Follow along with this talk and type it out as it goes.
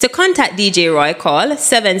To contact DJ Roy, call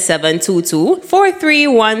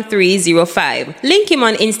 7722-431305. Link him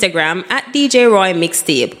on Instagram at DJ Roy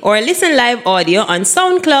Mixtape or listen live audio on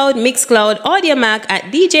SoundCloud, Mixcloud, AudioMac at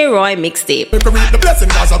DJ Roy Mixtape. The blessing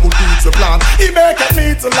as a good deeds to plan. He make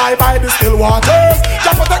me to lie by the still waters.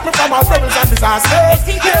 Just protect me from all troubles and disasters.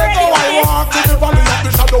 Here go I walk to the valley of the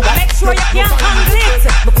shadow. Make sure you can't handle it.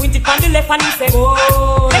 Me point it on the left and he say,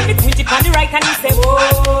 oh. Let me point it on the right and he say,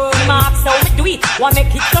 oh. Marks how me do it. Want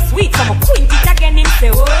make it so sweet. So me point it again and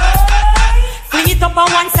say, oh. Fling it up on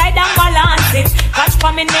one side and balance it. Catch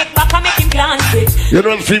for me neck back and make him glance it. You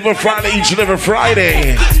know it's Fever Friday each and every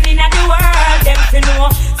Friday. In the world, them to know.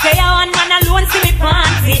 Say I want man alone, see me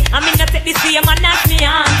fancy. I mean not take the same man as me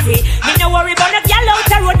auntie. Me no worry about no girl out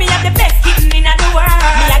the road. Me have the best kitten in the world.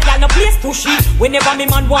 Me a girl no place pushy. Whenever me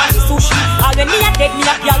man want the sushi. All when me a dead, me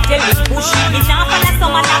a girl tell me pushy. Me now for the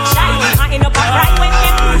summer not shy. I end up a cry when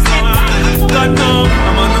them lose them life. God no,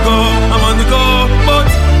 I'm on the go, but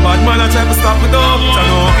bad man I try to stop me though. I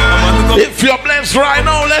know, I'm on the go. If you're blessed right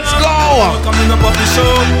now, let's go. Coming up off the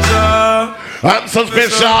show, yeah. I'm so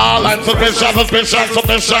special, I'm so special, so special, so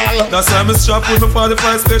special. That's why I'm strapped with my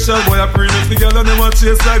 45 special. Boy, I premium together and they want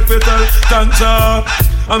chase like petal. Tanja,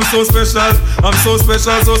 I'm so special, I'm so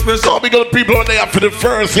special, so special. So big up people on there for the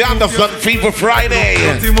first, you understand, Fever Friday.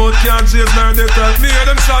 Mouth can't chase nor they tell me hear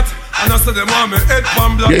them shot. And I said them want me head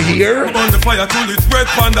pan black. You hear? On the fire till it's bread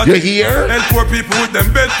pan that. You hear? Help poor people with them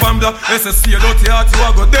bed pan that. SSC a dirty heart, you a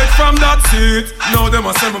go dead from that seat. Now them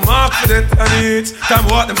a say me mark for that. And each time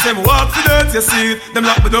walk them say me walk for that. You see it? Them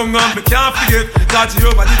lock me down and me can't forget. God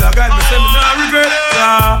Jehovah did a guide me, say me not regret it.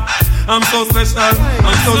 Yeah. I'm so special,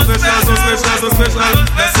 I'm so special, so special, so special.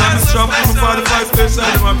 That's why I'm strapped with my 45 special.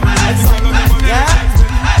 Yeah.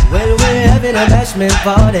 Well, we're having a bashment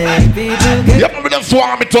party. People get yeah, we don't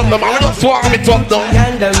swarm it up, man. We don't swarm it up, though.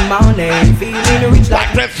 And the morning, feeling rich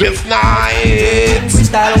like breakfast night.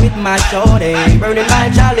 Freestyle with my shorty, burning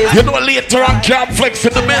my chalice. You know later on, can't flex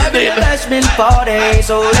in the building. Having a bashment party,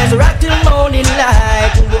 so let's rock till morning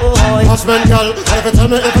light. Boy, husband, girl, if you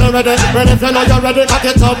tell me if you're ready, ready if you know you're ready, cock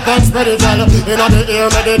it up and spread it, girl. You know the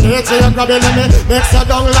ear, meditate, so you grab it, let me mix you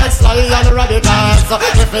down like Sly and Radicals.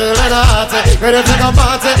 You feeling hot, ready for the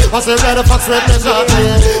party. What's the red fox with the shorty?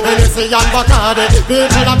 And you see young Bacardi,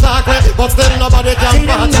 people attack me, but still nobody can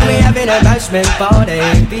party. We're having a bashment party.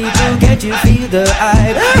 People get you feel the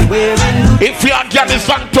hype. If you get this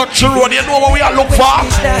song touch the road, you know what we are looking for.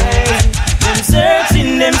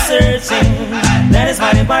 Them searching. That is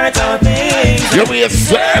why they part of things. You be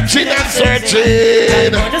searching and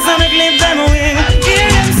searching. Just wanna clip them away. Hear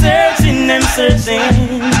them searching.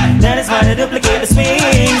 That is why they duplicate the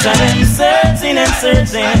swings. And them searching and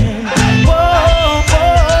searching. Whoa,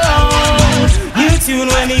 whoa. You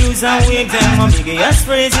tune when they use and wake them. I'm biggest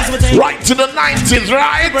phrases with them. Right to the 90s,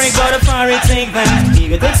 right? Break out the fire, take them.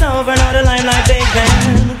 Ego takes over, now the line like big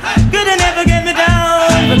them. Good and never get me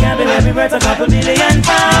down. Vocabulary worth a couple billion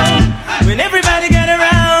pounds. When everybody get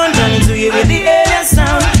around, turning to you with the alien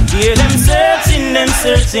sound. Hear them searching, them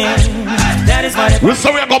searching. That is why they we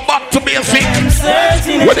so we go back to basic.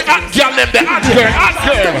 With the hot girl, them the hot girl.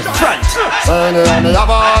 Front. When you have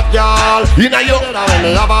a hot girl, you know you. When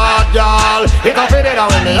you have a hot girl, it can fit it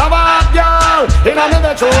when you have a hot girl. You know me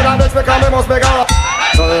the truth and it's because me must be girl.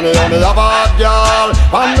 So when you have a hot girl,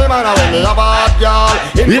 and me man when you have a hot girl.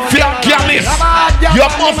 If you're careless, you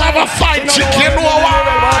must have a side chick. You know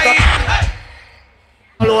why?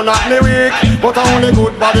 Alone not me weak, but only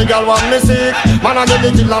good body girl want me sick. Man I get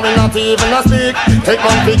the kill and me not even a speak. Take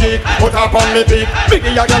one big put up on me peak.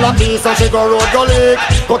 Biggie a girl a piece and she go road go lick.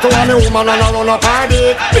 Go to a woman and a run up her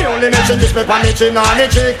dick. Me only make she kiss me pan the chin and the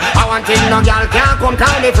chick. I want thing no girl can't come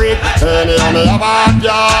call me freak. Anyhow me have a hot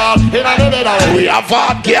girl, it a be better when we have a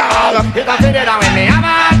hot girl. It a be better when me have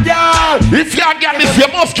a hot girl. If you get this, you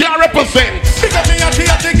must can represent. Because me a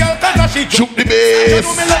the girl cause she shoot the bass. You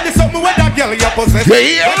know me love this something with that girl you possess. Yeah.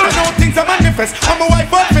 I know things are manifest. I'm a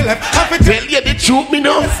wife of Philip. I tell you the truth, me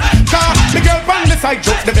know. Cause the girl from the side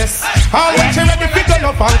joke the best. All when she ready to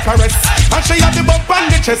go up and caress. And she have the bump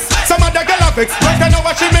on the chest. Some other girl have expressed. I know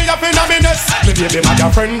what she may have in a minute. Me baby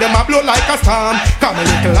mother friend them a blow like a storm. Come a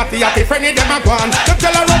little atty friendly them a gone. The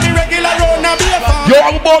girl a run the regular round a be a farm. Yo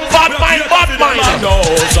I'm born bad mind.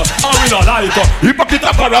 And we not like hypocrite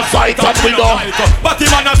a parasite and we know. But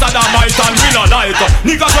him and a sodomite and we not like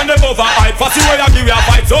niggas when they over hype. For see where you give you a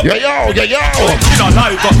fight so. Yeah, yo. We not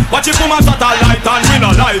like watch it from a satellite and we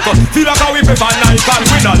not like feel like how we pay for night and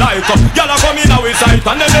we not like y'all a come in our sight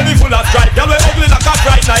and then they full of strike. Y'all we ugly like a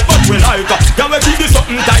bright night but we like y'all we keep this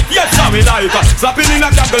something tight. Yes, how we like slapping in a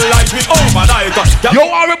candle light we over like yo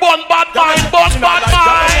are we born bad mind.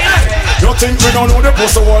 You think we don't know the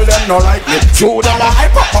pussy all them no like me. True them a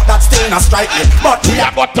hype up, but that still not strike me. But we a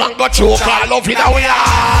got and got choke, I love it how we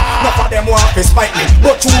are. None of them want to spite me,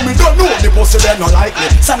 but true me don't know the pussy them no like me.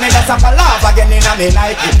 So me that's a laugh again in a me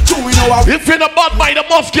like it. True we know how. If in a bad mind, the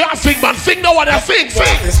must can't sing, man. Sing the one that sing.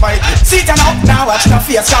 See them out now, watch the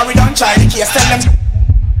face, cause we don't try the case, tell them.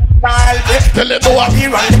 Tell them no we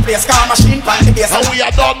run the place, car machine pan the base. And we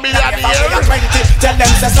are done millionaire. Tell them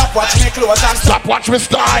say stop watch me clothes and stop watch me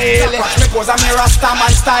style. Stop watch me pose and me rasta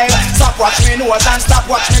man style. Stop watch me nose and stop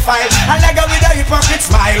watch me file. And like with a hypocrite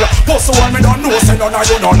smile. Pussy one me don't know, say none of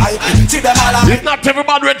you don't like it. See them all. If not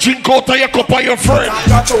everybody will drink out of your cup of your friend.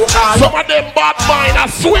 Some of them bad mind, I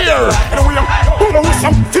swear. Who know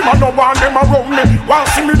something I don't want them around me. While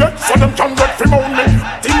see me dead, so them can get from on me.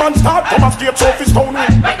 Team man start come and skate so fi stone me.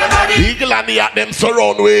 Eagle and the at them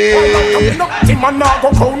surround we. Nothing man now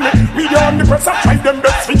go crown me. Me on the press I try them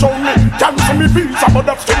best fi show me. Cancel me visa but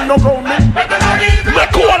that still no ground me.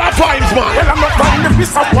 Make all the vibes man. Well I'm not trying to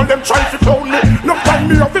piss up while them try to clone me. No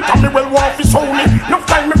time me of it and me well want fi show me. No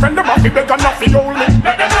time me friend them have fi beg and not fi hold me.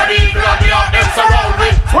 Make them on eagle and the at them surround me.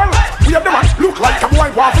 Well, we have them man look like a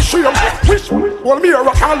boy want fi shame. Wish well me or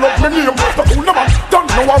I can't love me name. The cool man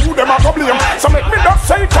don't know who them a go blame. So make me not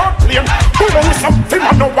say can't blame. Who know something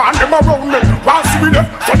I know want them around me. While see me there,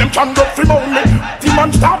 so them can get from on me. Team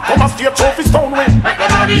man start come and skate trophy stone me.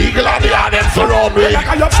 Eagle and the them surround me. Like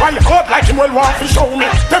I try hard like him well want to show me.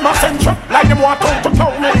 Them a send you like them want to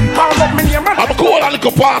tell me. Call up me name and I'm cool a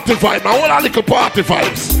little party vibe, man. All a little party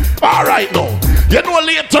vibes. Alright now. You know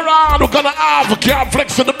later on we're gonna have a car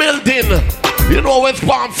flex in the building. You know West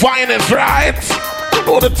Palm Finest, right? You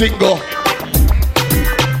know the thing go.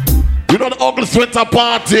 You know the ugly sweater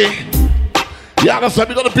party. Yeah, that's why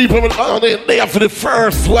we got the people there for the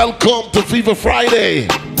first. Welcome to Fever Friday.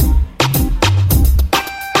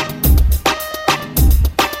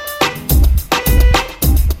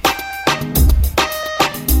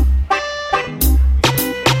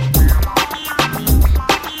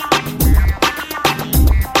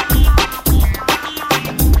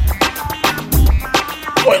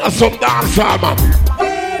 Well, that's some dancer, man.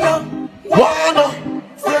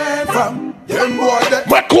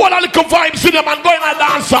 We're cool a little vibes in them and going and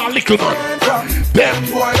dance a little man. Them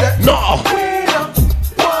no.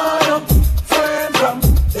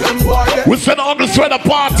 We said all the sweater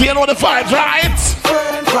party and all the vibes, right?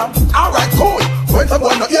 Alright, cool. When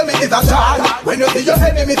someone not hear me is a child. When you see your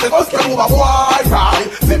enemy, say us can move a wide right.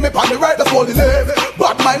 See me on the right, that's all the live.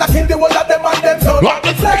 But mine I kill the one that them and them so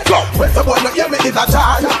when someone not hear me is a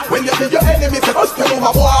child. When you see your enemy, say us can move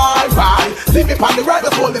a wide right. See me on the right,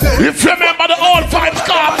 that's all the live. If you remember the old vibes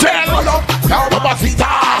cartel,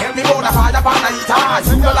 Babasita. Tell me about the fire upon the heater.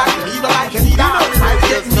 You don't like me, don't like me, I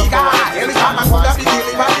get me guy. Every time I put up the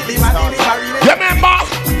delivery. Remember?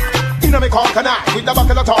 You know me call canal with the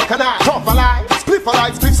bucket of talk canal. Talk for life. Split for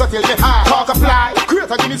life, split so till me high. Talk a fly,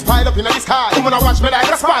 create a Guinness pile up in the sky. Woman I watch me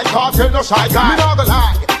like a spy, cartel no shy guy. Me not go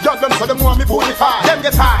lie, y'all them so them want me 45. Them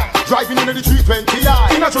get high, driving in the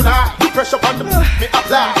 320i. In a July, the pressure on the me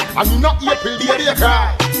apply. And me not April, they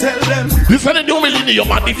cry. Tell them, this is the new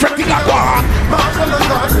millennium and the fretting I go on. Marshall and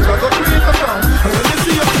God, we go create a song. And when you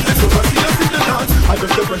see us in the super, see us in the dance. I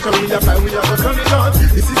just the pressure we apply, we have a turn it on.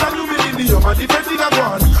 This is a new millennium and the fretting I go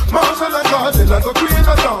on. Marshall and God, we go create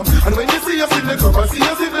a song. And when you see us in the cover, see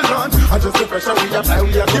us in the dance. I just the pressure we apply,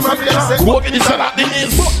 we have a turn it on. Walking is a lot of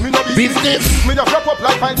business. Me no wrap up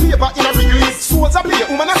like fine paper in a release. Swords a play,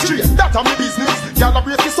 woman a street, that a me business. Y'all a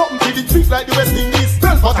brace something till it tweak like the West Indies.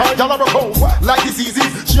 But her y'all a rock out like diseases.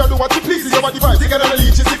 She'll do what she pleases, your body vibe, together and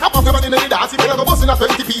leeches. If I'm off in the dance, if you go bust in a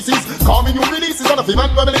 20 pieces. Call me new releases on a film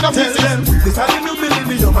and women in a pieces. Tell them, this is the new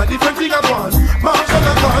millennium, a different thing I want. Marshall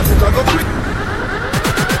and God, I go quick.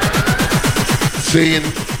 Saying,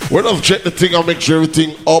 we're just check the thing and make sure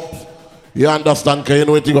everything up. You understand? Because you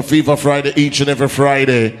know we think of Fever Friday each and every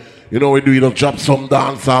Friday. You know we do, you know, drop some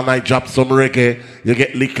dance all night, drop some reggae. You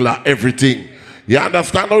get lickler, everything. You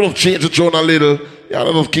understand? I'll just change the tune a little. You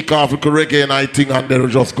know, just kick off with reggae and I think and then we'll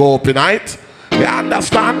just go up in night. You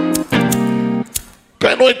understand?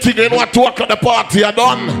 Because you know what you know what 2 o'clock the party are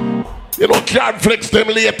done. You know, can't flex them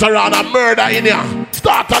later on and murder in here.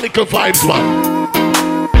 Start a little vibes, man.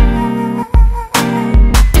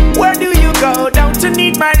 Where do you go down to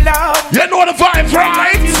need my love? You know the vibes,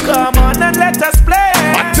 right? You come on and let us play.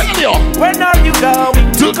 I tell you. When are you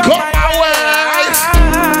going to come my way?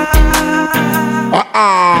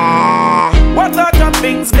 What other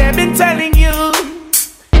things they've been telling you?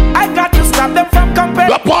 I got to stop them from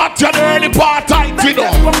comparing. The party and the early party, you know.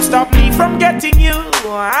 That won't stop me from getting you.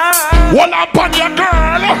 Well up on your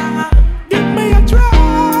girl. Give me a try,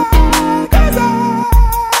 'cause I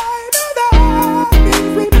know that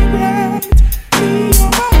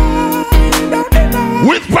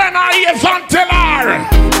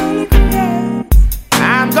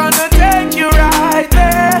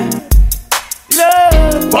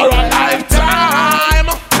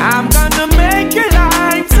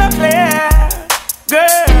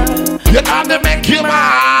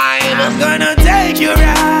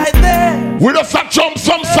We just a jump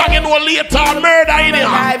some song in one later murder in here.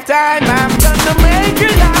 Lifetime, I'm gonna make your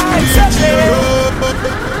life so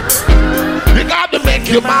you got to make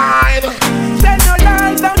your mind. Tell no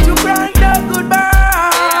lies, don't you cry no goodbye.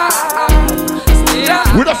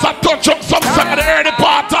 We just a touch up some song in the early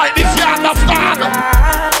part of this, you understand?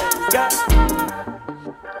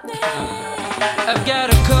 I've got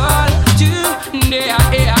a call today,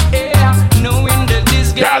 knowing that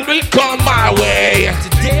this girl will come my way.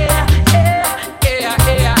 Today,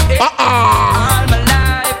 all my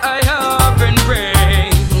life I hope and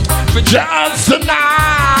pray for just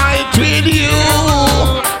tonight with you.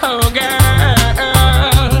 Oh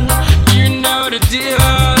girl, you know the deal.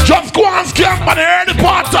 Just go and scam by the early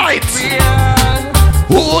part tight.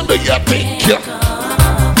 Who do you think?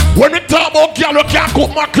 When we talk about girl who can't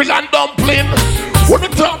cook mackerel and dumpling, when we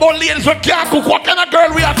talk about ladies who can't cook, what kind of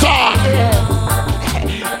girl we are talking?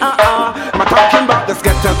 I'm talking about this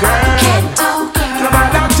ghetto girl. No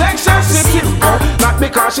matter Texas City, not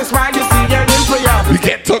because she's smile, you see her in prayer. The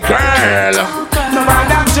ghetto girl. No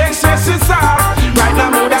matter Texas is all. Right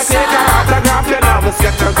now, mood I take her autograph, you know this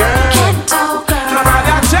ghetto girl. No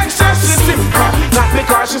matter Texas City, not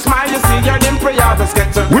because she's smile, you see her in prayer. This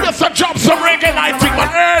ghetto girl. We just a drop some reggae night thing,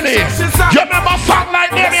 man, early. You remember a song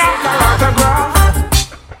like them, yeah?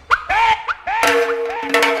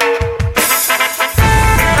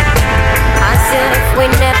 I said if we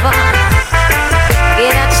never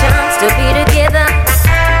get a chance to be together,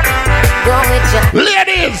 go with you.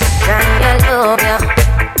 Ladies! Trying to love you.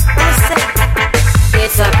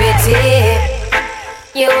 It's a pity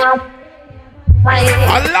you are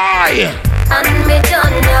a lie. and me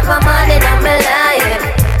done never man in my life.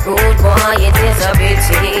 Good boy, it is a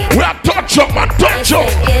pity. We are touch up, man, touch up.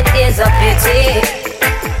 It is a pity.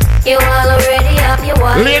 You already have your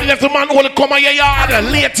wife. Ladies, if the man will come on your yard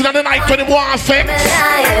late in the night when he wants sex,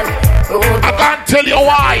 I can't tell you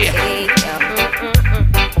why.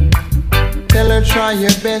 Tell her try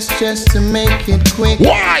your best just to make it quick.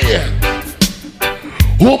 Why?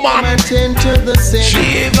 Woman, attend to the sin.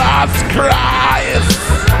 Jesus Christ.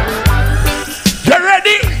 You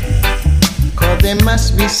ready? Cause there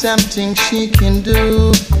must be something she can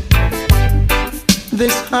do.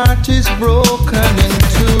 This heart is broken in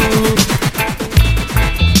two.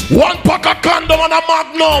 One pack of condom and a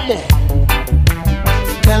magnum.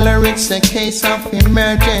 Tell her it's a case of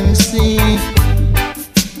emergency.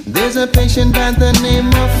 There's a patient by the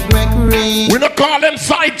name of Gregory. We don't call him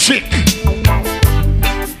side chick.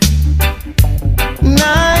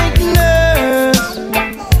 Night nurse.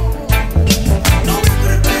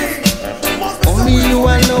 Only you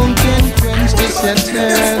alone can quench this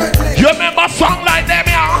eternal. You remember a song like them,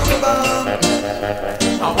 yeah?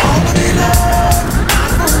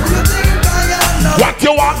 What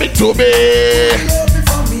you want me to be?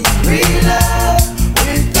 Real love,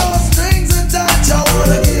 with those strings attached. I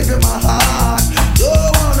wanna give you my heart.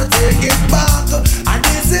 Don't wanna take it back. And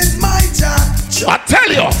this is my chance. I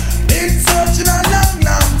tell you. Been searching a long,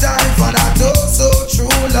 long time for that oh so true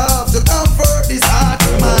love to comfort this heart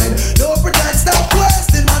of mine. No pretend, stop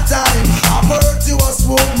wasting my time. A virtuous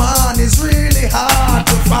woman is really hard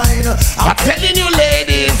to find. I'm telling you,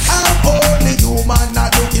 ladies. I'm only human,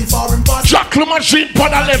 not looking for impossible. Chocolate machine for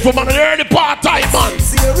the level, man. The early part time, man.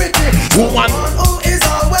 Woman who is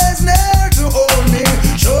always near to hold me.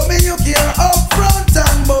 Show me you care up front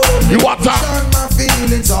and bold. You want that? My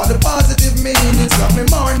feelings, all the positive meanings of me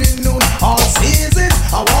morning, noon, all seasons.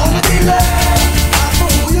 I wanna be loved. I'm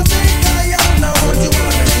who you think I am, not what you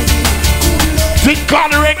wanna be. Think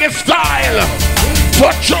on the reggae style,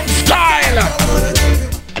 touch up style.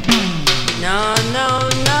 No, no,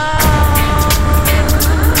 no.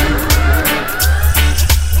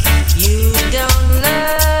 You don't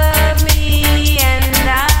love me, and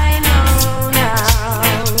I know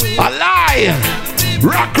now. A lie.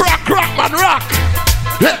 Rock, rock, rock, man, rock.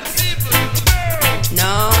 Yeah.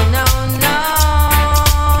 No, no, no.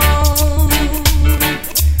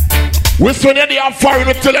 We when you're there foreign,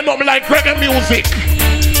 we tell them like reggae music.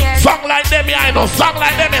 Song like them, yeah, I know. Song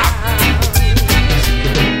like them, yeah.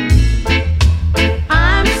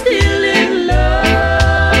 I'm still in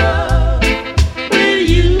love with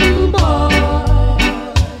you, boy.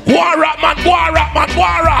 War rock, man, war rock, man,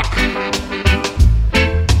 war rock.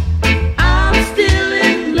 I'm still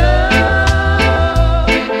in love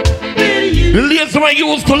with you. The ladies were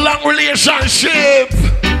used to long relationship.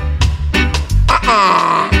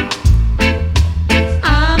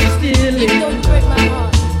 I'm still in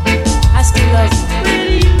love. I still love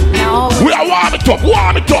you. Now we are warm it up,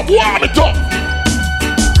 warm it up, warm it up.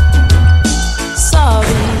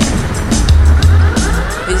 Sorry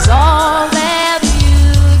is all that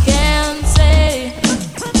you can say.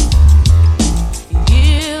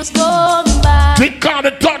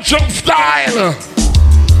 Spectrum style.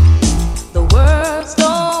 The words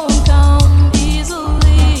don't come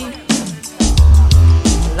easily.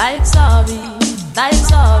 Like sorry.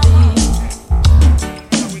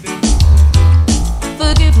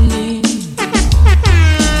 Forgive me. It's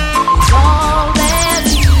all that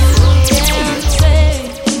you can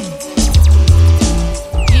say.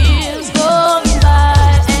 Years go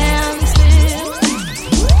by and still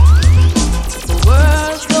the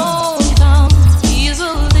words don't come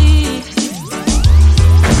easily.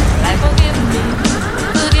 Like forgive me,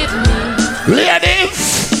 Ladies.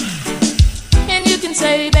 and you can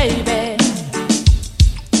say, baby,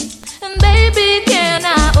 and baby, can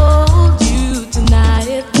I hold you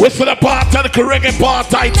tonight? Whistle the party, the reggae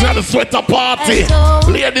party, tell the sweater party.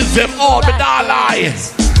 Ladies, them all be not lie.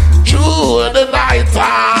 Through the night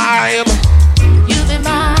time. You be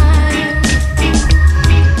mine.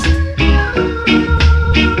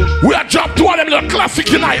 We are dropped to one of them little classic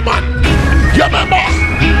tonight, man. You remember?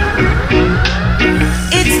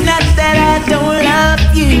 It's not that I don't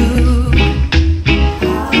love you.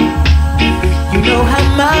 You know how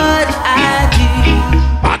much I do.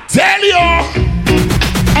 I tell you.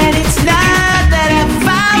 And it's not that I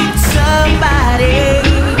found somebody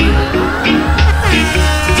to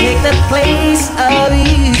take the place of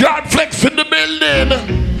you. God flex in the building.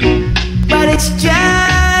 But it's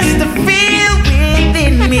just the feel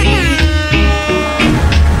within me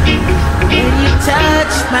when you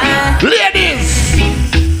touch my ladies.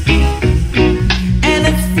 And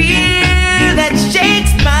the fear that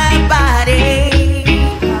shakes my body.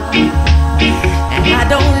 And I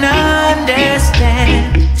don't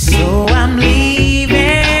understand, so I'm leaving.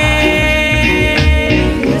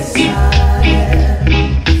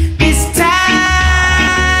 This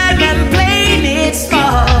time I'm playing it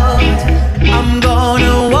smart. I'm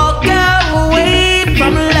gonna walk away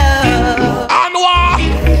from love. And what?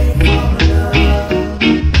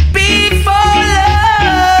 Before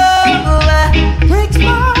love breaks my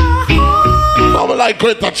heart. I'm like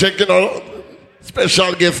Greta checking out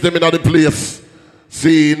special guests them in the place.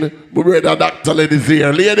 Seeing my brother Dr. Ladies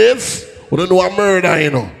here. Ladies, we don't know a murder, you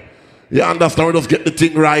know. You understand? We just get the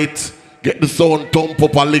thing right. Get the sound thump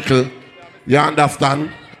up a little. You understand?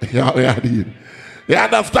 Yeah, you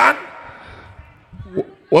understand?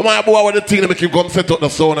 When my boy with the thing, they make him come set up the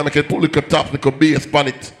sound and make it put little top, little bass on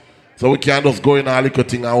it. So we can just go in a little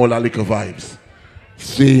thing and all our little vibes.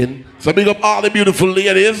 Seeing? So big up all the beautiful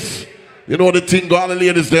ladies. You know the thing, all the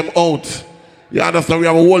ladies them out. You understand? We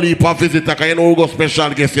have a whole heap of visitors, because you know we go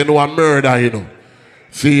special guests, you know, a murder, you know.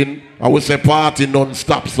 Seeing? I will say party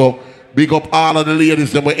non-stop, so big up all of the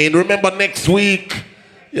ladies them in. Remember next week,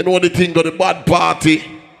 you know the thing of the bad party.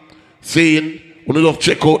 Seeing? When you just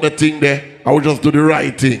check out the thing there, I will just do the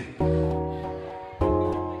right thing.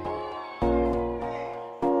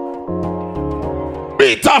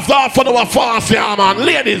 Beat off for our fast, yeah, man.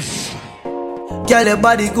 Ladies. Girl, your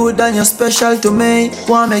body good and you're special to me.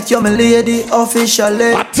 Wanna make you my lady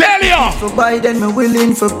officially. I tell you. For buy then me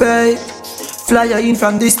willing for pay. Fly you in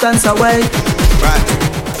from distance away. Right.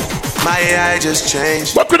 My AI just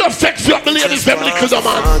changed. What could have sex you up the ladies them little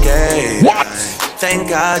man? Okay. What? Thank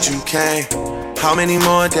God you came. How many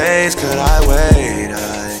more days could I wait?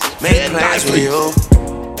 I made plans with you,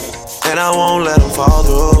 and I won't let them fall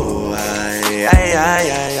through.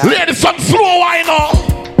 Ladies, some slow wine now.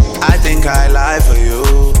 I think I lie for you.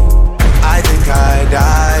 I think I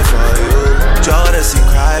die for you. Jodeci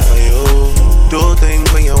cry for you. Do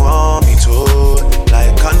things when you want me to.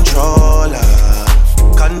 Like controller.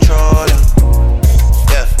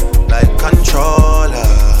 Yeah, like controller.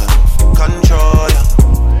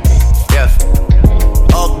 Yeah.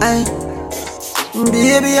 Oh, hey.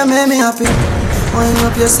 Baby, you make me happy. Wind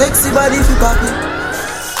up your sexy body for papi.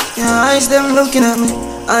 Your eyes them looking at me,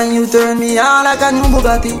 and you turn me on like a new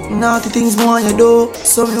Bugatti. Naughty things more you do.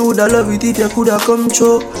 So me woulda love it if you coulda come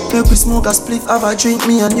true. Make we smoke a spliff, have a drink,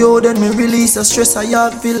 me and you. Then me release the stress I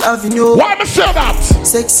have, feel having you. Why me say that?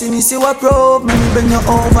 Sexy, me see what probe. Me bring you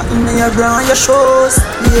over in your brand, your shows,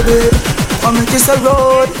 baby. I make kiss a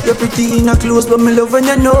road. You're pretty in a clothes, but me love when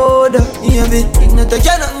you know that. Yeah, baby, not take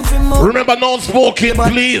nothing for more. Remember, no smoking,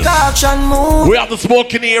 please. Action move. We have the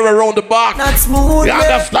smoking here around the back. Not smooth. You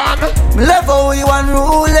understand? Me love how you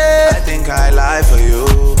unruly. I think I lie for you,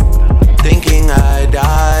 thinking I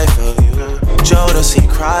die for you. Jodeci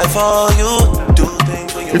cry for you. Do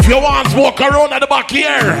things for you. If you want to walk around at the back here,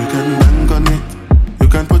 you can bank on it. You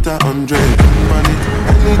can put 100 on it.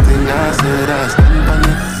 Anything I said, I stand on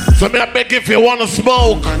it. So me I beg if you want to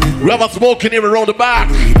smoke, we have a smoking here around the back.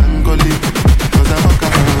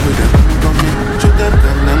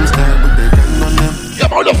 Yep.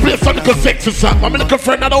 I'm just play some little sexy song. I'm looking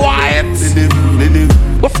for another white.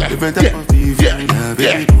 What's that?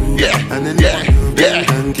 Yeah.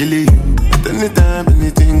 Anytime,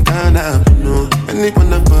 anything can happen, no.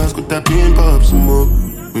 Anyone of us could have been pop some more.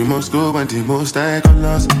 We must go and the most I can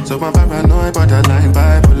lost. So I'm paranoid, borderline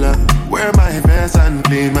bipolar. Wear my vest and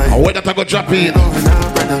clean my. Where that I go drop in? Going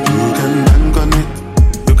out, brother, you can bank on it.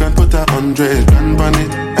 You can put 100 grand on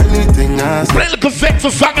it. Anything I say. Play a little sexy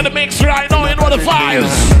song in the mix right now in one of the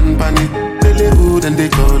files. They live good and they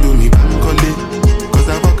call me Bankole. Cause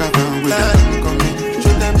I walk around with a bank on me.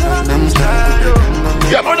 Show them I'm starting.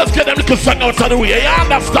 Yeah, man, let's get them little song out of the way. You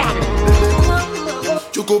understand?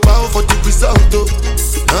 You go bow for the result, though.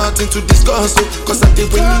 Nothing to discuss, oh. Cause I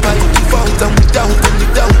did win by default and without any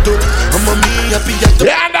doubt, oh. I'm a me happy at the.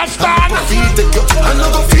 You understand? I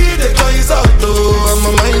know go feed the guys out, though. I'm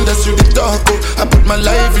a mind that's you the talk, oh. I put my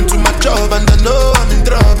life into my job and I know I'm in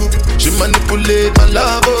trouble. She manipulate my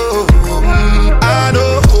love, oh. I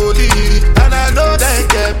know holy and I know they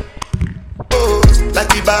get oh. Like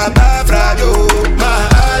the Baba Frayo, my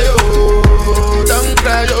ayo. Don't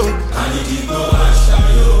cry, yo. I need to go and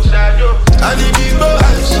shadow. I need to go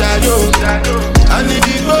and shadow. I need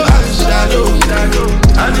to go and shadow.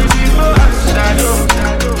 I need to go and shadow. I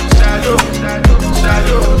need to go and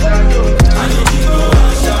shadow. I need to go and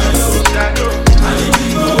shadow. I need to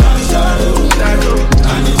go and shadow.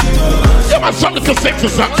 Yeah, man, some little sexy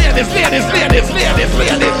song. Ladies. Yeah,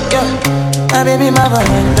 my baby, my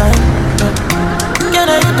Valentine.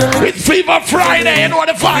 It's Fever Friday, you know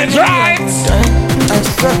the vibes, right?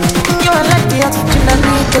 You are like the oxygen I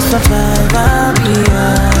need to survive. I'll be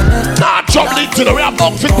honest. Nah, trouble into the way I'm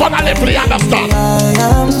boxing on a level, you understand?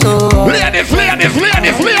 Ladies.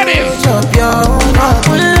 Chop your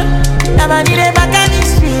own. Never need a back and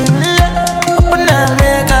it's real. Open up,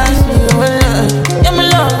 make us feel. Yeah, my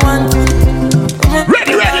love one thing.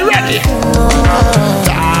 Ready.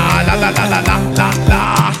 La.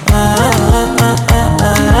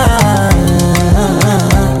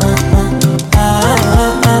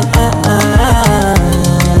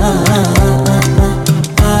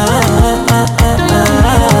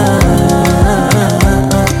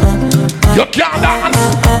 You can't dance,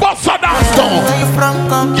 bust a dance down. Where you from,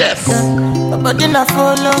 come? Yes. But then I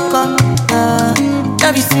follow, come.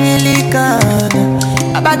 Love you silicone.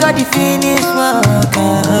 I got the finish work.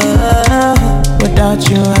 Without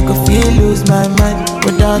you, I could feel lose my mind.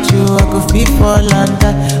 Without you, I could feel fall and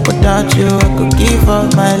die. Without you, I could give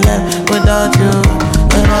up my life. Without you.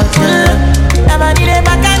 Never need a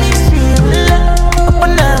back and it's real.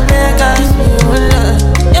 Open up, make us feel.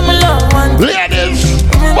 Yeah, my love one. Ladies,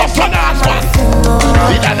 what's on that one?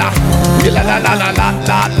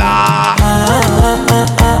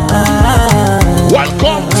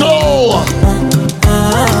 Welcome to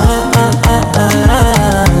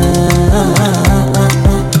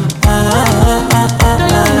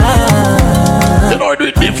you know, do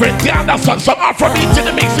it different. You understand? Some Afrobeat in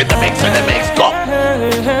the mix, Come.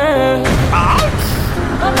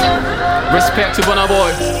 Respect to Bonner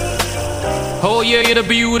Boy. Oh yeah, you're the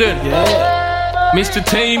building. Yeah. Mr.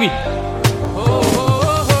 Tammy.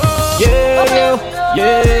 Yeah.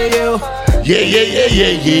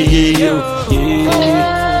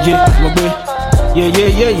 My boy. Yeah.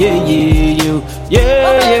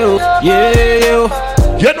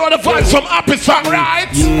 You know the vibes from Happy Song, right?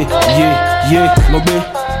 Yeah, my boy.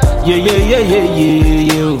 Yeah.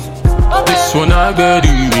 This one I got do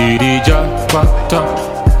with the jackpot.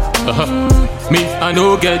 Me, I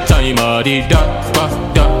no get time at the da.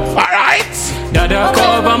 Alright. Dada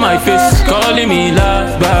cover my face, calling me la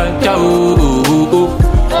bada.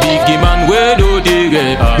 Biggie man, where do they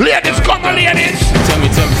get? Ladies, come on, ladies. Tell me,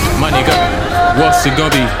 my nigga, what's it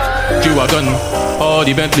gonna be? G-Wagon or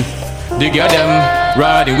the Bentley? They get them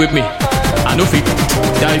riding with me. I know fit,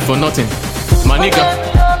 die for nothing. My nigga,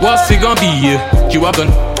 what's it gonna be? G-Wagon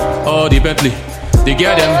or the Bentley? They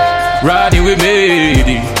get them riding with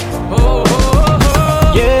me.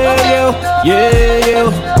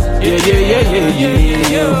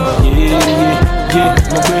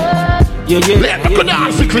 Let me go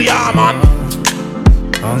down quickly, yeah, man.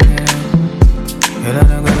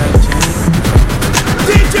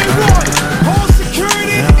 DJ Roy, hold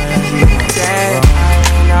security.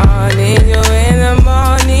 I need you in the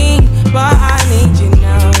morning, but I need you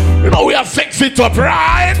now. You know we are sexy top,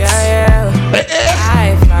 right? Yeah.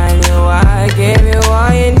 I find you, I give you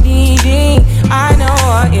all you need. I know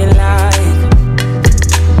what you like.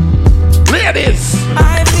 Ladies,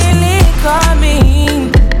 I feel it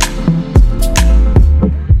coming.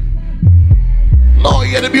 no,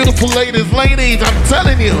 you're the beautiful ladies, I'm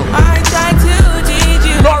telling you. I try to teach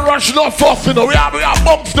you No rush, no fuss, you know. We have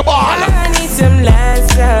bumps the ball. I need some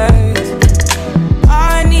lessons.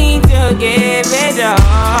 I need to give it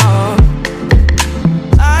all.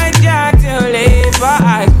 I try to live, but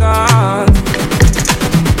I can't.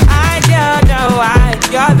 I don't know why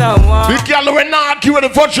you're the one. The girl will not argue with the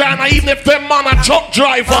vagina, even if them man a truck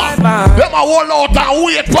driver. Them a hold out and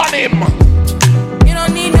wait for him. You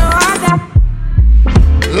don't need no other.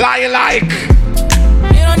 Lie like.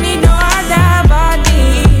 You don't need no other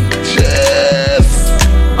body. Yes.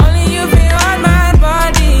 Only you feel on my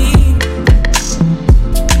body.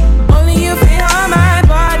 Only you feel on my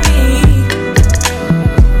body.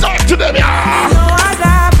 Talk to them, yeah. No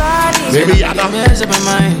other body. Baby, Anna. Mess up my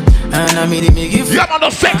mind. And I made it make you feel. Yeah, man, the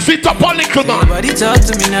sexy top on little man. Everybody talk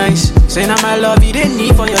to me nice. Say now my love you didn't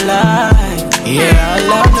need for your life. Yeah, I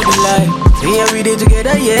love no be lie. Say every day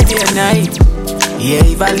together, yeah, day and night. Yeah,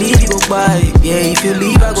 if I leave, you go by. Yeah, if you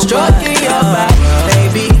leave, I go stroking your body,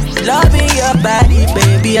 baby. Loving your body,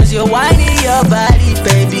 baby. As you're whining your body,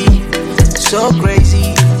 baby. So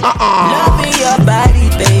crazy. Loving your body,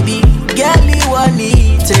 baby. Girl, you want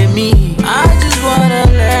need to me. I just wanna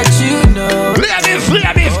let you know.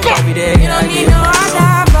 Ladies, come. You don't need no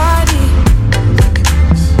other body.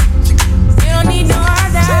 You don't need no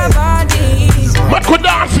other body. But could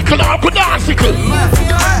dance, could dance. You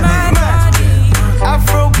feel on my body.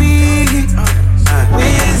 Afrobeat,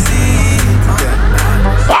 Wizzy.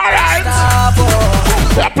 Alright.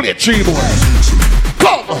 I play three more.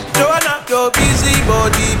 Come. Joanna, you're busy,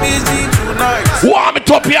 body busy tonight. Warm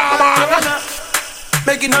it up, yeah, man. Joanna,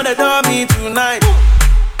 making all the dummy tonight.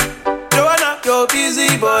 Joanna, you're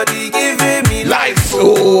busy, body giving me life.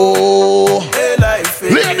 Oh. Hey, life.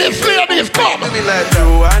 Ladies, come. Do me like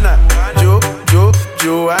Joanna,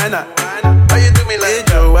 Joanna. How you do me like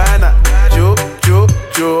Joanna,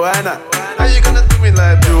 Joanna? How you gonna do me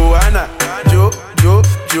like Joanna,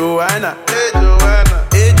 Joanna? Hey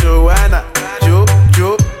Joanna,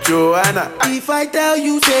 Joanna. If I tell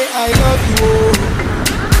you, say I love you, oh.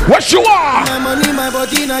 What you are? My money, my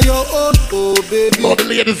body, now your own, oh baby. All the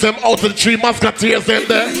ladies them out of the three musketeers in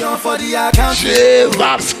there. For the account.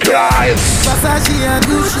 Jesus Christ. Versace and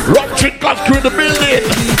Gucci. Rock drinkers through the building.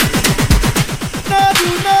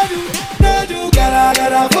 No do,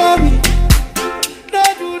 gotta for me. No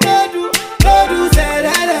do, say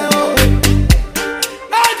that, oh.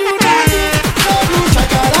 No do,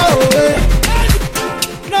 shakara, oh.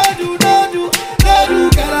 No do,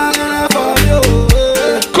 gotta for you.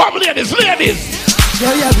 Come, ladies.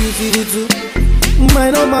 Girl, you're beautiful too. My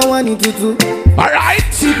number one in tutu. Alright.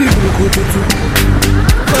 See people go tutu.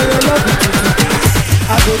 For your love,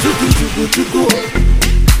 I go tutu.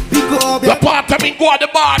 The part of me go at the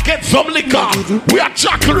bar, get some liquor. We are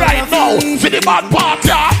chuckling right now. See the bad part,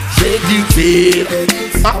 yeah. Shake it, feel.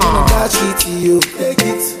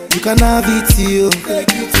 You can have it, you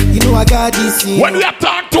know I got this. When we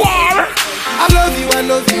attack to her, I love you.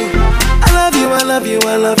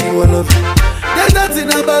 There's nothing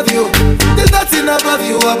above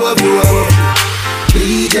you. Above you.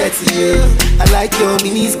 Reject you. I like your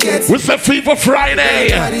mini skirts. We say Fever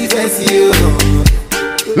Friday.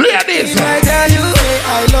 Ladies, I tell you,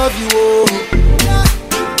 I love you, oh.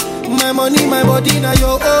 My money, my body, now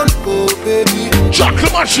your own, oh baby.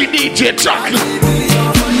 Chocolate machine DJ, chocolate.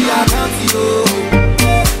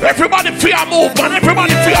 Everybody fear move, man.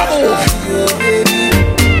 Everybody fear move.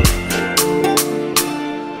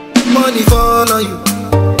 Money fall on you,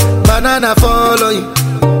 banana fall on you,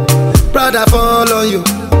 Prada fall on you,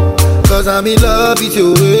 'cause I'm in love with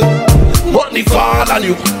you. Money fall on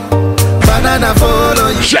you. Banana fall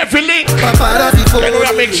on you. Chevy Link. Paparazzi fall on you.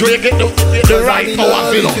 Then we make sure you get the right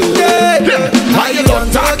hour, you know. Yeah. Are you done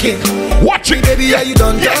talking? Watching. Baby, are you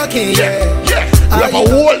done talking? Yeah. We have a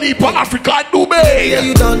whole heap of Africa and Dubai. Are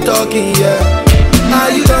you done talking? Yeah.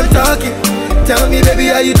 Are you done talking? Tell me, baby,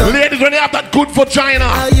 are you done? Ladies, when you have that good for China,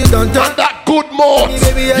 are you done talking? And that good mouth,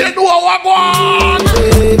 you know what I want.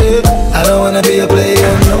 I don't wanna be a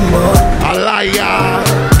player no more. A liar.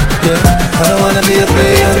 Yeah. I don't wanna be a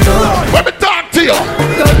player no more. Let me talk to you.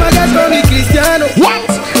 'Cause my guys call me Cristiano. What?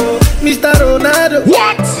 Mr. Ronaldo.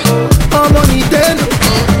 What? I'm on Nintendo.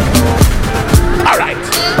 Alright.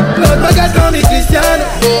 'Cause my guys call me Cristiano.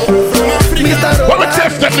 Mr. Ronaldo. Let me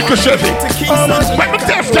test them little Chevy. Let me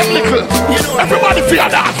test them little. Everybody feel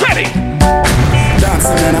that. Ready?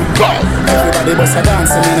 Dancing, man. Go. Everybody bust a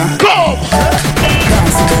dancing, man. Go.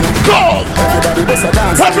 Dancing, man. Go. Everybody bust a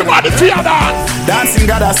dancing. Everybody feel that. Dancing,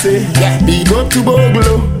 gotta say. Big up to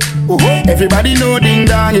Bogolo. Everybody know ding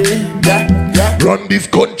dong, yeah. run this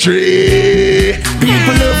country.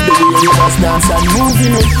 People love the way you just dance and move, you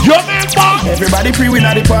know. You remember? Everybody pre-win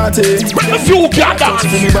at the party. Bring the few can dance.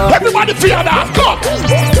 Everybody feel dance, come.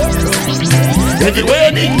 Everywhere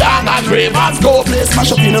ding dong and ravers go. Play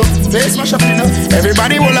smash up, you know. Play smash up, you know.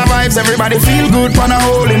 Everybody will have vibes. Everybody feel good. Pan a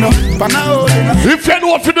hole, you know. Pan a hole, you know. If you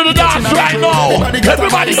know if you do the dance right now,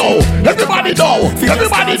 everybody know. Everybody know.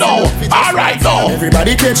 Everybody know. All right now.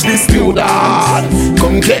 Everybody catch this new dance.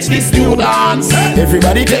 Come catch this new dance.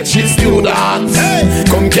 Everybody catch this new dance.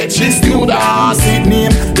 Come catch this new dance. It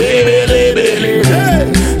name baby, baby,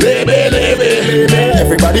 baby, baby.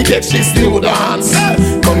 Everybody catch this new dance.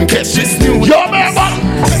 Come catch this new. You remember?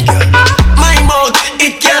 My mouth,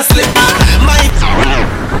 it can't slip.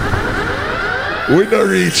 We not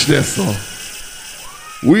reach this, so.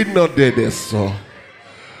 We not dead this, so.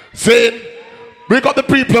 See, we got the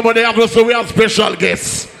people when they have us, so we have special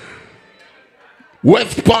guests.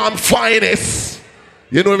 West Palm finest.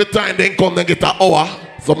 You know, every time they come, they get an hour.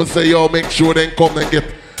 Someone say, yo, make sure they come and get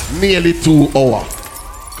nearly 2 hours.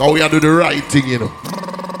 Because we have to do the right thing, you know.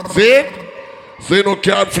 See? So you know,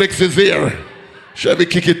 Card Flex is here. Shall we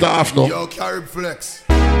kick it off now? Yo, Card Flex.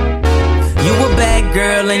 You a bad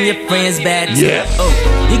girl and your friends bad too. Yes. Oh,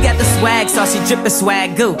 you got the swag, so she drippin'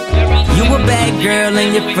 swag goo. You a bad girl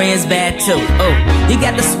and your friends bad too. Oh, you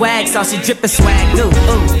got the swag, so she drippin' swag goo.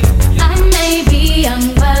 Oh. I may be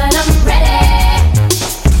young, but I'm ready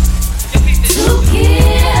to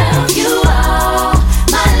give you all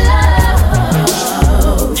my love.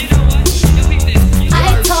 I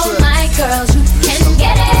told my girls you can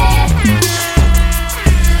get it.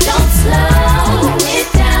 Don't slow it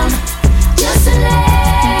down, just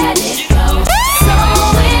let it go. So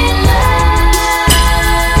in love,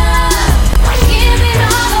 give it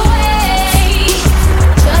all away.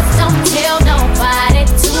 Just don't tell nobody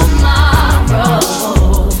tomorrow.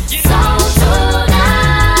 So tonight,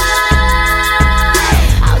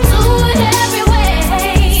 I'll do it every way,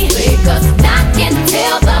 because I can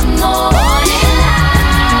tell the morning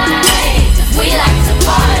light. We like to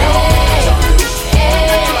party.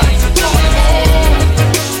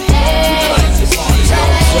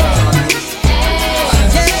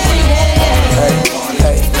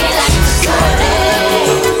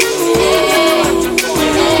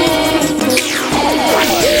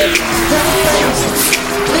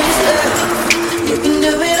 You can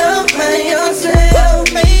do it all by yourself,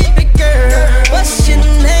 baby girl. What's your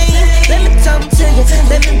name? Let me talk to you.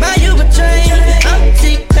 Let me buy you a drink. I'm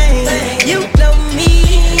T-Pain. You know me.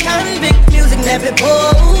 Convict music, never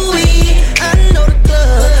Bowie. I know the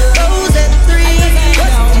club goes at 3.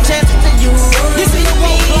 What's the chances that you roll with me?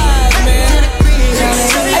 To the crib.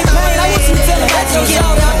 Hey, man, I want you to tell them that you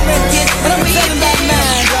all out and get. But I'm telling that man,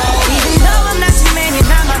 even though I'm not your man,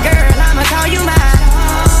 you're not my girl, I'ma call you mine.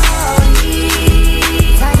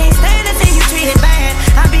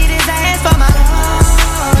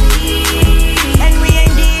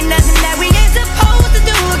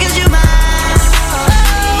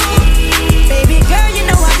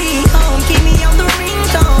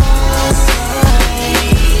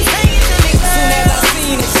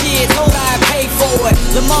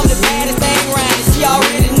 The mom the baddest thing around and she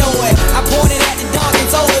already know it. I pointed at the dog and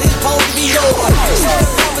told her it's supposed to be yours. Showed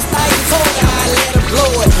her from a style and told her I let her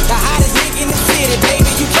blow it. The hottest nigga in the city,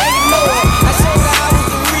 baby, you can't ignore it. I showed her I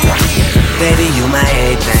was the real nigga. Baby, you my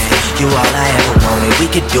everything. You all I ever wanted. We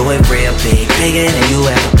could do it real big, bigger than you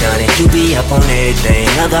ever done it. You be up on everything,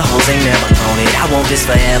 other hoes ain't never on it. I want this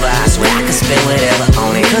forever, I swear I can spend whatever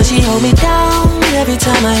on it. Cause she hold me down every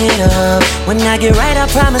time I hit her up. When I get right, I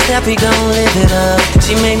promise that we gon' live it up.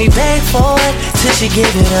 She made me beg for it till she give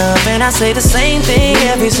it up. And I say the same thing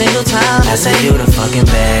every single time. I say you the fucking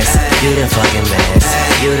best, you the fucking best,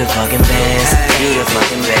 you the fucking best, you the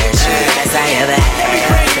fucking best, you the best I ever had,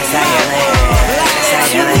 best I ever had, best I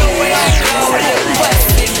ever had.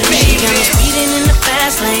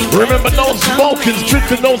 Remember, no smoking,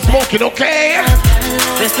 strictly no smoking, okay?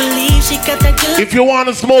 Best believe she got that good. If you want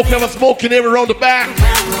to smoke, have a smoking area around the back.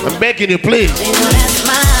 I'm begging you, please. That's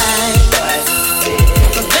mine.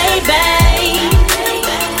 But baby,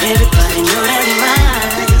 everybody know that's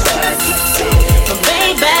mine. But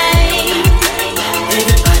baby,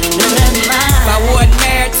 everybody know that's mine. If I wasn't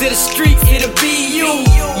married to the streets, it'll be you.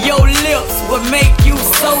 Your lips would make you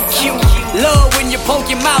so cute. Love when you poke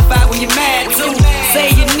your mouth out when you're mad too. Say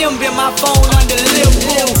your nimble in my phone under lip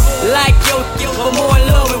woo. Like yo, for more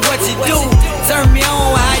love with what you do. Turn me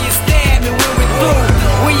on how you stab me when we through.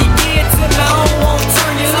 When you get to me, I don't want to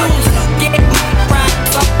turn you loose. Get right.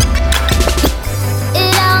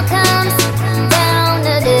 It all comes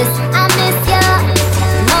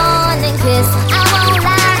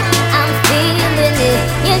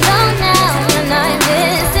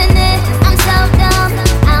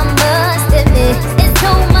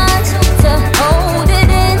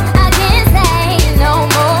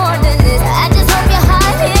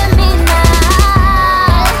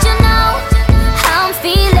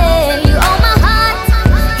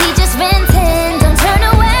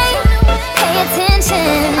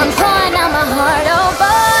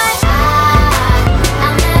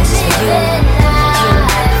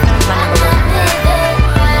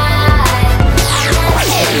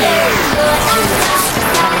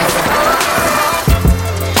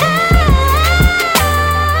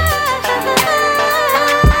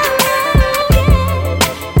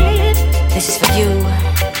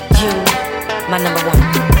my number one.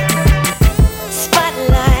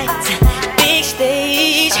 Spotlight, big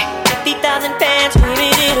stage, 50,000 fans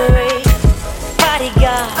screaming in a race.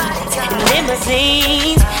 Bodyguards and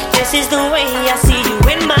limousines, this is the way I see you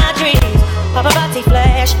in my dreams. Paparazzi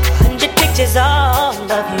flash, 100 pictures all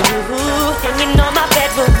of you hanging on my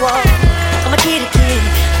bedroom wall. I'm a kid,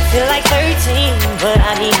 feel like 13, but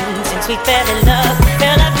I mean, since we fell in love,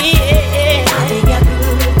 fell like me. I think I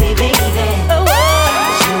could, baby. Oh,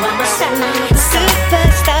 you are my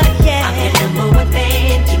superstar, yeah. I'm your number one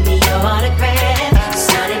fan. Give me your autograph.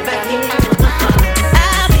 Sign it right here on my heart.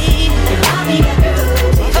 I'll be that girl,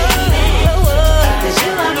 baby. Cause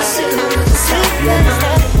you are my superstar,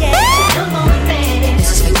 yeah. Your number one fan. This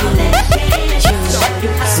is for you,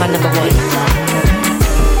 let's my number one.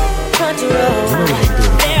 Country road.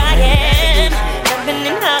 There I am, jumping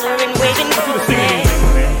and hollering, waiting for the man.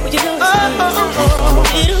 Would you know little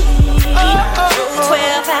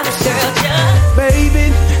 12 hours, girl, just baby,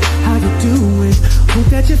 how you doing? Hope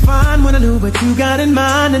that you're fine. Wanna know what you got in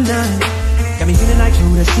mind tonight. Got me feeling like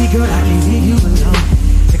Joe, see, girl, I can't leave you alone.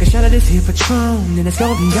 Take a shot of this here Patron, and it's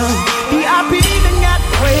gonna be on. VIP done got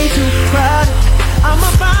way too crowded. I'm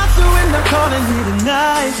about to end up calling you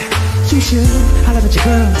tonight. She should holler at your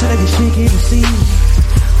girl, tell her get shaky to see.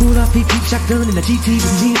 Pull off peep shotgun in the GT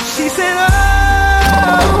with me. She said, oh,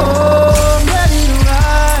 I'm ready to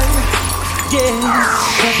ride. Yeah,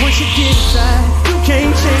 that's when she gets inside. You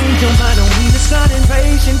can't change your mind, don't mean to sound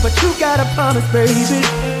impatient, but you gotta promise, baby.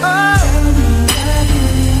 Oh,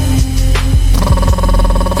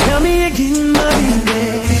 tell me again, my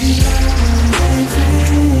baby.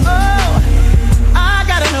 Oh, I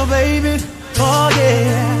gotta know, baby. Oh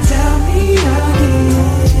yeah, tell me again.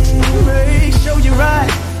 Make sure you're right.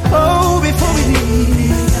 Oh, before we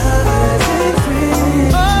leave.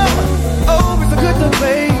 Oh, it's a good look,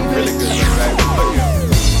 baby.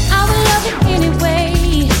 I will love you anyway,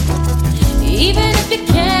 even if you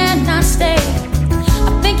cannot stay.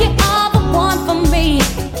 I think you're all the one for me.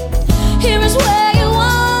 Here is where you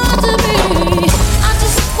want to be. I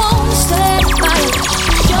just wanna stay by you.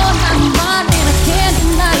 You're not mine and I can't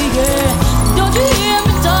deny it. Don't you hear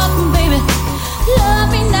me talking, baby? Love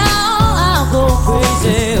me now, I'll go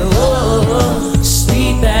crazy. Oh,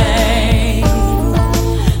 sweet thing.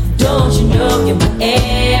 Don't you know you're my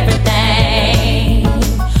everything?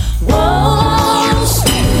 Whoa,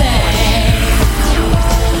 sweet thing.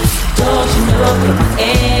 Don't you know you're my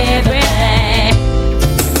everything?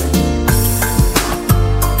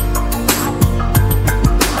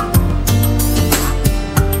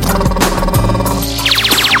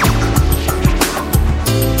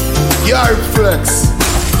 Yard flex.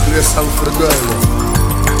 Play a song for the girl.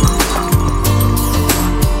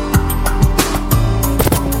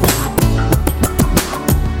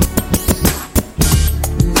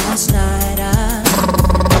 Last night I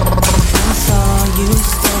saw you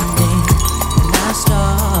standing, and I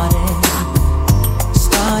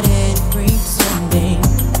started pretending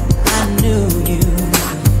I knew you,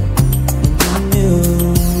 and you knew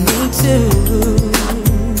me too.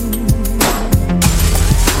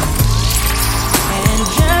 And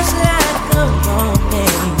just like the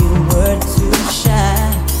morning, you were too shy,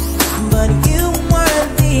 but you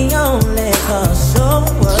weren't the only cause, so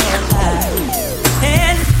was I.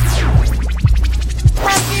 And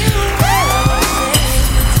have you ever seen?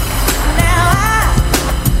 Now I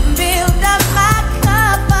build up my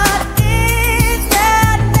confidence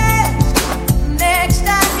that next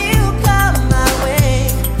time you come my way,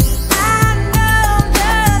 I know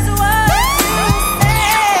just what to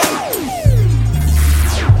say.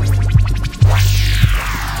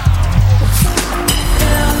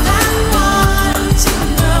 Girl, I want to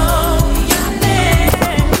know your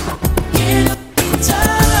name. Can we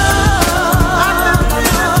talk?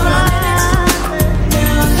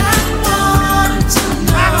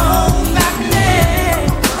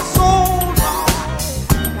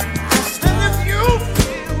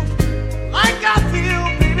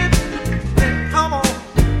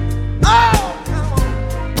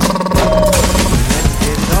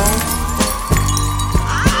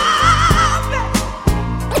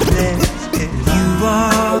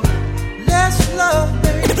 Let's love,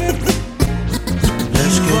 baby.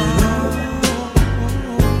 Let's get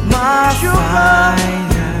my fire.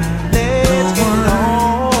 Let's get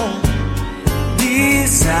on.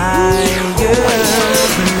 Desire.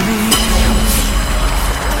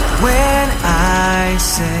 When I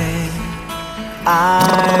say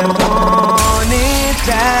I want it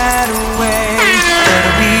that way, that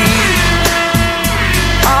we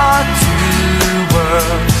are two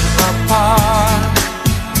worlds apart,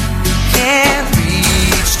 can't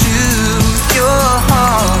reach to your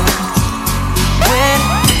heart.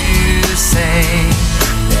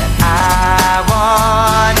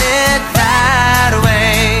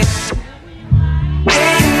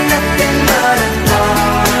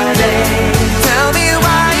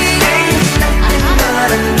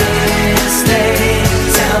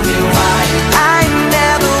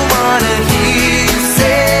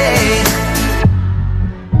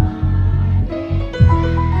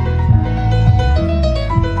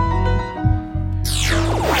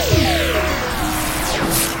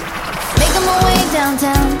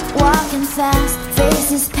 downtown, walking fast,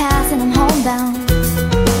 faces pass and I'm homebound.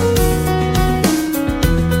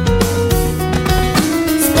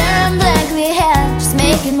 Staring blankly ahead, just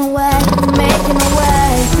making my way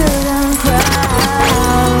through the crowd.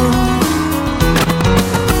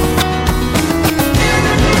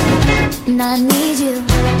 And I need you,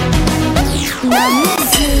 and I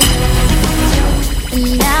miss you. And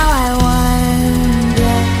now I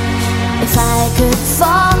wonder if I could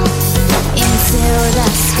fall into the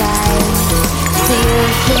sky. Do you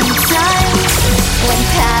think time would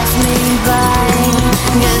pass me by?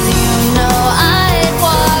 'Cause you know I'd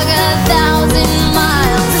walk 1,000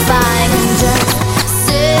 miles if I could just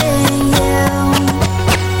see you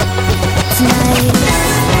tonight.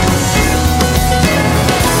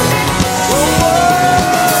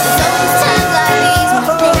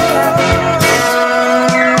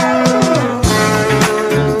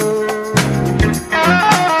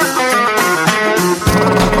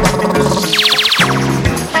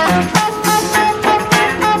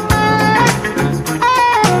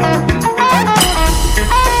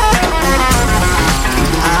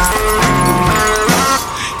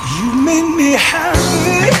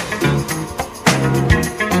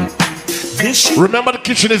 Remember the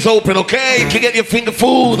kitchen is open, okay? You can get your finger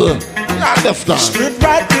food. You understand? Stood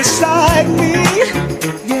right beside me,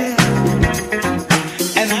 yeah,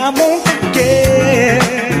 and I won't forget.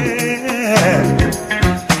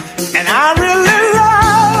 And I really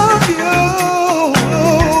love you.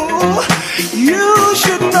 You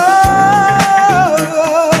should know.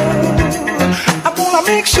 I wanna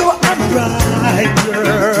make sure I'm right,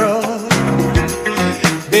 girl,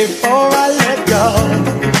 before I let go.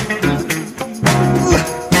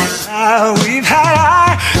 We've had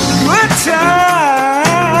our good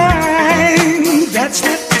time. That's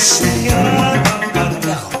what they say.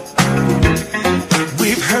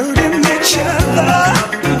 We've hurt each other.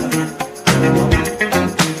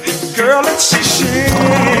 Girl, it's a shame.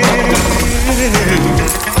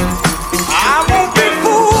 I won't be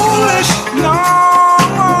foolish, no.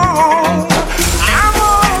 I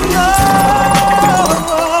wanna know.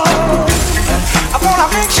 I wanna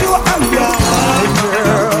make sure I'm right,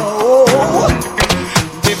 girl.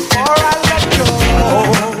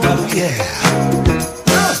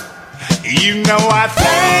 You know I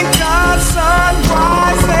thank the sun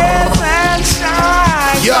rises and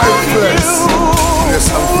shines on you. Yes,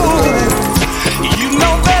 I'm You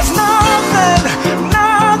know there's nothing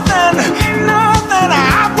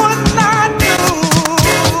I would not do.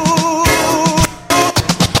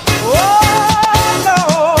 Oh no,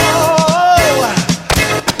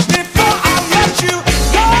 before I let you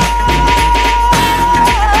go.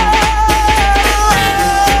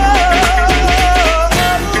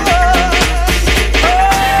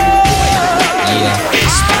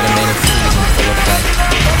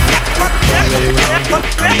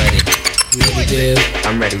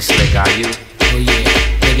 I'm ready, Slick, are you? Oh yeah,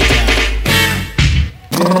 take it down.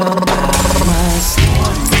 Girl, by my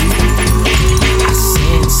side, I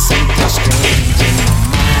sense something strange in my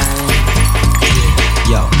mind.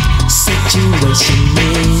 Yo, situation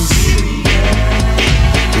is,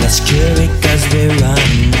 let's cure it 'cause we're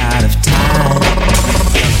running out of time.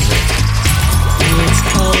 It's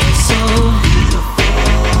also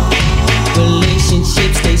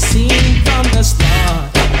relationships, they seem from the start.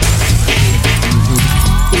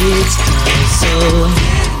 It's also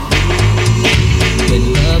when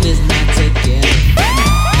love is not together from the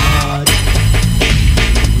heart.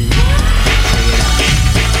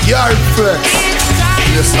 Yard flex.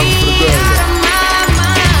 Yes, I'm for the girl.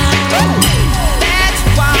 That's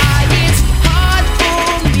why it's hard for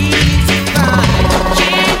me to find.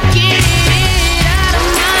 Can't get it out of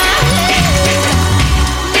my head.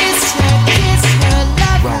 Miss her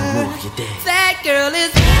lover. Wrong move, you're dead. That girl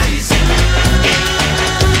is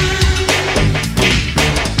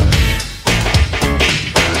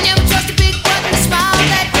never trust a big butt and a smile.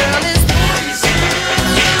 That girl is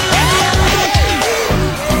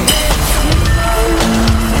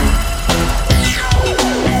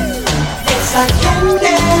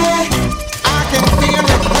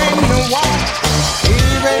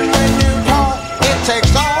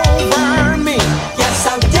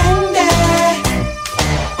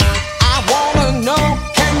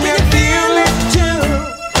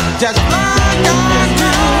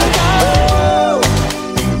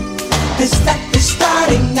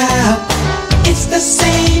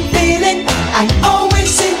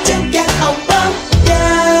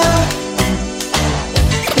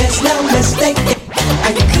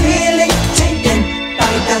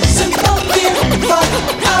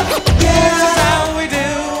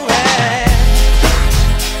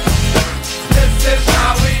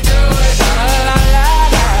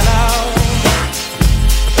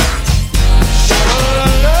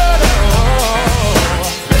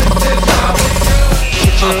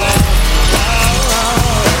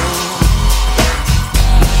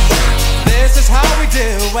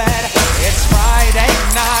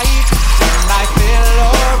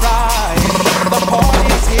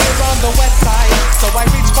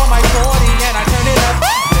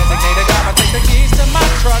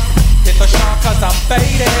I'm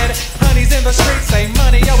faded. Honey's in the streets, say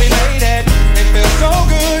money, yo, we made it. It feels so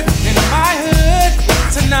good in my hood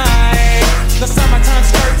tonight. The summertime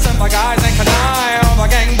skirts and the guys ain't canine. All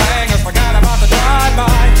the gangbangers forgot about the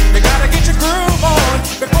drive-by. You gotta get your groove on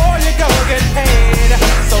before you go get paid.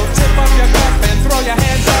 So tip up your cup and throw your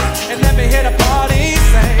hands up and let me hit a party.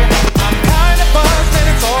 Say, I'm kinda buzzed and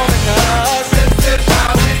it's all because this is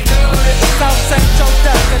how we do it. South Central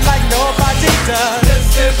does it like nobody does. This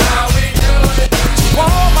is how we do it. To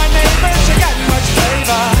all my neighbors, you got much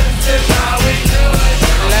flavor. This is how we do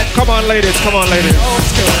it. Come on, ladies, come on, ladies.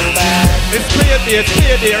 It's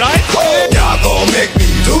clear day, right? Y'all gon' make me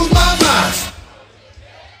lose my mind.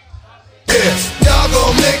 Yeah, y'all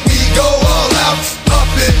gon' make me go all out. Up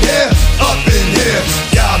in here, up in here.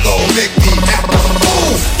 Y'all gon' make me act a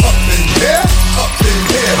fool. Up in here, up in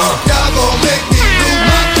here. Y'all gon' make me lose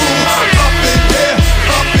my cool. Up in here,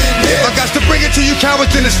 up in here. I got to bring it to you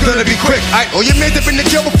cowards and it's gonna be quick. Oh, you made it in the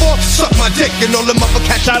jail before? Suck my dick and all the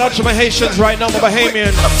motherfuckers. Shout out to my Haitians right now, my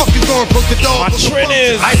Bahamians. How the fuck you going broke the dog? My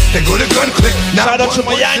Trinis. They go to gun click. Shout out to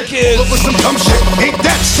my Yankees. Over some dumb shit. Ain't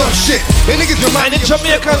that some shit? And niggas remind me. And the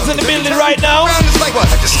Jamaicans in the building right now. It's like what?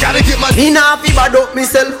 I just gotta get my. Me nah fi bad up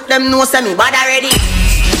myself. Them know say me bad already.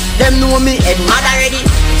 Them know me head mad already.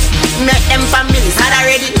 Make them family sad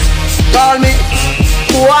already. Call me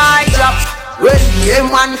white drop. When the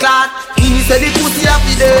M1 clock. He said the pussy up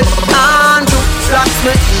the dead. And to flats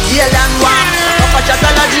me alien walk. Up a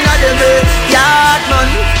chatology na dem yard man.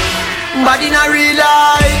 Body na real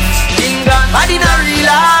life. England. Body na real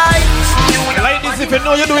life. Ladies, if you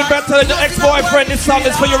know you're doing better than your ex-boyfriend, this song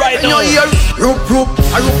is for you right now. Roop,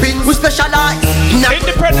 a rooping, we specialize.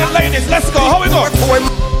 Independent ladies, let's go. How we go?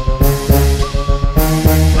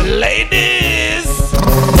 Ladies.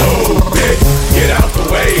 Move, bitch, get out the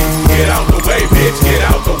way. Get out the way, bitch, get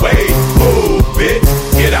out the way. Move, bitch,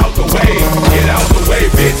 get out the way. Get out the way,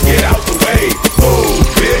 bitch, get out the way. Move,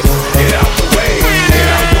 bitch, get out the way. Get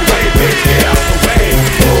out the way, bitch, get out the way.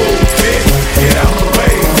 Move, bitch, get out the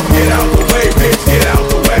way. Get out the way, bitch, get out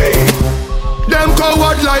the way. Them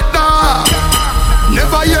coward like that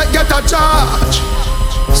never yet get a charge.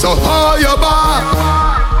 So hold your back.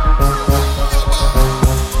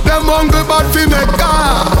 Them hungry but fi make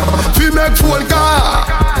car, fi make phone car.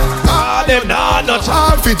 Them nah not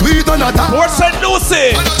half it, we don't attack. Port St.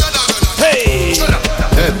 Lucie. Hey.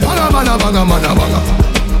 Hey, banga mana banga mana banga.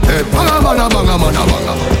 Hey, banga mana banga mana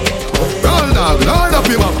banga. Roll dog, Lord of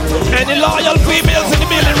him up. Any loyal females in the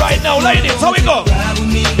building right now, ladies, how we go?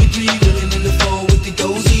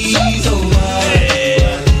 Hey,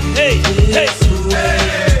 hey, hey.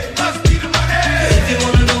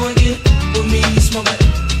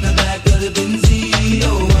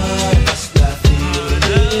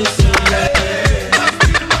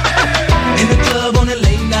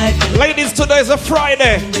 Ladies, today is a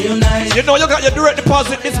Friday. You know you got your direct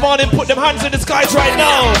deposit this morning. Put them hands in the skies right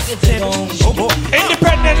now.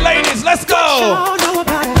 Independent ladies, let's go.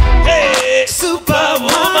 Hey,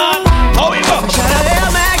 Superwoman. How we go?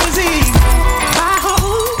 Magazine. I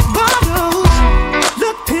hold bottles.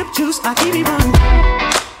 Look, pimp juice, I keep it running.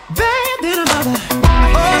 Bad than a mother.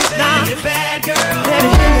 Oh, now you're a bad girl.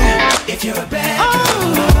 If you're a bad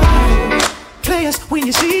girl. Players, when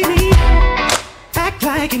you see me, act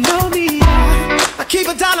like you know me. I keep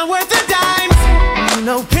 $1 worth of dimes.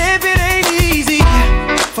 No pimp, it ain't easy.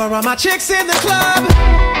 For all my chicks in the club,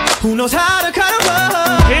 who knows how to cut a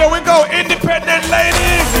rug. Here we go, independent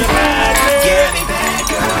ladies. Get me back,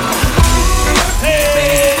 girl.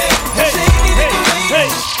 Hey, hey, hey, hey, hey.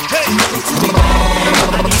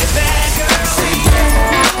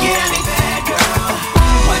 Get me back, girl.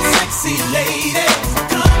 One sexy lady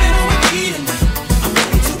coming on with me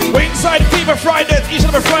tonight. We're inside Fever Fridays, each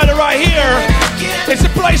and every Friday right here. It's a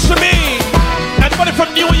place to be. Anybody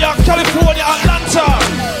from New York, California, Atlanta,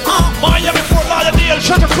 Miami, Fort Lauderdale,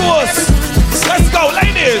 Shutter Coast. Let's go,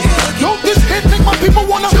 ladies. Don't this hit make my people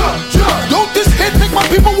wanna? Don't this hit make my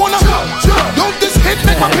people wanna? Don't this hit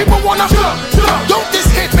make my people wanna? Don't this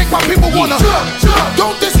hit make my people wanna?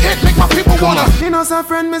 Don't this hit make my people wanna? Me know some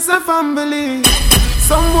friend, me some family.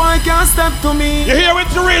 Some boy can't step to me. You're here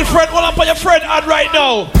with your real friend. Hold up on your friend ad right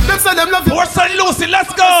now. Them say them love you. Port St. Lucie,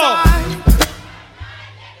 let's go.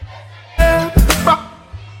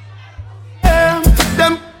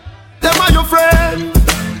 Them are your friend.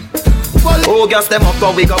 Oh, gas them up,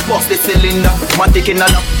 but we got bust the cylinder. Matic in a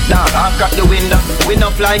lap, dog, I crack the window. We no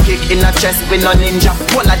fly kick in a chest, we no ninja.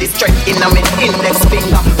 One of the strength in a me index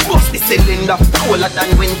finger. Bust the cylinder, colder than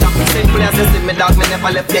winter. Simple as you see me, dog, me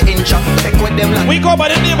never left the inch. Take with them like we go by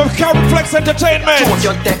the name of Cariflex Entertainment. Don't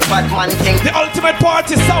you take bad man thing. The ultimate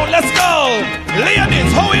party sound, let's go.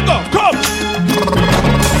 Ladies, how we go? Come.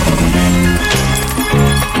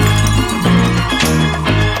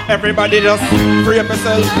 Everybody just free up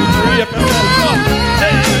yourself. Free up yourself. Come.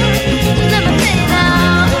 Hey.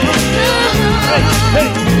 Hey.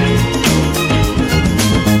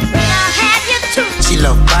 She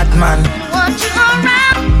love bad man. Want you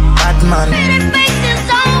around. Bad man. Pretty faces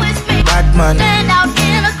always make Bad man. stand out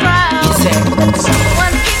in a crowd.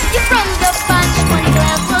 Someone kicked you from the bunch when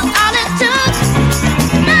glass was all it took.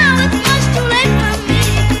 Now it's much too late for me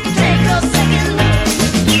to take a second look.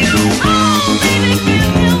 Oh, baby, give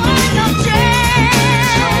me one more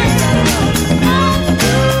chance. Oh,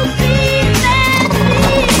 to be that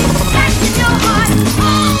deep back in your heart.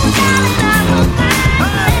 Oh, darling, I will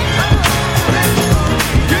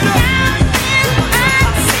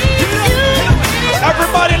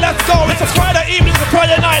Everybody, let's go. It's a Friday evening, it's a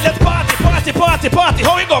Friday night. Let's party, party, party, party.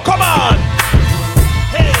 How we go? Come on.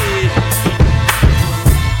 Hey.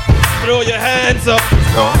 Throw your hands up.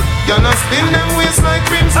 Gonna spin them waist like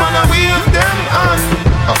rims, man, I wave them on.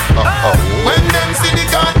 When them see the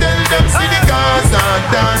cartel, them see the cars are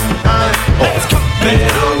done.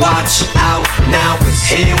 Better watch out now, cause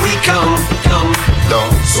here we come.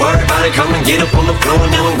 So everybody come and get up on the floor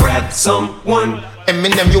now and grab someone.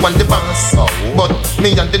 Eminem, you want the bounce, but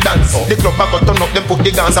me and the dance. The club I got turn up, them put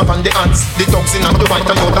the guns up on the ants. The toxin and the white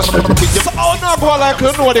and out with the... So how no go like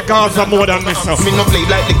you know the girls are more than me, so. Me no play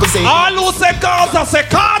like little say. All who say girls are say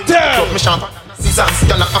cartel. Me sharp, seasons,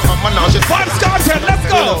 y'all a manage. Vibes cartel, let's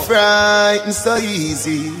go. You're frightened so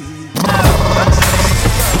easy.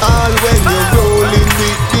 All when you're rolling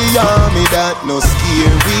with the army that no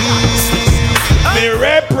scary. Me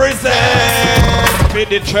represent with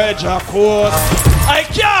the treasure course. I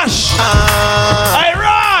cash. I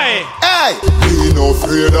ride. Hey. We no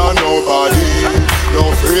afraid of nobody.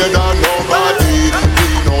 No afraid of nobody. We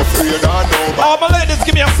no afraid of nobody. Oh, my ladies,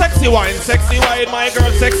 give me a sexy wine. Sexy wine, my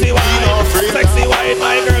girl, sexy wine. Sexy wine,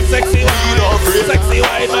 my girl, sexy wine. Sexy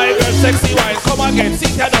wine, my girl, sexy wine. Come again,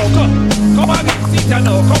 sit ya now, come. Come again, sit ya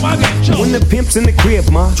now, come again, jump. When the pimp's in the crib,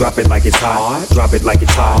 ma, drop it like it's hot. Drop it like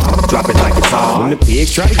it's hot. Drop it like it's hot. When the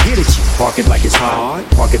pigs try to get at you, park it like it's hot.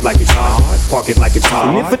 Park it like it's hot. Park it like it's hot.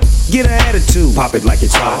 And if it get an attitude, pop it like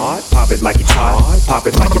it's hot. Pop it like it's hot. Pop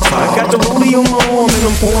it like it's hot. I got the rollie on my arm and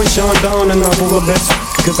I'm pouring Sean down and I'm full of best.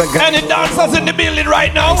 Cause I got any dancers in the building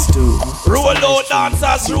right now? Roll out,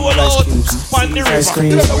 dancers, roll out. On the river,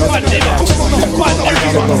 on the river, on the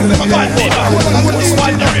river,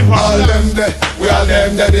 on the river. All them there, we all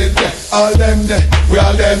them that did there. All them there, we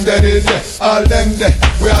all them that did there. All them there,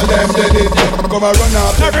 we all them that did there. Come and run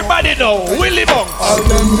up. Everybody know, Willie Bunks,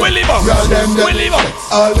 Willie Bunks, Willie Bunks,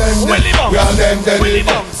 all them there, Willie Bunks, we all them that did Willie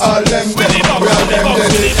there. Bunks, All them there, Willie Bunks, we all them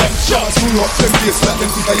that did Willie Bunks. there. Screw up them face like them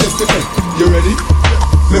think I yesterday. You ready?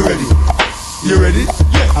 Me ready. You ready?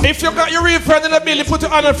 Yeah. If you got your real friend in the building, put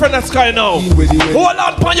your other friend in the sky now. Hold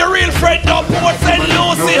on for your real friend now. Port St.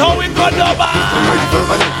 Lucie, how we got over?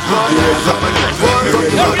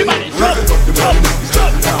 Everybody, jump, jump,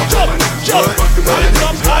 jump, jump, jump. Hands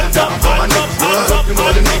up, hands up, hands up, hands up.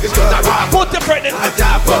 Put the friend in. Put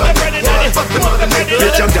the friend in.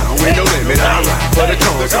 Bitch, I'm down with no limit. I ride for the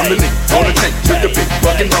cause. I'm the lead on the tank with the big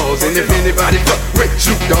fucking balls. And if anybody fuck with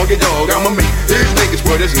Snoop Doggy Dogg, I'ma make these niggas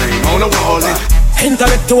put his name on the wall.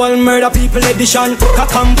 Intellectual murder people edition. A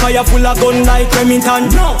campfire full of gun like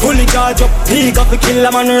Remington. Fully charge up, he got to kill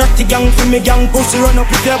a man. Ratty gang for me gang, pussy run up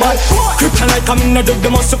with your ball. Kryptonite coming out of the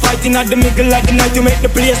muscle fighting at the middle of the night to make the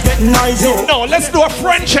place get noisy. No, let's do a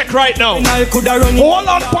friend check right now. Hold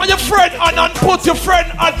on for your friend and put your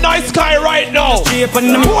friend at nice guy right now.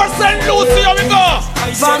 Poor St. Lucie, here we go.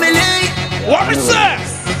 Family. What we say?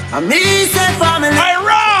 I me say family. I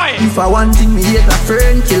ride. If I want thing, me hate a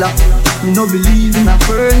friend killer. Me no believe in a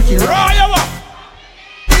friend killer. Ride.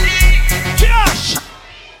 Cash.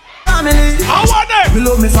 Family. I want them. Me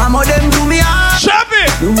love me family, them do me hard. Chevy.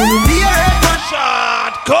 You will be a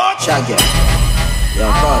shot. Cut. Shaggy.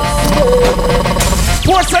 Your boss.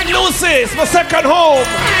 Poor St. Lucie, it's my second home.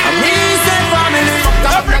 I me say family.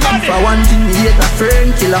 Everybody. If I want thing, me hate a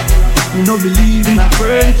friend killer. Me no believe in a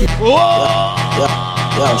friend killer. Whoa.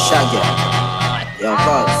 Yo, Shaggy. Yo,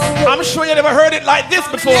 boss. I'm sure you never heard it like this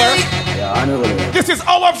before. Yeah, I know it. This is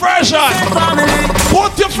our version.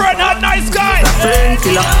 Put your friend on nice guy. Friend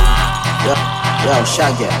killer. Yo,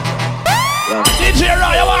 Shaggy. Yo. DJ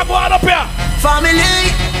Ray, you want to go on up here? Family.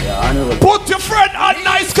 Yeah, I know it. Put your friend on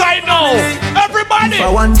nice guy now. Everybody. If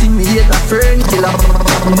I want thing, me hate a friend killer.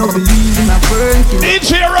 Me no believe in a friend killer.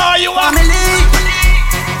 DJ Ray, you want family.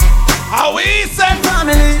 How we say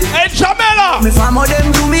family. Hey, Jamela. Me family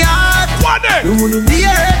them do me hard. One day. You wanna be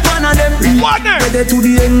a one of them. One day. Better to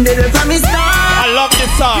the end of the family star. I love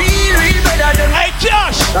this song. Real better than. Hey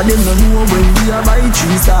Josh. That them no know when we are buy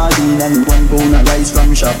 3 sardines and 1 pound of rice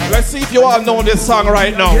from shop. Let's see if you all know this song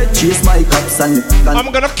right now. Chase my cups and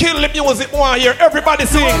I'm gonna kill the music more here. Everybody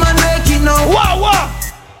sing. Man make it now. What?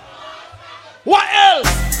 What else?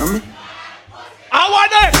 I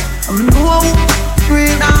want it. I'm no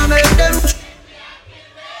real now make them.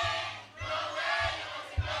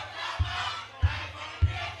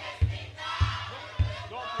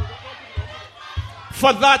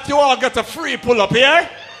 For that, you all get a free pull up here.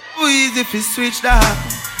 Too easy if you switch that.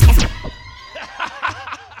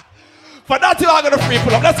 For that, you all get a free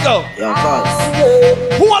pull up. Let's go. Yeah, boss.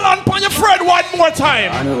 Hold on for your friend one more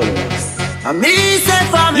time. I know I me say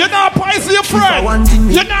for me. You're not poison your friend.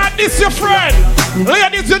 You're not diss your friend.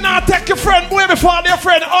 Ladies, you're not take your friend way before their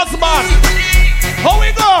friend husband. How we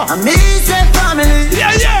go? I me say family.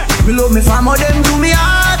 Yeah. We love me family, them do me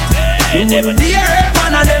heart. You wanna be a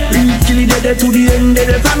one of them. Real kill it to the end of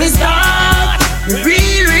the family start.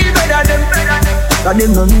 Real better them. Cause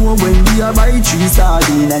them no know when we are buy 3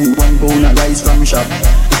 sardines and 1 pound of rice from shop.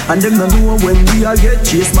 And them no know when we are get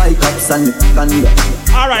chase my cups and candy.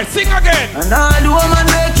 Alright, sing again. And all the woman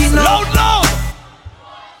make it now. Loud.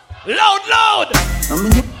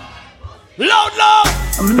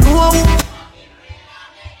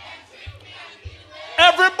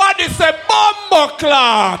 Everybody say bombo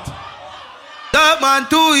clot. Dog man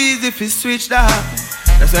too easy if you switch that.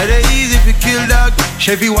 That's why they easy if you kill dog.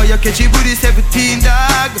 Chevy while you catch it booty 17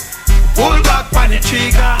 dog. Pull back on the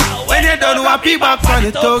trigger. When you done wappy back on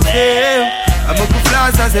the talk I'm a good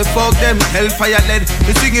flash as a fuck them. Hellfire lead.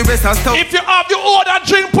 The singing rest and stuff. If you have your order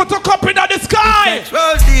drink, put a cup in the sky.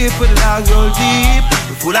 Roll deep, put the dogs roll deep.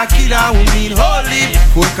 We full of killer, we mean holy.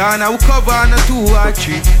 Full corner, we cover on a 2 or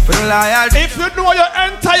 3. For the liar. If you know your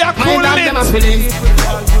entire cool lit.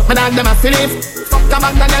 My dog them a Phillips. Fuck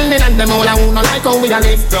about the girl and them all I wanna like how we a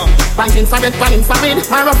live. Banking for bed, planning for bed.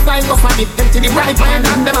 My rough time go for it. Empty the bright man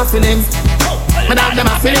and them a Phillips. My dog them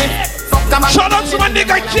a Phillips. Shout out to my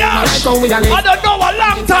nigga Cash. I don't know a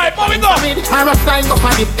long time. How we go? My rough time go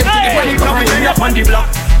for it. Empty the bright man up on the block.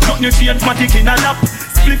 Nothing you change, matic in a lap.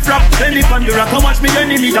 Split flap, belly pan the rock. How much me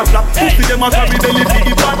enemy da flap? Pussy them a carry belly for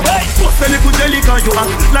the back. Post belly put belly cause you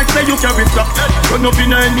act like say you carry flap. Run up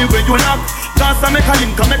in anywhere you knock. Dance and make a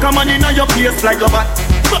link and make a man in your place like a bat.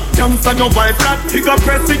 Jumps and no boy flat. Pick up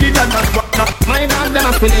press with it and that's what. My dog them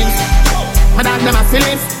a Phillips. My dog them a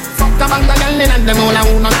Phillips. Fuck about the girl and them all I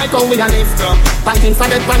wanna like how we a live. Banking for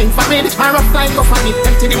bed, planning for bed. My rough time go for it.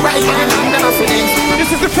 Empty the right man and them a Phillips.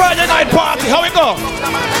 This is the Friday night party. How we go?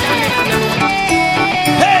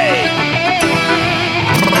 Hey!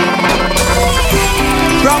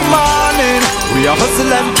 From morning, we are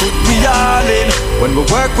hustle and put we all in. When we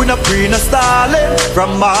work, we not free, no stalling.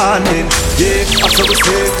 From morning, yeah, that's what we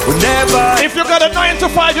say. We never. If you got a 9 to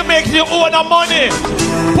 5, you make your own money.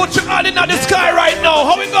 Put your hand in the sky right now.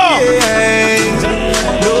 How we go?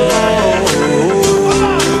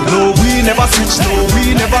 No, we never switch. No,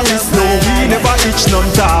 we never miss. No, we never itch none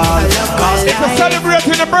time. If you're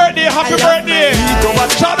celebrating a birthday, happy birthday.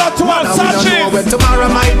 Shout out to our Sanchez. When tomorrow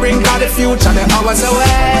might bring out the future, the hours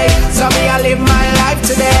away. So me, I live my life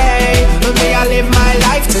today. Me, I live my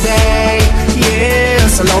life today. Yeah,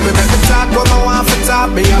 so love me, make me talk what I want for talk.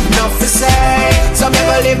 Me have enough to say. So me,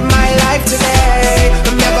 I live my life today.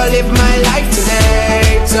 Me, I live my life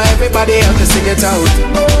today. So everybody have to sing it out.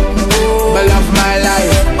 Me love my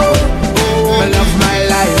life. Me love my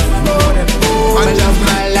life. Me love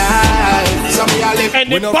my life. So me, I live. And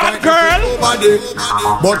the bad girl,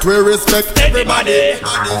 but we respect everybody.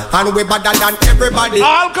 And we better than everybody.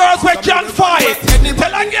 All girls we can fight.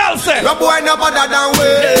 Tell a girl say, no boy no better than we.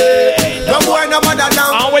 No boy no better than.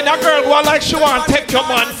 And when a girl go like she want take your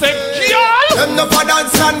man, say, girl. Them no for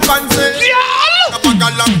dance and fancy. Girl. No for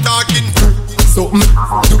long talking. Something,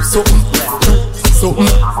 do something, something,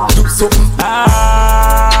 do something.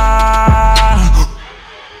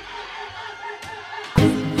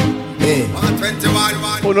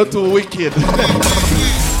 Oh, not too wicked.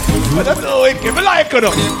 Not too wicked. Me like it.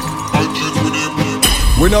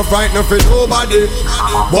 We no frightened for nobody,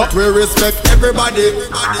 but we respect everybody,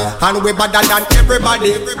 and we better than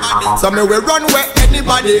everybody. So me we run where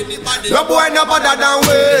anybody. No boy no better than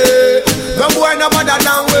we. No boy no better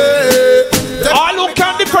than we. All who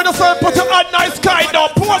can defend yourself, put your hand nice sky down.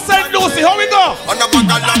 Poor St. Lucie, how we go? On the back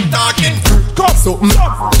of long talking. Come, something,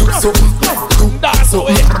 do something, that's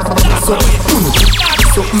away, that's away,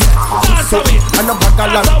 that's away. On the back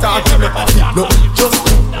of long talking. No, just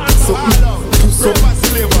something, do something.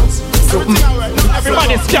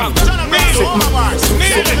 Everybody's young.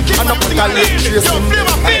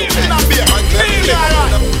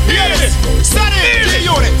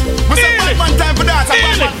 G-Unit. We say Batman time for dance.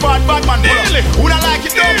 Batman pull up. Who don't like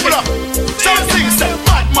it, don't pull up. So we sing, say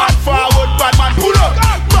Batman forward, Batman pull up.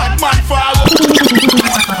 Batman forward.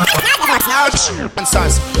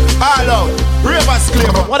 All out, Ravens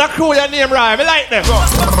Cleaver. What a crew your name, Ryan. I like them.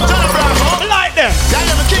 I like them. Yeah,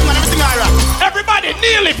 king man, everything alright. Everybody,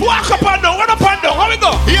 kneel it. Walk up and down. Run up and down. How we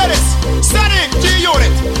go? Hear this. Static,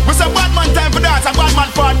 G-Unit. We say Batman time for dance. Batman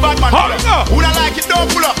forward, Batman pull up. Who don't like it, don't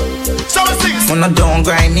pull up. So we sing. On a down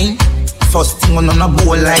grinding. First thing on a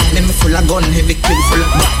bowl like me full of gun, heavy kill full of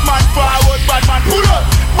Batman forward, Batman pull up.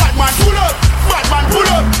 Batman pull up. Batman pull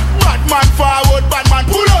up. Batman forward, Batman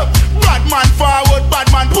pull up. Batman forward,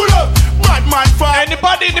 Batman pull up. Batman forward.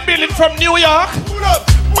 Anybody in the building from New York? Pull up.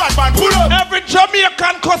 Batman pull up. Every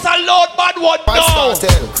Jamaican cuss a loud bad word now.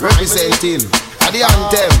 Representing the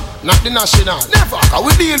anthem, not the national. Never, can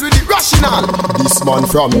we deal with the rational. This man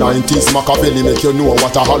from 90s Machiavelli make you know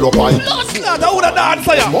what a hollow pint. Last night I would have danced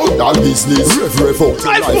for you. Modal business, rev out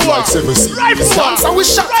your life like 7 seas. Dance and we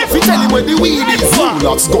shot you, we tell him where the weed is.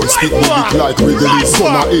 Relax, gun spit me look like Wrigley's.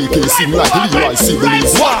 Gonna AK sing like Leroy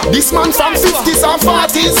Sibbles. This man from 50s and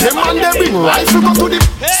 40s. Them man they bring rifle go to the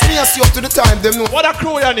smears you up to the time them know. What a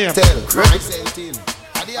crew your name? Tell, representing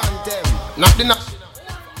the anthem, not the national.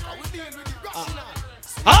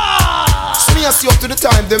 Smears you up to the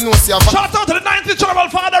time them know see a shout out to the 90s trouble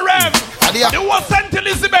Father Rev. The was St.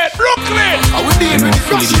 Elizabeth, Brooklyn. I will deal with the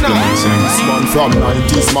rational. This man from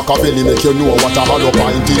 90s Machiavelli make you know what a hollow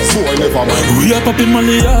pint is. Boy, never mind. We are popping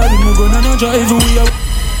Mali hard, we gonna no drive. We are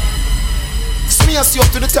smears you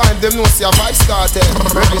up to the time them know see a 5-star tell.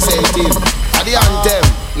 Representing the anthem,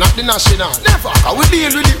 not the national. Never, I will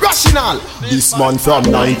deal with the rational. This man from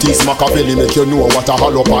 90s Machiavelli make you know what a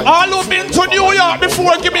hollow pint. All who been to New York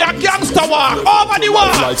before, give me a gangster walk. Over the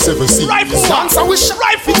walk. Like 7 seas. Rifle walk. Dance and we shot.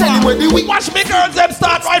 Rifle walk. Watch me girls them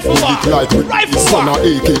start rifle walk. Like rifle walk.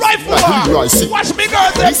 Rifle walk. Watch me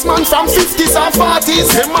girls them. This man from 50s and 40s.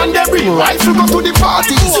 Them man they bring rifle go to the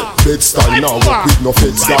parties. Bed style now, walk with no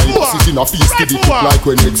feds guy. Sit in a feast to the tip like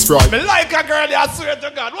when it's fried. Me like a girl, I swear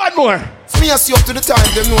to God. One more. Smears you up to the time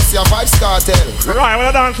them know see a 5-star tell. Right, what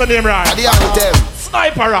a dancer name, right? The anthem.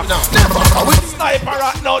 Sniper rock. No, never. Sniper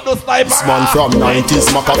rock, no sniper rock. This man from 90s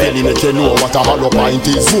Machiavelli make you know what a hollow pint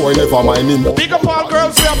is. Boy, never mind him. Big up all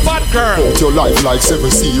girls, we a bad girl. Out your life like 7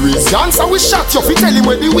 series. Dance and we shot you, we tell him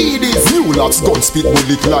where the weed is. New lads gun spit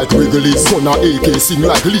bullet like Wrigley's. Gonna AK sing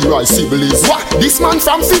like Leroy Sibbles. What? This man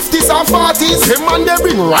from 50s and 40s. Them man they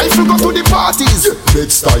bring rifle go to the parties. Bed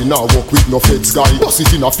style now walk with no feds guy. Bust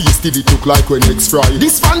it in a feast till it look like when it's fried.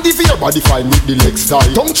 This fan the fear body fine with the legs tie.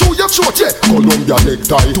 Tongue through your throat, yeah. Columbia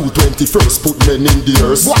necktie. 221st put men in the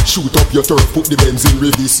earth. What? Shoot up your turf, put the Benz in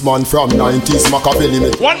rev. This man from 90s Machiavelli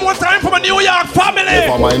make. One more time for my New York family.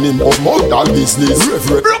 Never mind him of modal business.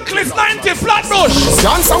 Brooklyn's 90s Flatbush.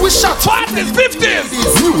 Dance and we shot. 40s, 50s.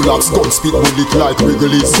 New lads gun spit bullet like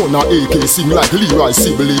Wrigley's. Gonna AK sing like Leroy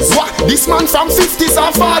Sibbles. What? This man from 50s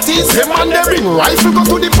and 40s. Them man they bring rifle go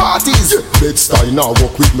to the parties. Bed style now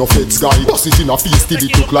walk with no feds guy. Bust it in a feast till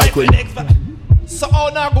it look like when. So how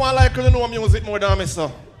now go on like you know music more than me,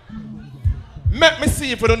 sir? Make me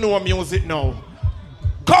see if you don't know music now.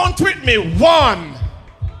 Count with me. 1,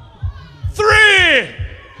 3,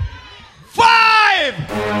 5,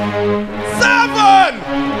 7,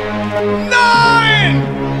 9.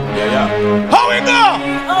 Yeah. How we go?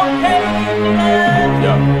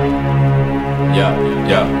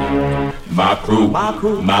 Yeah. My crew,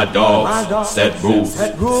 my dogs, set rules,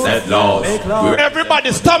 set laws.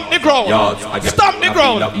 Everybody stomp the ground. Stomp the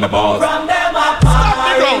ground. From them stomp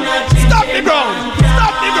the ground. Stomp the ground.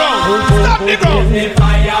 Stomp the ground. Stomp the ground. If I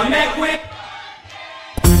make with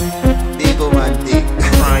big romantic,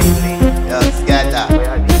 friendly, just scatter.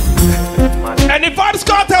 Any Vybz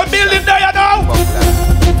Kartel building there you know?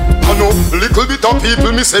 I know, little bit of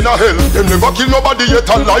people me send a hell. Them never kill nobody yet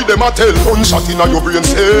and lie them a tell. Gunshot in a your brain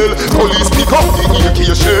cell. Police pick up the AK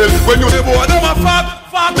shell. When you say boy them a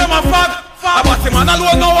fag them a fag. About him and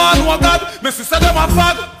alone no one no God. Me sister them a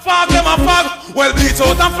fag them a fag. Well bleach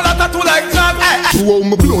out and flatter too like that. To how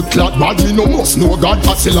my blood clot bad me no must know God.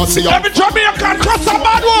 Fasila say every Jamaican cross a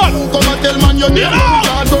bad one. Come and tell man your name.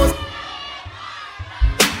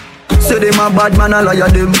 Say them a bad man, a liar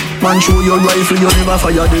them. Man show your rifle, you never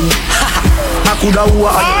fire them. I coulda who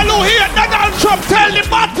all who hear Donald Trump tell the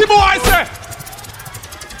party boy say.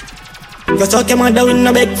 You talk him a down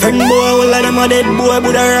a big friend boy. All of them a dead boy,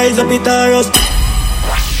 but I rise up it or us.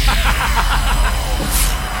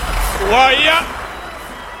 Wow, yeah.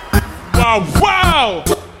 Wow.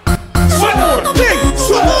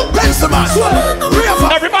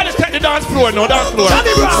 Everybody take the dance floor, no dance floor.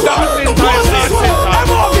 Dancing time.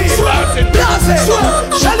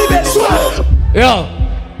 Yo,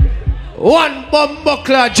 one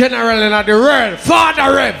bumbuckler general in the world,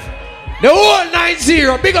 Father Rev. The whole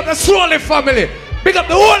 90, big up the Slowly family. Big up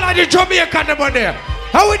the whole of the Jamaican number there.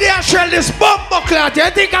 How would they shell this bumbuckler? Do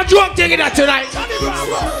you think I'm drunk taking that tonight?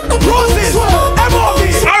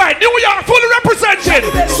 Alright, New York fully represented.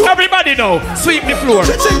 Everybody know. Sweep the floor.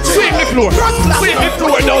 Sweep the floor. Sweep the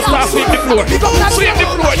floor. Don't start sweep the floor. Sweep the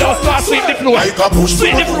floor. Don't start sweep the floor.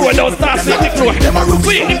 Sweep the floor. Don't start sweep the floor.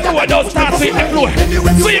 Sweep the floor. Don't start sweep the floor.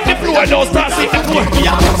 Sweep the floor. Don't start sweep the floor.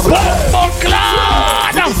 Bumbuckler.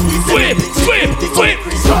 Sweep, sweep, sweep.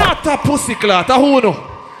 Not a pussy clot. A who know?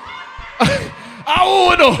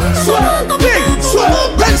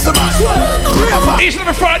 Each and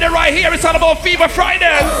every Friday right here, it's all about Fever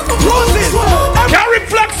Friday. Carry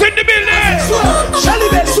Flex in the building.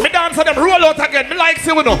 Me dance on them, roll out again. Me like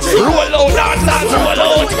see we know. Roll out, dance, dance, roll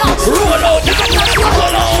out. Roll out, dance,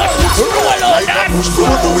 roll out. Roll out, dance.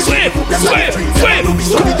 Sweep, sweep, sweep.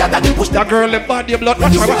 That girl in body blood,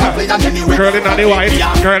 watch her, watch her. Girl in the white,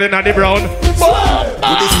 girl in the brown.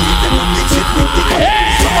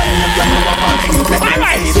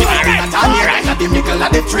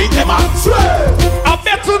 I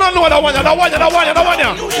bet you don't know that one.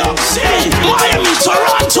 Miami,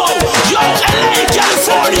 Toronto, yo, LA,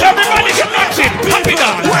 California. Everybody get active. Happy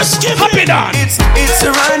dance. Happy dance. It's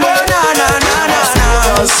a run.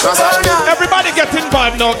 Everybody get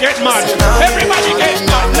involved now. Get mad. Everybody get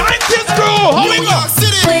mad. 90s crew. How we go?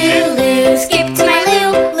 Lil, skip to my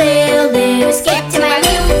Lil, skip to my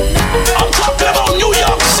Lil. I'm talking about New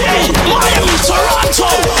York City, Miami, Toronto,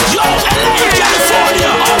 yo, LA, California,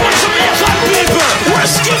 all the Jamaican people, we're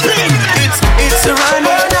skipping. It's a run,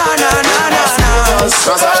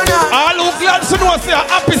 all who glad to know say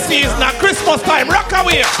happy season at Christmas time, rock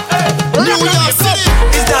away. New York City,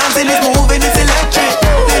 it's dancing, it's moving, it's electric.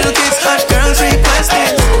 Little kids, hot girls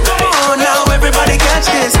requesting. Come on now, everybody catch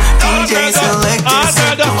this. DJ select this.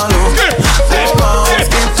 Come on,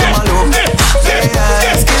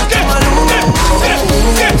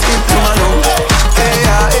 skip to my loop.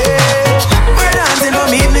 We're dancing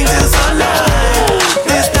from evening till sunlight.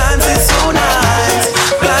 This dance is so nice.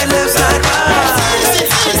 Blind left side right.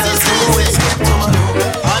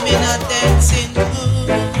 I'm in a dancing mood.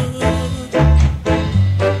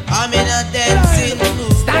 I'm in a dancing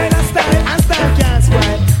mood. Style can't spread.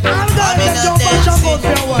 I'm in a dancing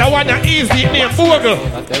mood. That one that easy name, Bogle.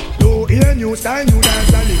 New style, new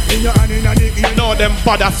dance, and in your hand in the ear. No, them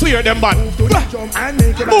bad, I swear them bad. And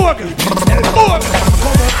make it Bogle.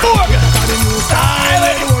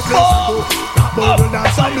 Bogle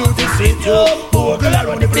dance, I lose the seat. Bogle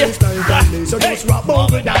around the place, so just rock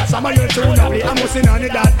Bogle dance. I'm a year too lovely, I'm missing on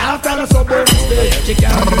it that after the suburb stay. She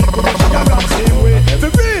can't do it, but she can rock same way. For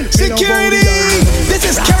real, security! This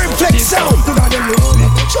is Carry Flex Sound.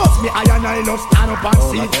 Trust me, I love stand up and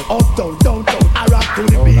see. Up, down, I rock to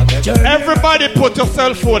the beat. Everybody put your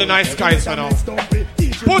cell phone in nice skies for now.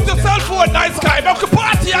 Put your cell phone in nice sky. Now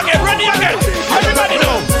party again, ready again. Everybody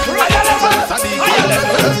know. Higher level, higher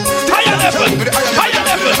level, higher level, higher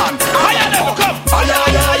level, higher level, come. Higher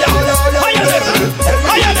level, higher level,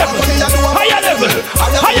 higher level, higher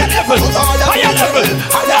level, higher level.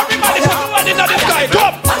 Everybody put your one in the sky,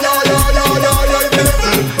 come.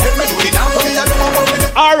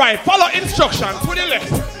 All right, follow instructions. To the left,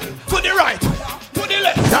 to the right, to the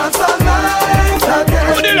left. Dance all night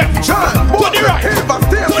again. To the left, to the right, to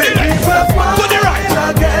the left, to the right,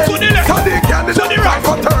 to the left, to the right,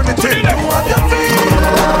 to the left.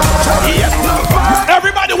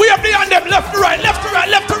 Everybody, we have the hand them left to right, left to right,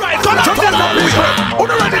 left to right. Come on, come on. On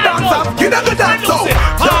the ready dance up, get up the dance out.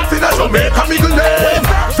 Dancing at Jamaica, middle name.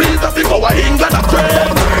 Feel the big over England and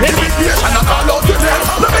trend. Invitation, I call out your name.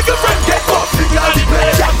 Now make your friend get up, signal the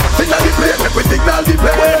plane. Signal the plane, make we signal the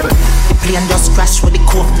plane. Plane just crash with the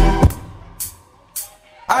court.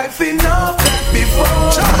 I've seen nothing before,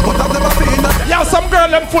 but I've never seen nothing. Yeah, some girl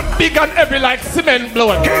them foot big and heavy like cement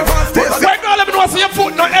blowing. Why girl them know see your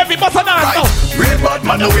foot not heavy, but a dance now. Real bad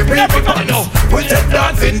man, we everybody know. We take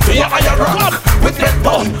dancing to your higher rock. With red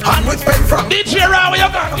bone and with pen from. DJ Ra, where you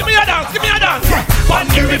gone? Give me a dance, give me a dance. On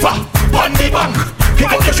the river, on the bank.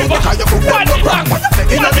 Pick up the sugar, cause you cook on the bank.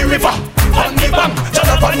 In the river, on the bank.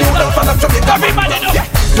 Jonathan Newland, fan of Jamaica. Everybody know.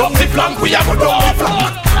 Down the flank, we are go down the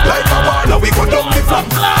flank. Like a baller, we go down the flank.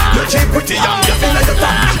 You cheap pretty young, you feel like the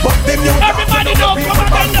tank. But them new everybody know, come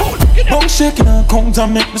on. Bone shaking and comes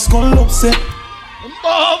and make me skull upset.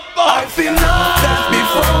 I've seen nothing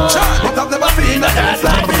before, but I've never seen a dance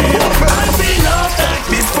like me. I've seen nothing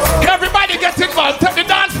before. Everybody Everybody get involved. Take the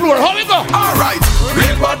dance floor. How we go? Alright,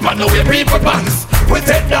 real bad man, no way people bands. We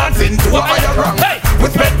take dancing to a higher rank. Hey, we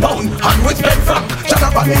spend pound and we spend franc. Shut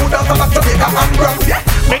up and you dance on Jamaica and Grand. Yeah,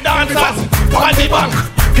 we dancers on the bank.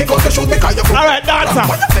 He goes to shoot me cause you go. Alright, dancer.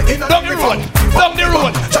 Down the road. Down the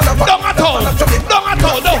road. Down at all. Down at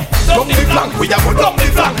all. Down the flank. We have down the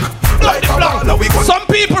flank. Like some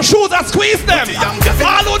people shoes and squeeze them.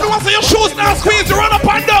 All who know say your shoes now squeeze, you run up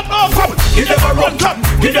and down. No, come. He never run, come.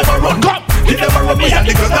 He never run, come. He never run, me and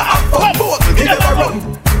the girl that have fun. He never run.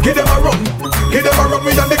 He never run. He never run,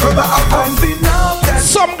 me and the girl that have fun.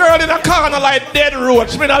 Some girl in a corner like dead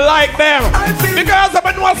roach, me not like them. Because I've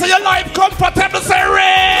been once your life comfortable, say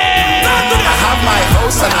rain. I have my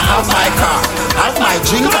house and I have my car. I have my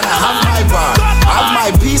drink and I have my bar. I have my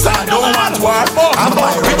peace and I don't want war. I have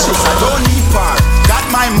my riches, I don't need power. Got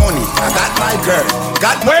my money, I got my girl.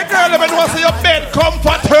 Got my girl, I've been once your bed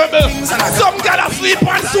comfortable. Some girl asleep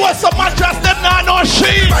and so some mattress, them not no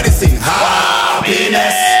shit. Everybody sing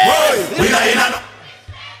happiness. We not in a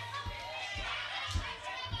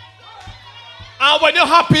and when you're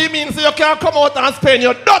happy, it means you can't come out and spend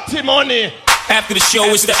your dirty money. After the show,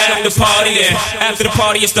 it's the after party then. After the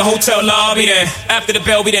party, it's the hotel lobby then. After the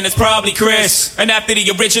Belby, then it's probably Chris. And after the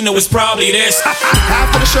original, it's probably this.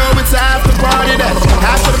 After the show, it's after party then.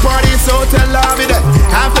 After the party, it's hotel lobby then.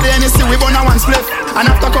 After the NSC, we burn a one split. And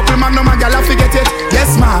after a couple magnum, my gal, I forget it.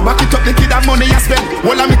 Yes, ma, back it up, the kid have money I spend.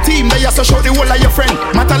 All of my team, they also show the whole of your friend.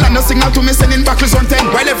 Matalan, no signal to me, sending back on 10.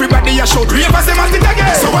 While everybody I show 3 of us, them at it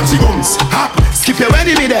again. So watch the guns, hop, skip your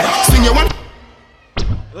wedding me there. Swing your one.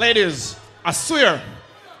 Ladies, I swear,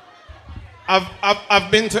 I've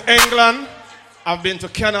been to England, I've been to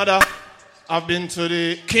Canada, I've been to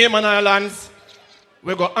the Cayman Islands,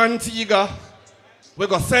 we go Antigua, we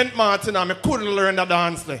go St. Martin, and I couldn't learn the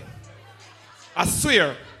dance there. I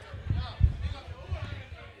swear.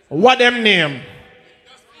 What them name?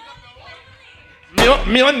 Me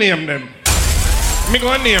gonna name them. Me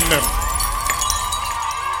gonna name them.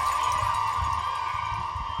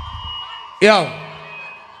 Yo.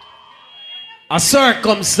 A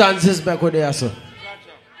circumstances back with there, sir.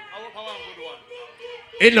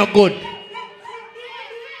 It's not good.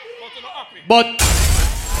 But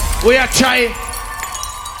we are trying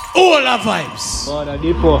all our vibes. Father,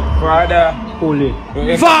 Deepo. Father, Holy.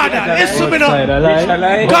 Father, listen me now.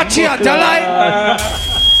 Got you at the line.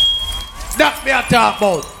 That me I talk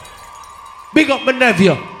about. Big up my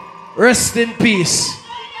nephew. Rest in peace.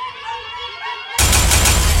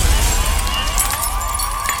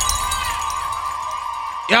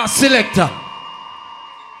 Yeah, selector.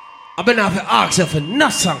 I've been have to ask you for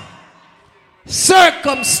nothing.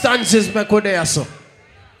 Circumstances make with there, so.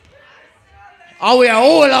 And we are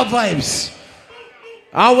all our vibes.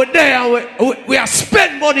 And we're there, and we are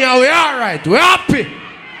spend money, and we are alright. We're happy.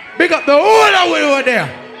 Big up the whole of we were there.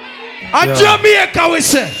 And Jamaica, we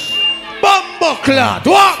say, Bumbo Clot,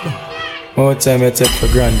 what? More time you take for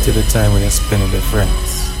granted the time when you spend with your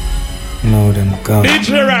friends. No, them gone.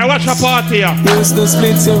 DJ Rai, watch a party here. Used to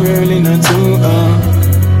split so early, not too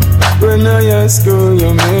when I ask you,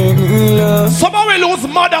 you make me laugh. Some of we lose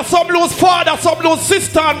mother, some lose father, some lose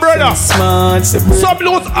sister and brother. Smart, some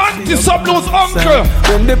lose auntie, some lose uncle.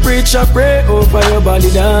 When the preacher pray over your body,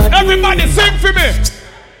 that everybody sing for me.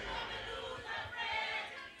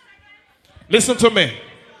 Listen to me.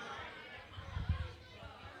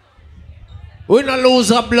 We don't lose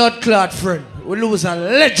a blood clot friend. We lose a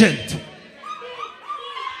legend.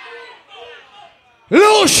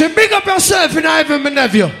 Lucy, big up yourself in Ivan, my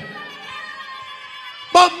nephew.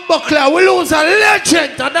 Bumbuckler, we lose a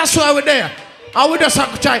legend, and that's why we're there. And we just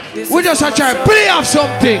have to try to play off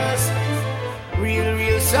something.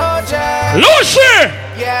 Real soldiers. Lucy!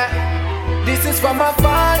 Yeah, this is for my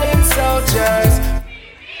fallen soldiers.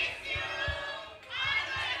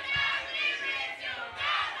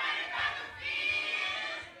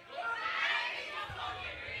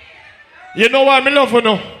 You know what I love you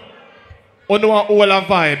now? You know what all a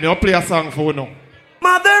vibe. You play a song for you now.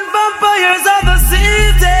 Modern vampires of the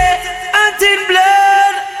city, until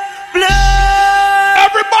blood.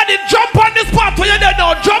 Everybody jump on this spot. Where you there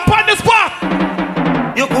now? Jump on this spot.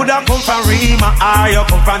 You coulda come from Rima or you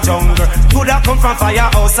come from jungle. Coulda come from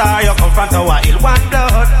firehouse or you come from Tower Hill. One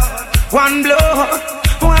blood, one blood,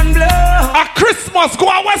 one blood. A Christmas, go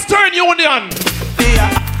to Western Union. Yeah.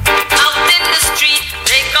 Out in the street,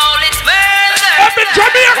 they call it murder. Every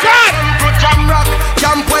Jamaican.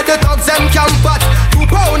 Camp where the dogs and camp at. 2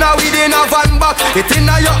 pound within a van back. It in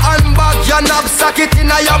a your handbag, your knapsack, it in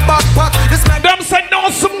a your backpack. This man them said no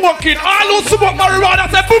smoking. All who smoke marijuana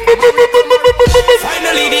say boom boom boom boom boom boom boom boom boom.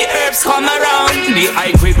 Finally the herbs come around. The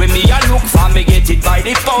high grade when me a look for me get it by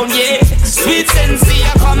the pound, yeah. Sweet sensei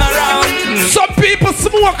a come around. Some people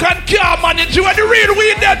smoke and can't manage you and the real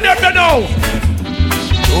weed them know.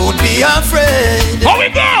 Don't be afraid. How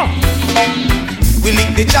we go? We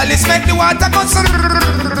lick the chalice, make the water go.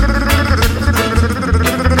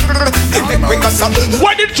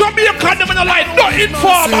 When the Jamaican them in the line, not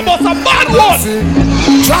inform about a bad one.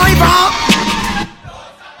 Driver.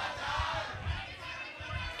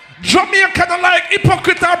 Jamaican are like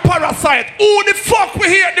hypocrite or parasite. Who the fuck we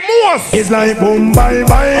hear the most? It's like boom bye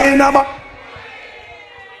bye naba.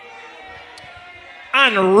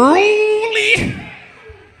 Unruly.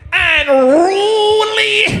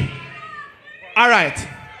 Alright.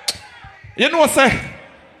 You know what say?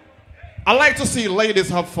 I like to see ladies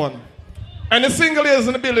have fun. And the single ladies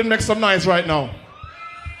in the building make some noise right now.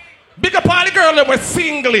 Big up all the girls that were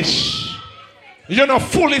singlish. You're not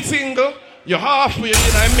fully single. You're halfway in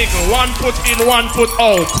and middle. One foot in, one foot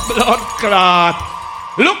out. Blood clot.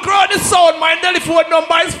 Look around the sound. My telephone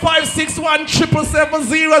number is 561 777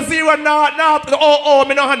 00 0. Oh,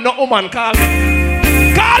 me no have no woman. Call me.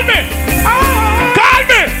 Call me. Call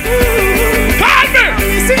me. Call me.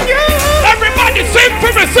 Sing you. Everybody sing for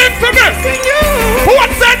me. Sing for me. Sing you. What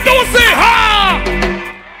said do say? Ha.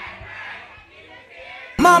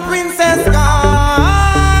 My princess gone.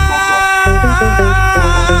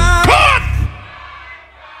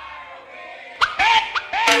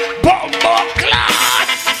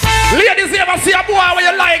 Ladies, you ever see a boy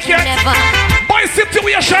where you like it? Never. Boy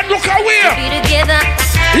situation, look away. Be together.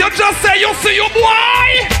 You just say you see your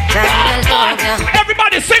boy.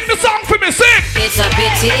 Everybody sing the song for me, sing. It's a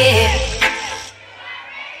pity.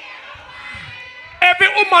 Every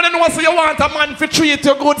woman knows you want a man to treat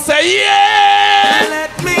you good, say yeah.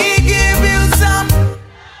 Let me give you some.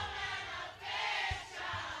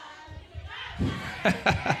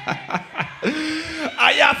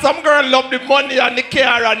 I hear some girl love the money and the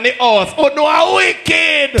car and the house. Oh no, I'm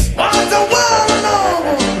wicked. What the world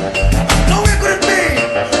know? No it could be.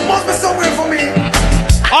 Must be somewhere for me.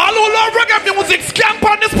 All who love reggae music, skank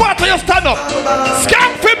on this part of your stand up.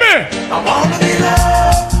 Skank for me. I wanna be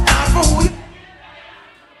loved. Not for who you.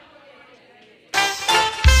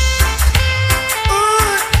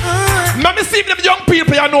 Let me see if them young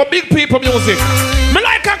people you know big people music. Me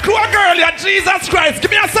like a cool girl, yeah, Jesus Christ. Give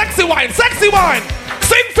me a sexy wine, sexy wine.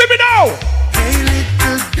 Sing for me now. Hey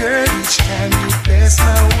little girl, each time you pass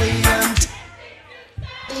my way and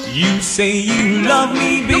You say you love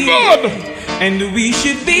me, baby, good. and we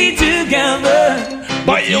should be together.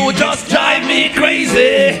 But you just drive me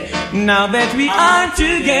crazy. Now that we are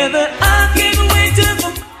together, I can't wait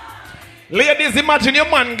to. Ladies, imagine your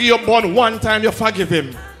man give you born one time, you forgive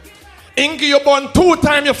him. In give you born 2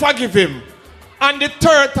 times, you forgive him. And the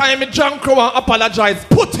 3rd time, he jump crow and apologize.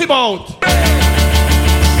 Put him out.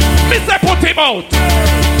 Me say put him out.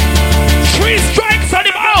 3 strikes and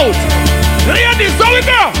him out. Ladies, how we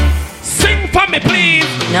go? Sing for me, please.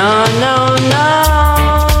 No, no, no.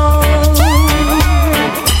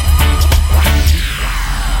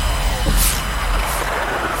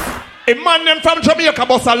 A man named from Jamaica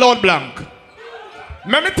bust a load blank.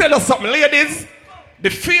 Let me tell you something, ladies. The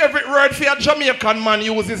favorite word for a Jamaican man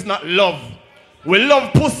use is not love. We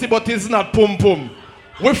love pussy, but it's not pum pum.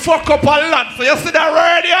 We fuck up a lot. So you see that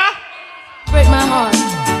word, yeah? Break my heart.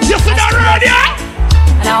 You see that word, yeah?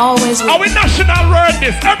 And I always will. Our national word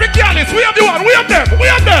this. Every girl is, we have the one, we have them, we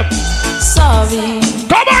have them. Sorry.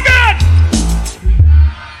 Come again.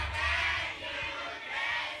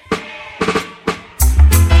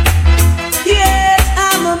 Yes,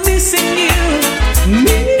 I'm missing you.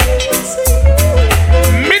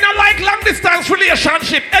 Me not like long distance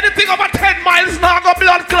relationship. Anything over 10 miles now go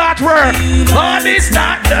blood clot work. But it's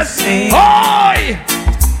not the same. Oi!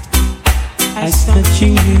 As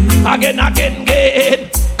touching you. Again.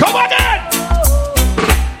 Come again.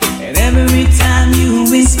 And every time you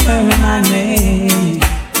whisper my name,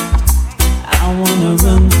 I wanna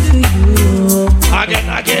run to you.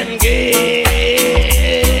 Again.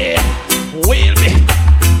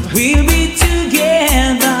 We'll be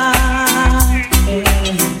together,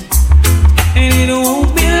 and it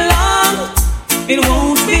won't be long. It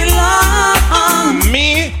won't be long.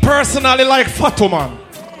 Me personally like Fatu man.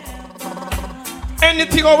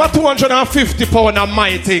 Anything over 250 pounds are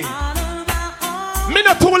my thing. Me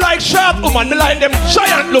not too like short woman. Me like them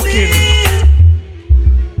giant looking.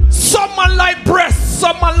 Someone like breasts,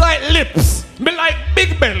 someone like lips. Me like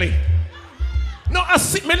big belly. No,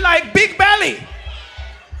 me like big belly.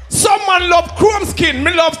 Someone love chrome skin.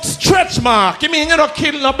 Me love stretch mark. You mean you don't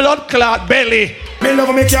kill no blood clot belly. Me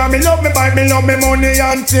love me car, me love me bike, me love me money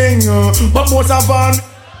and thing. But most of all,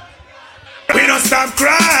 we don't stop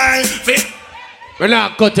crying. We're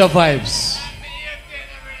not cut your vibes.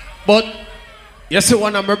 But you see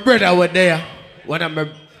one of my brother were there. One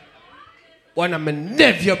of my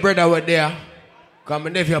nephew brother were there. Because my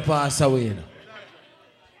nephew passed away. You know.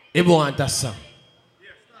 He want a song.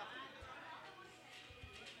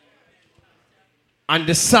 And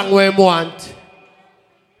the song we want,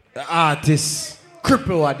 the artist,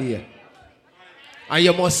 Cripple are there. And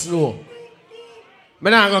you must know.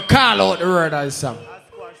 I'm not going to call out the word of the song.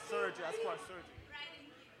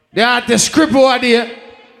 The artist, Cripple are there.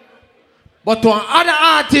 But when other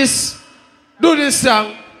artists do this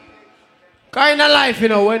song, kind of life, you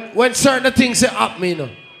know, when certain things happen, you know,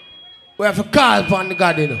 we have to call upon the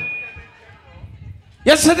God, you know.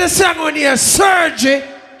 You see the song when you hear Surgery.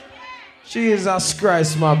 Jesus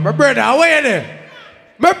Christ, man. My brother, where you there?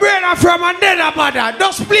 My brother from another mother.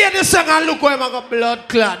 Just play the song and look where I got blood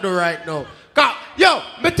clot do right now. Cause, yo,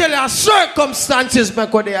 me tell you, circumstances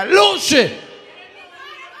make what they are. Lose shit.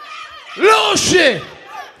 Lose shit.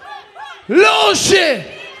 Lose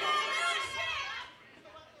shit.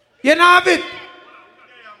 You know have it?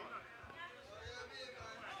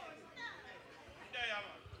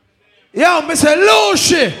 Yo, Mr.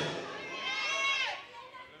 Lucy.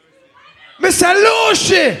 Mr.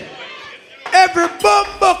 Lucy. Every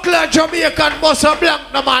bumbuckler Jamaican bust a blank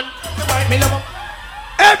the man.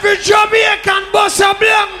 Every Jamaican bust a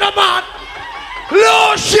blank the man.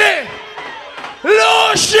 Lucy.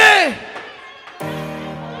 Lucy.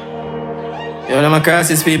 Yo, them a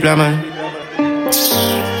crisis people, man.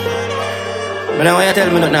 But now when you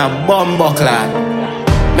tell me nothing now, bumbuckler.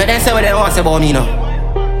 But they say what they want to say about me now.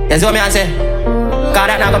 You see what I say? Cause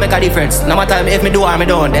that not gonna make a difference. No matter if me do or me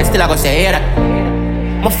don't, they still a go say, hear that.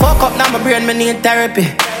 Me fuck up now, my brain, me need therapy.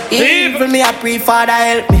 Even me, I pray Father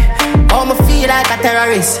help me. Oh, me feel like a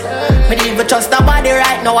terrorist. Me didn't even trust nobody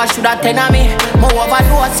right now, I should have ten of me. Me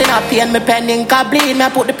overdose in a pain, me pending can bleed. Me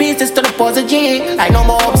put the pieces to the puzzle G. I know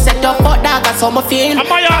more upset up, fuck dog, that's how me feel. And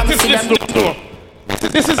my artist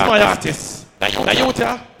this is my artist. That you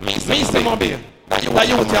tell me say my being. That you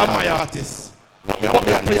tell my artist. We want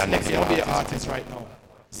me to play next year, be an artist right now.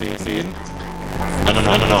 See?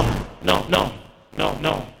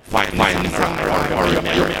 No. Fine, this wrong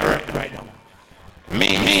right now. Me,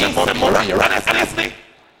 honestly.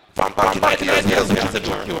 From back in the years, we have to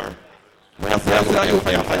cure. We have to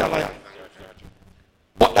fire.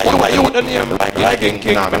 But that you the name, like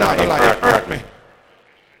King, I'm not hurt me.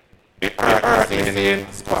 It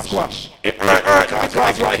hurt, squash. It hurt,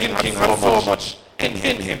 because like King has so much in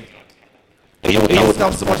him. You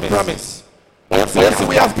have so much promise. We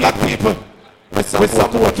have black people with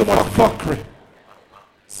support too much fuckery.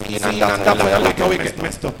 See, and that's why we get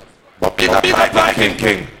messed up. But be like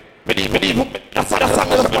King. That's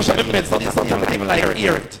not much of the meds, so this is not even like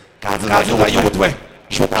hear it. Because you are youth way.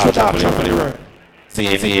 Shut up, the word. See.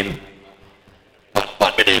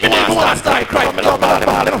 But me want to start crying. Me love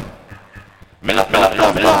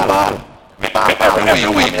ball. Every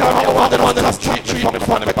week, I want to treat me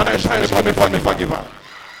funny, but I try to be funny, forgive her.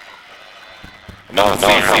 No,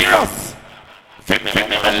 serious. Fit me,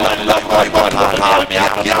 love my body, call me, I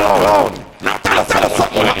get around. Now tell us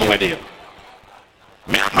something with you.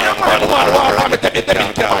 Me, I'm take it,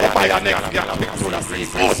 fire next, get pick through the sea.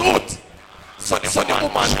 So the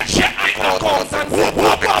woman, check my accounts and walk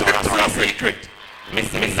up to the secret. Me.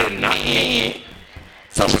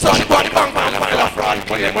 So she body bang, laugh right,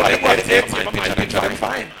 but they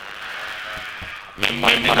fine.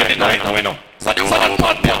 My no. So the one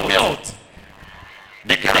put me out.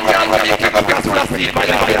 The girl when you pick up your sleep, but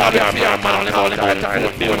you have your man all the time,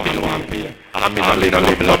 you want pay. I'm in a little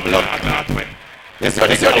blood. Yes, you're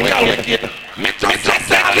the girl you kid. Me just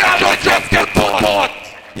say, girl, just get taught.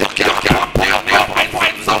 You can't pull me up and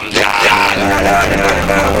find some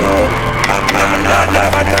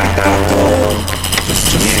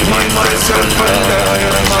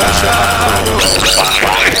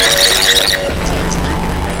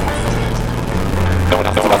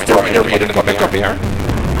Don't you read and come back up here.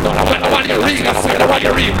 No, I want you read. I want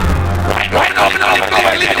you read. Right now,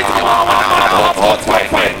 ladies, come on,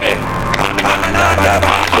 fine.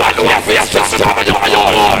 I do have to just stop you on your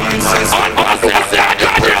own.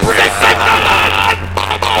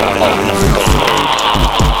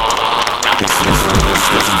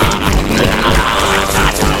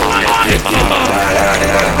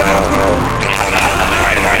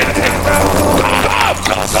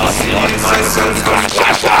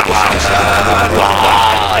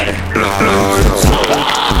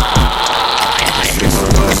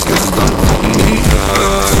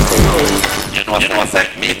 You know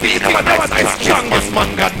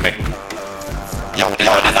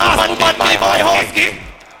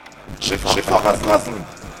motherfucker's cousin.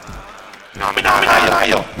 No, me not lie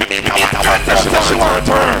you. Me want to tell her she want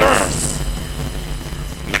to turn.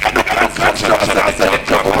 Me can look at her construction and say the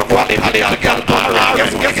job of what the girl do.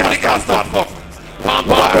 Guess what the girl start fuck? One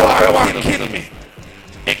boy want to kill me.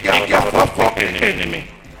 It got a fucking enemy.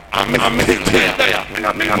 I'm still there. Me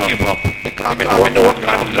not give up. Because me know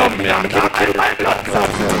God love me and give me my blood clot.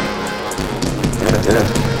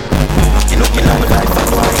 Looking at my life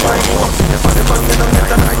and what's right more. If I never get on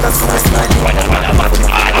that night, that's my slide. Like I'm nothing,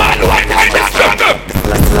 I'm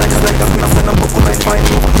up my mind.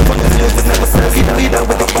 But the news is never serve you. Leader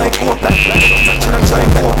with the mic more. I'm trying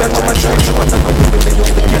to walk and I'm trying to what's up.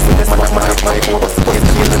 Yes, it's my mic more. Supposed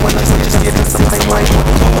to be the one that's going to get into my mind.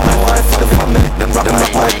 My wife, the family, them rock my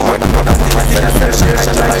mic more. I'm not going to get a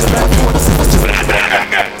celebration like that. Supposed to be the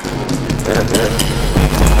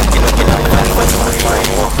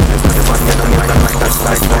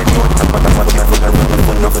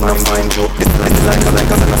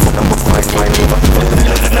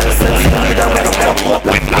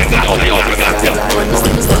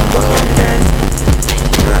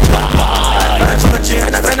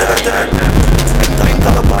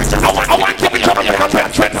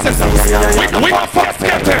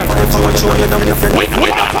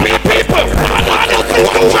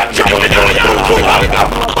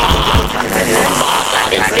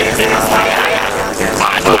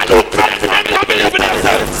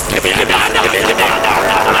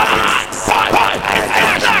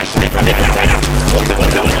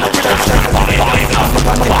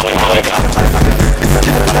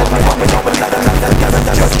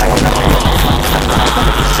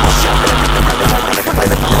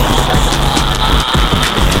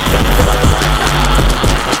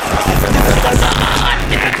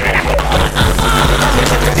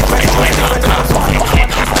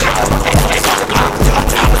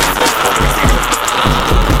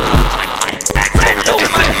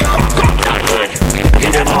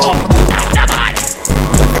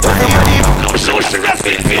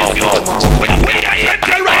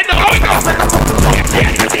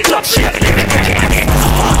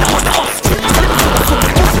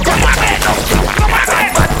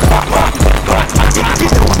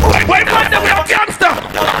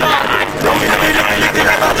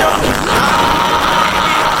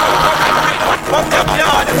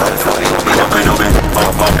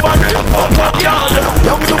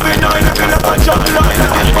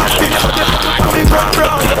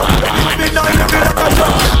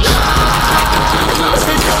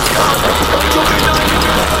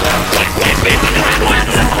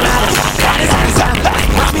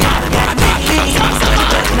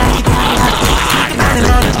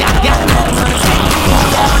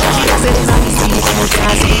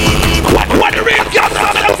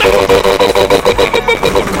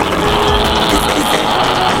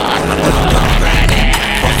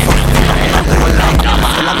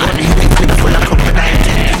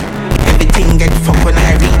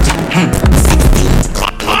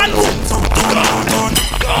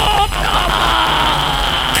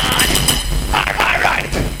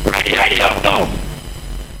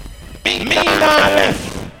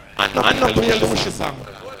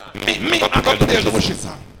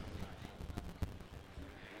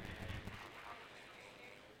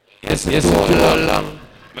Yes, all along.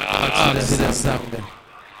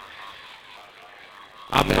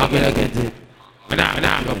 I'm gonna get it. I'm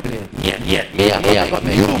gonna play. Yeah, you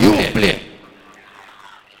play.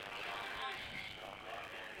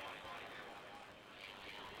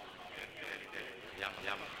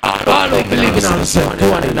 I don't believe in ourselves. No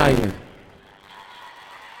one denier.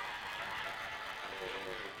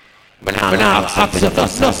 But now I'm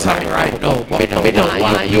no song right now. We don't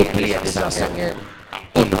want you play this song here.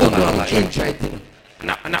 Uno I'm change right thing.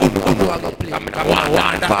 Uno I'm gonna play. I'm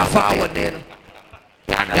one far forward then.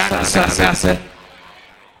 You understand?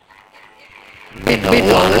 Me no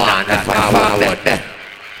one far forward then.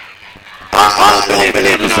 I don't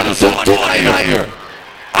believe in ourselves. No one denier.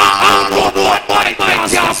 I don't know what my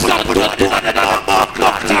can't stop with what one and I'm more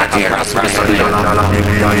clock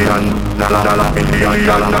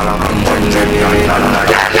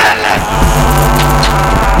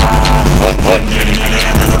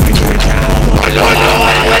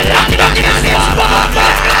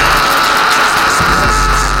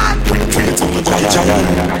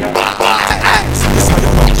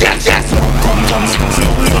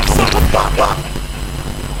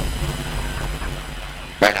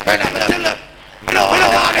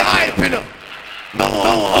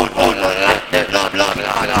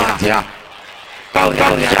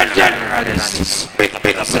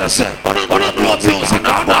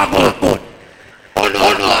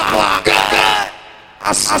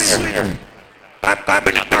I swear.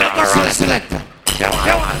 Selector.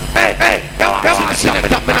 Hey,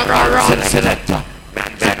 selector.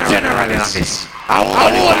 Generally on this. I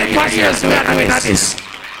want 5 years we are doing this.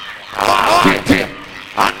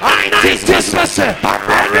 This listen. I'm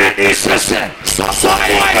ready this listen. So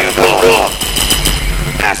why you go?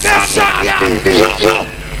 It's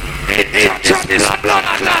this blood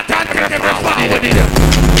clot and everybody with it.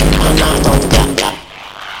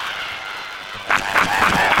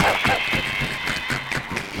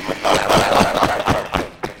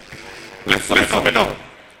 Listen me now.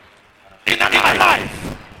 In my life.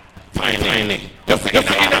 Finally. You see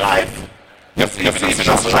in life. You see me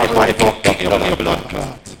just like my book in your blood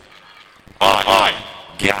clot. Aye.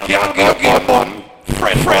 Give one.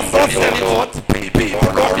 Friend, don't sell you out. Baby,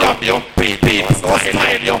 rub you. Baby,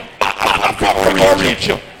 style you. From your reach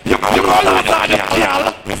you. You go outside the girl.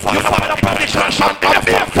 You find a position shot up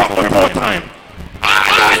there from the more time. I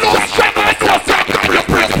lose strength myself. I got your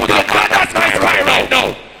breath with your God. That's nice right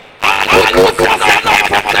now. I lose yourself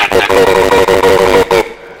like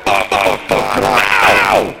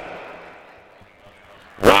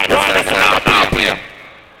Right.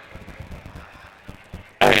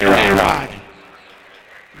 Hey, right.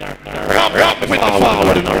 Rub with the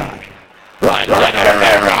forward in the right. Right.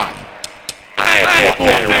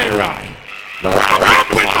 Hey, right. Rub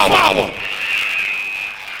with the forward.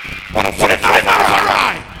 145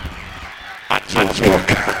 right. That's a joke.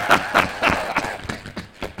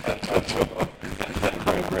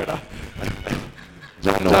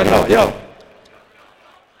 Yo.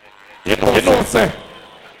 You know, sir.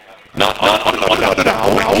 No,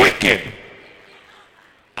 wicked.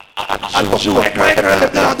 I'm sure I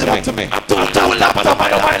to me. I'm too laptop, my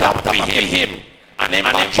laptop, him. And him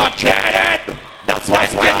shot your head. That's why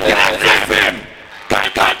I left him.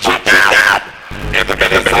 Can't shot your head.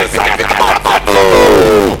 Everybody says, oh, blood.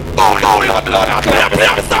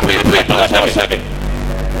 Stop it, no, sir.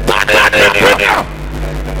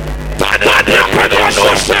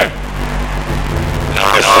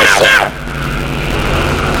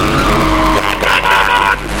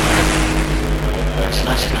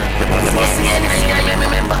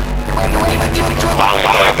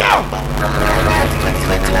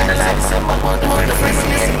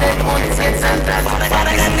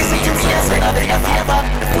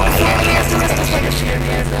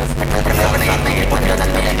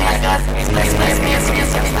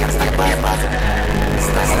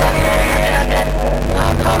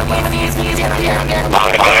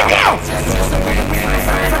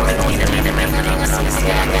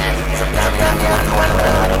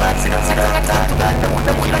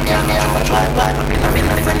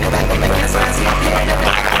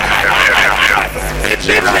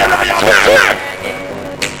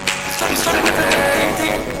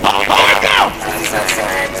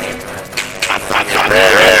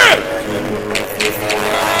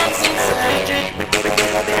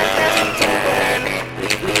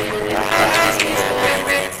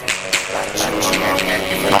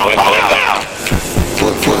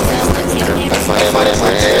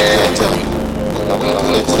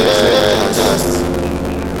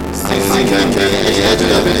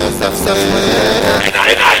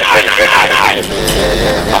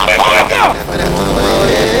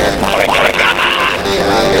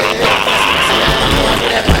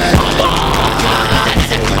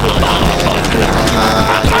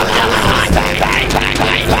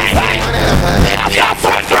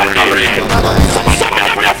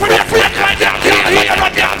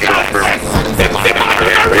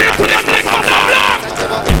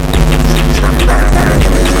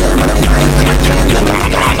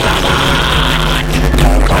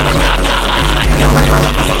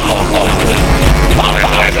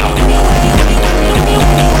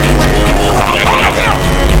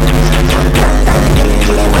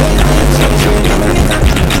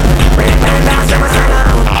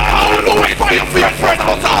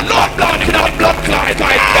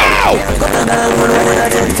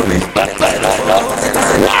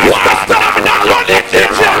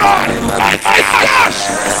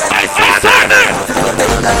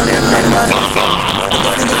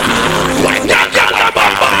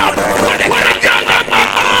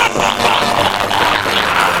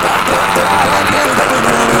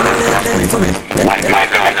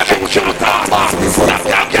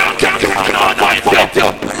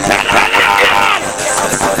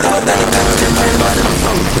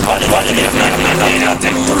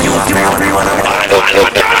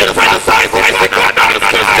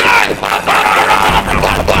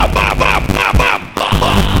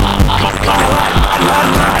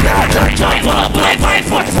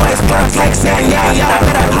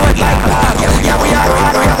 Yeah, we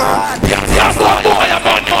are.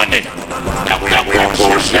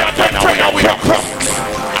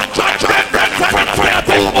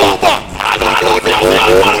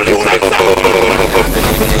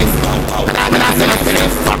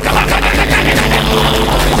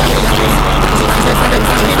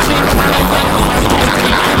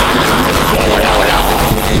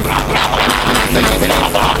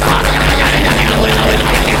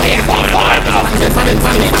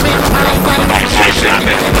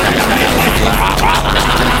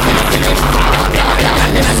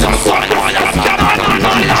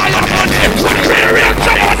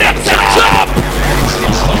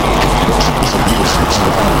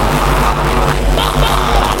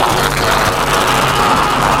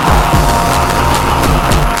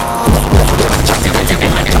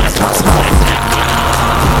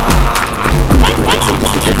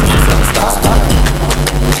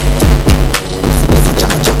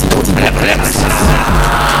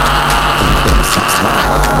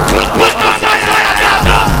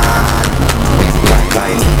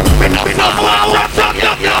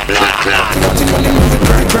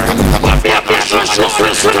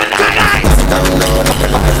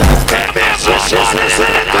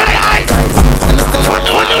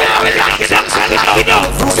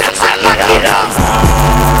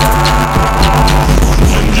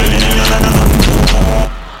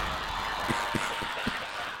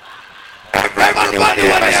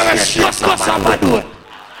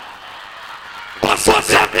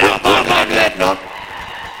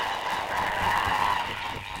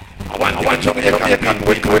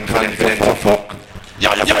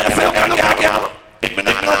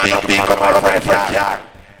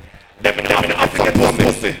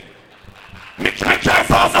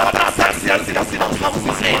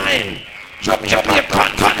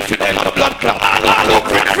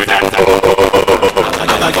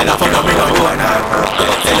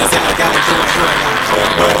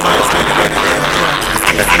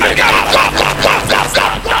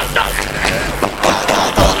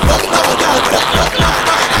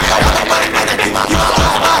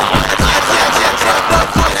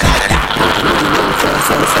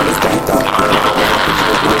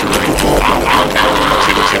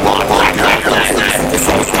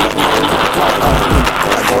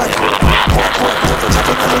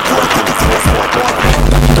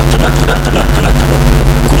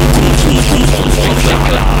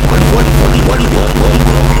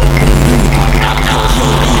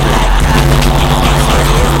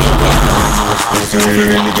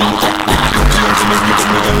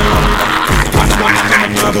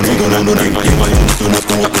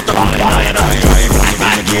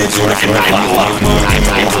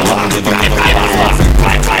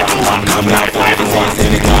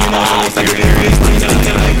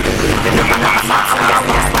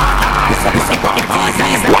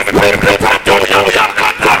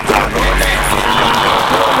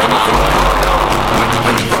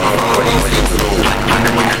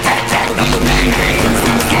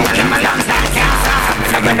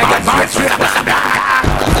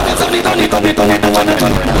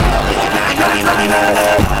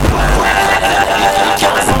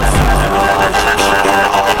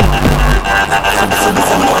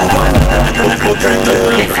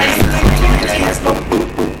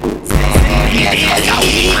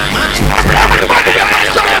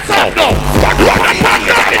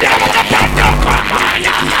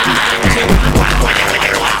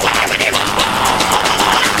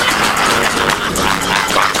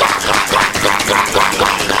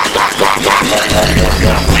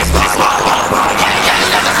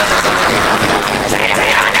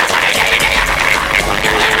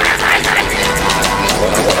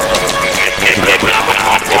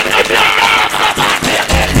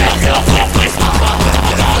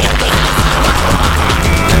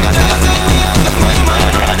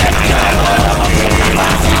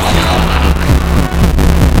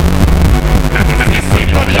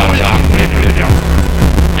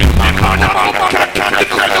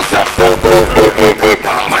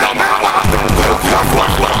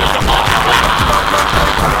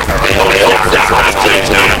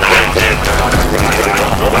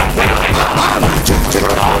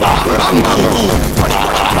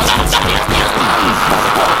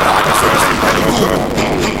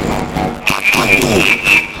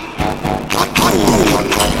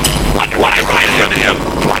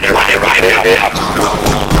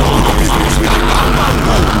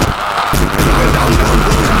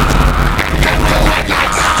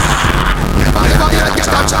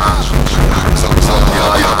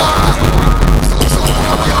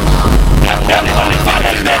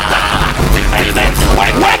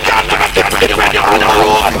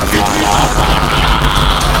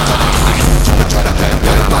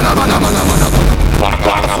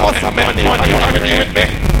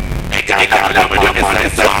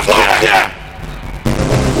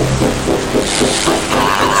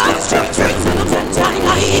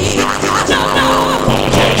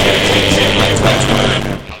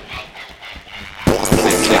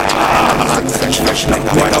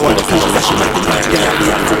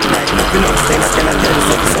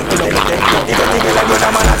 Like when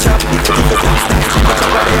I'm on a chop,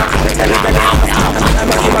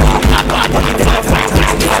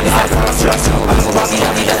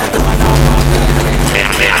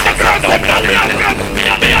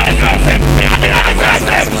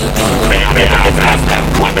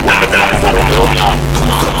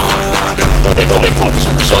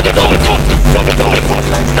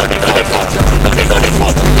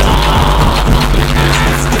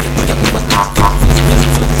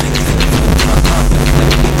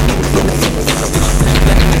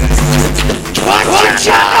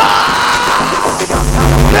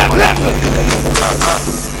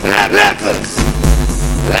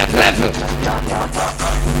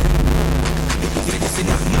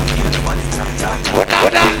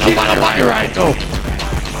 What I'm keeping on my right now.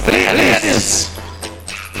 Ladies.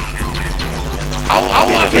 I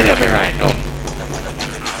want to get me right now.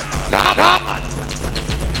 Nah, man.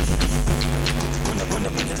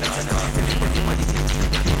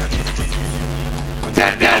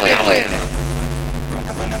 Then win.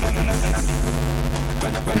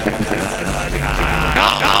 No.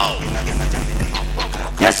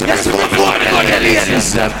 Yes, we're going to the ladies.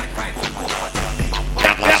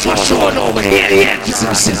 That's what's showing over here.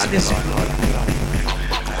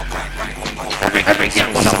 Every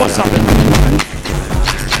game was what's up.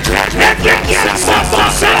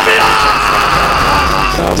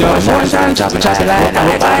 Chop it like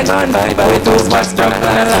I buy gun, buy two bus drop on the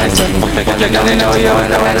line. You girl know you on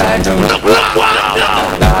the line too.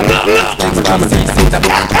 Things from the seat of the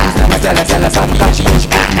tell us some catchy.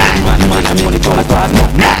 Man, I'm only going to talk.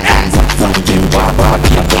 From the bar,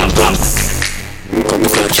 keep on. Come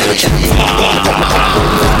so church.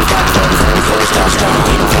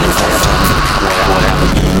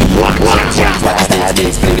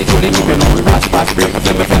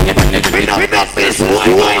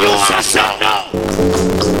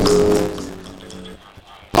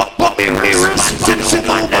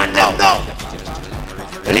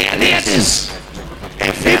 Ladies,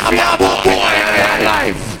 if you have a boy in your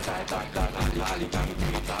life,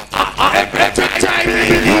 every time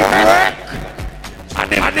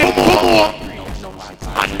you work,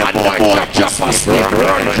 and the boy just a speak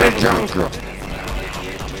running junk.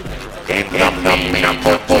 Give them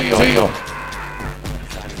number to you.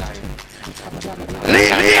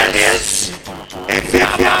 Ladies, if you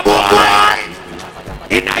have a boy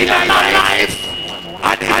in your life,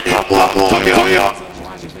 and the boy to you,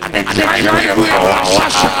 and then you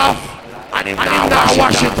wash off, and him now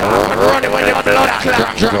wash it, running with the blood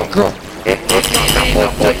clot drunk. It don't mean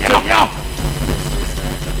nothing to you.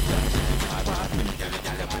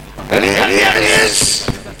 Ladies,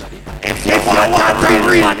 if you want to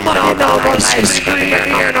read money now, don't scream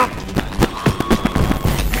here now.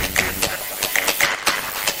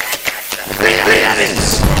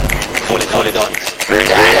 Ladies, hold it on.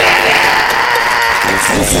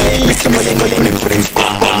 Mr. Money, bring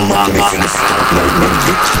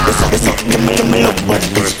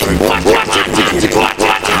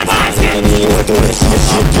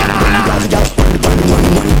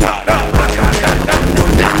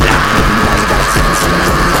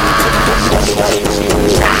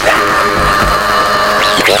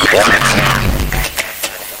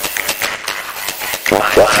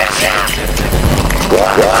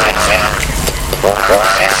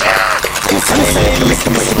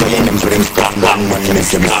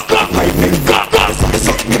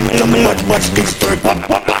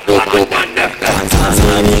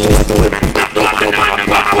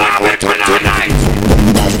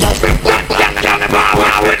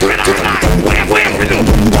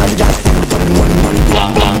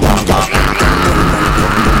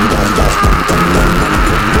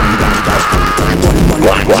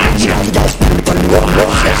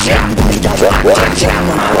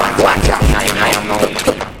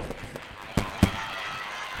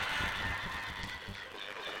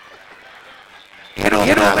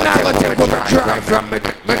You know, when I go take a drive from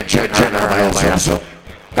my general, so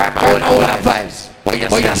I'm all over vibes. But you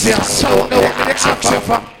see a sound, no one can accept you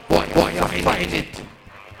from. Boy, you find it.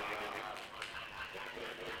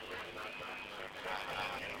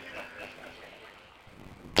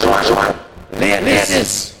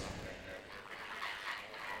 Ladies,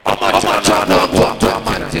 I'm not trying to walk to a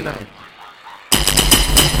man tonight.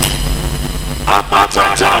 I'm not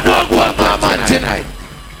trying to walk to a man tonight.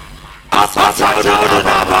 I'm not trying to walk to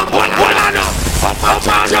a man. I'm not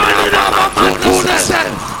trying to listen.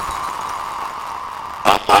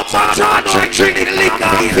 I'm not trying to drink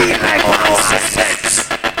liquor. Like nonsense.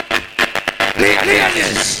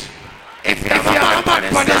 Ladies, if you have a man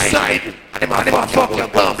on the side, I'm a fucking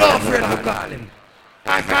girlfriend, I call him.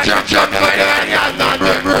 I'm a jump by the way, I'm not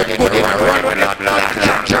run with the blood,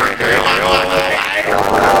 jump the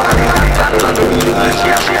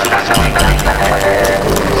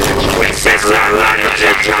we sit around and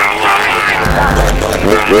just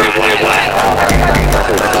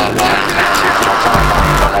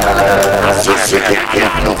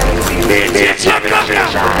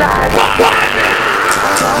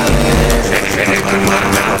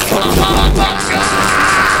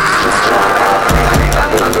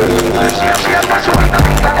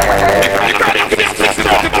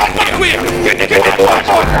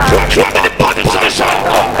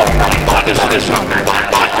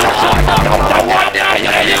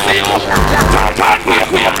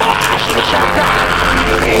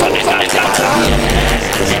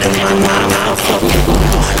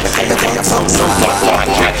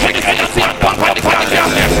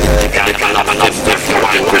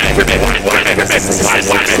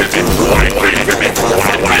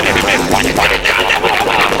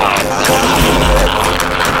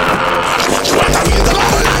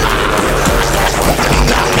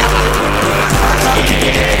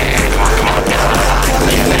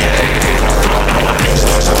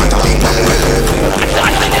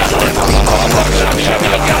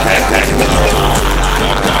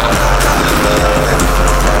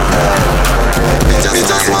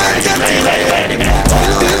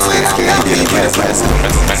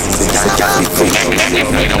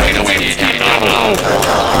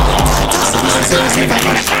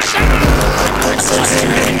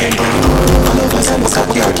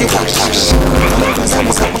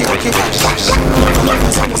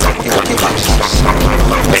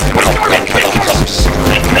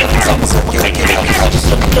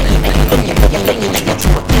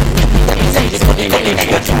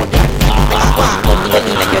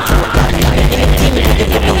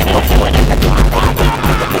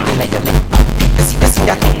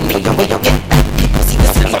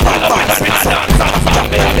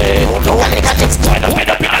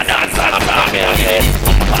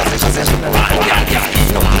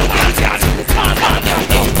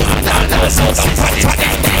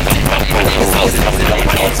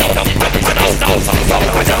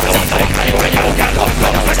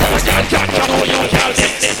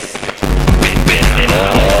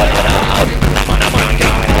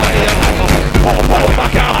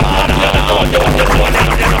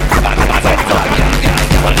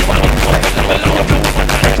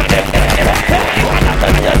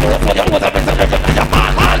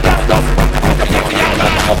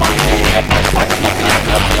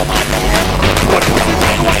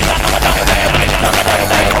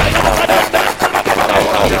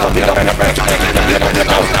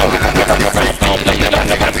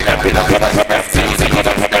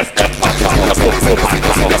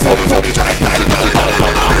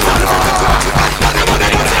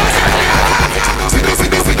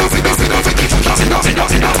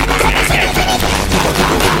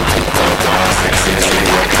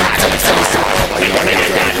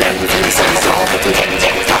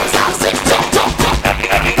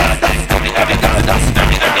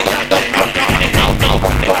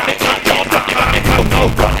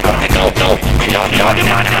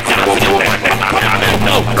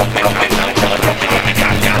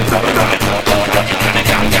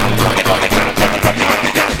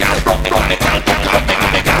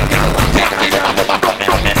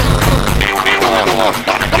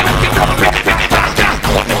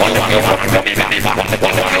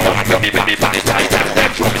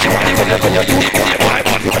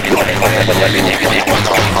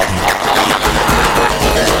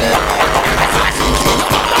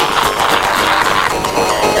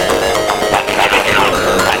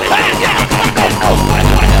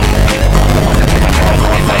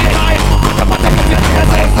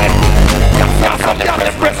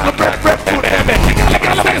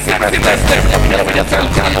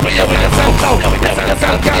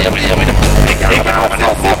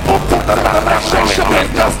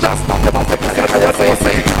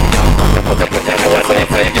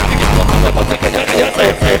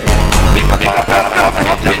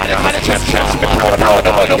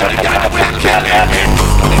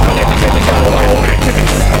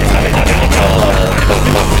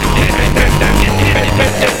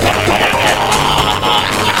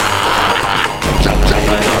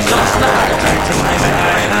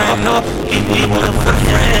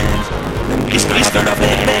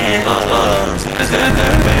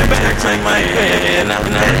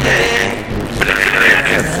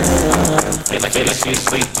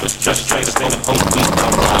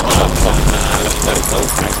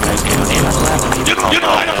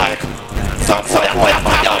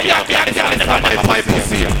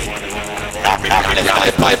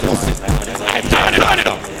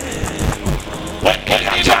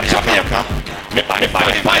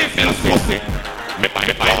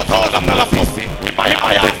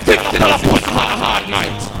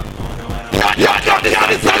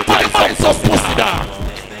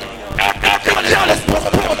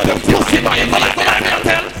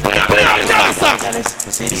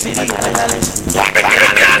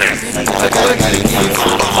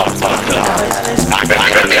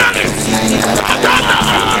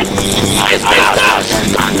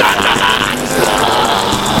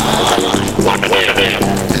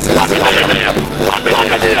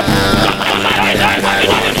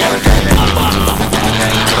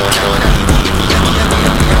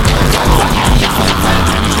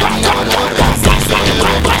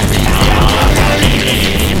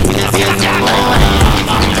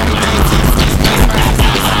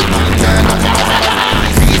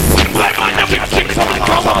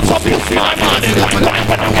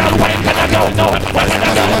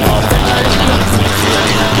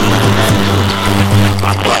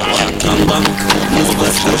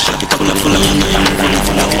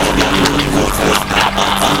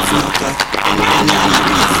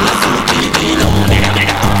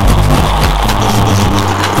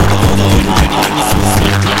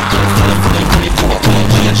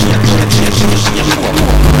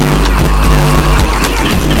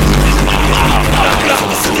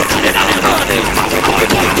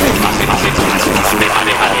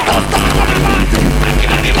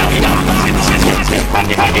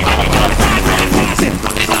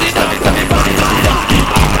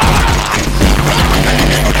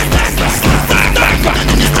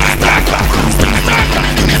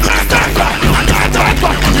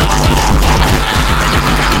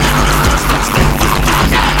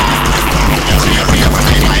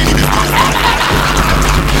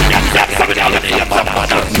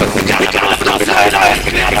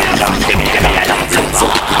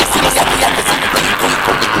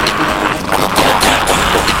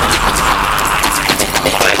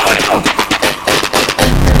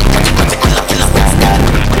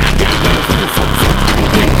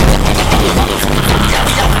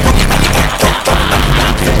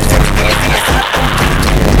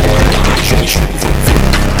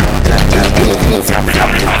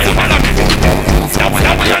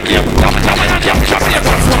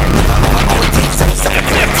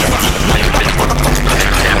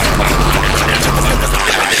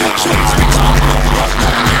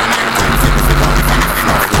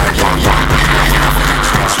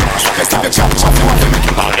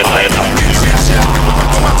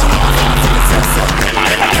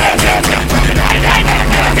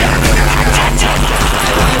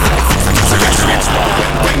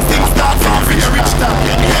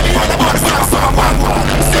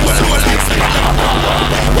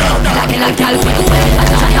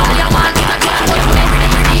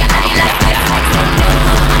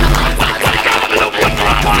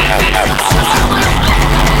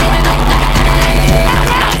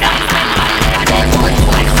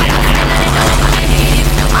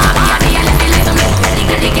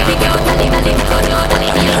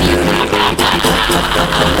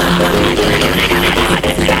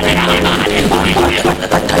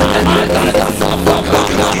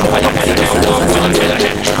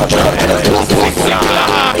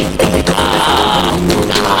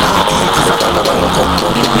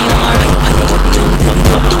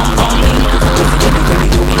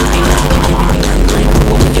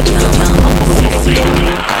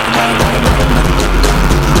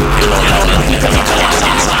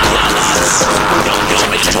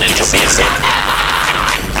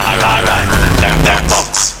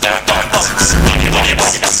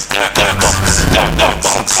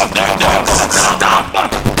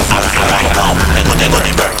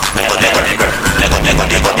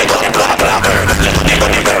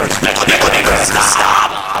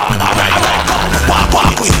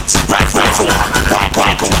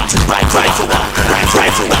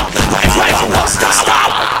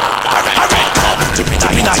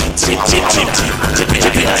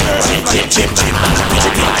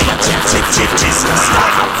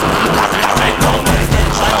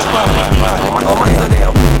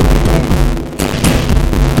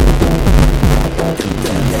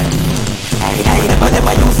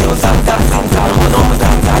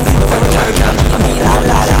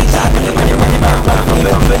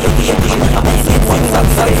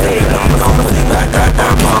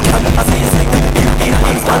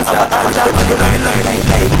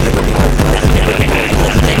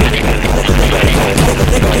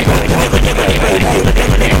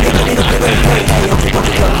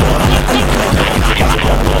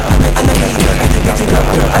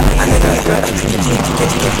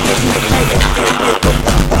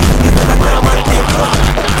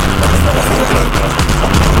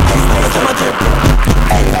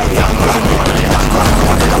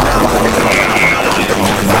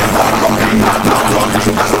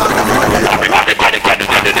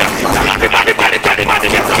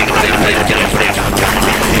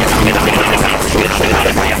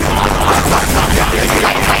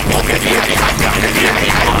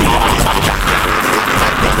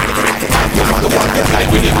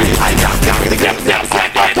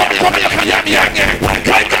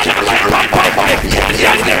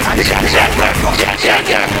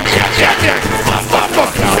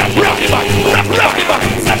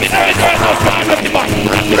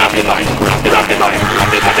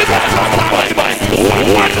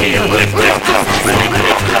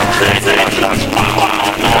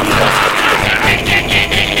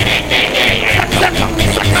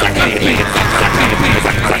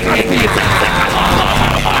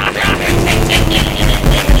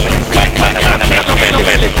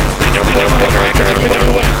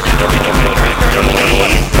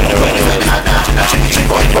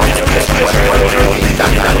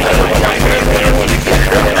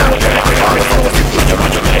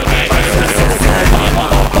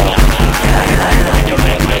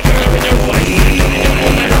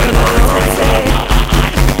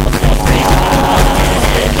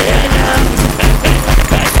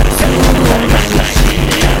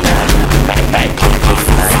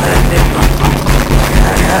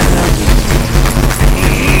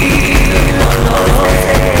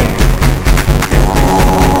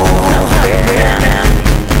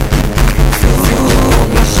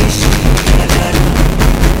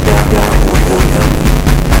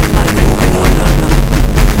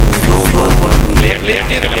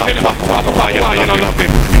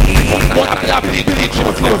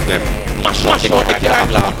Mash out the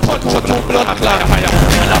girl, punch out your blood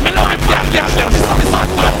clot.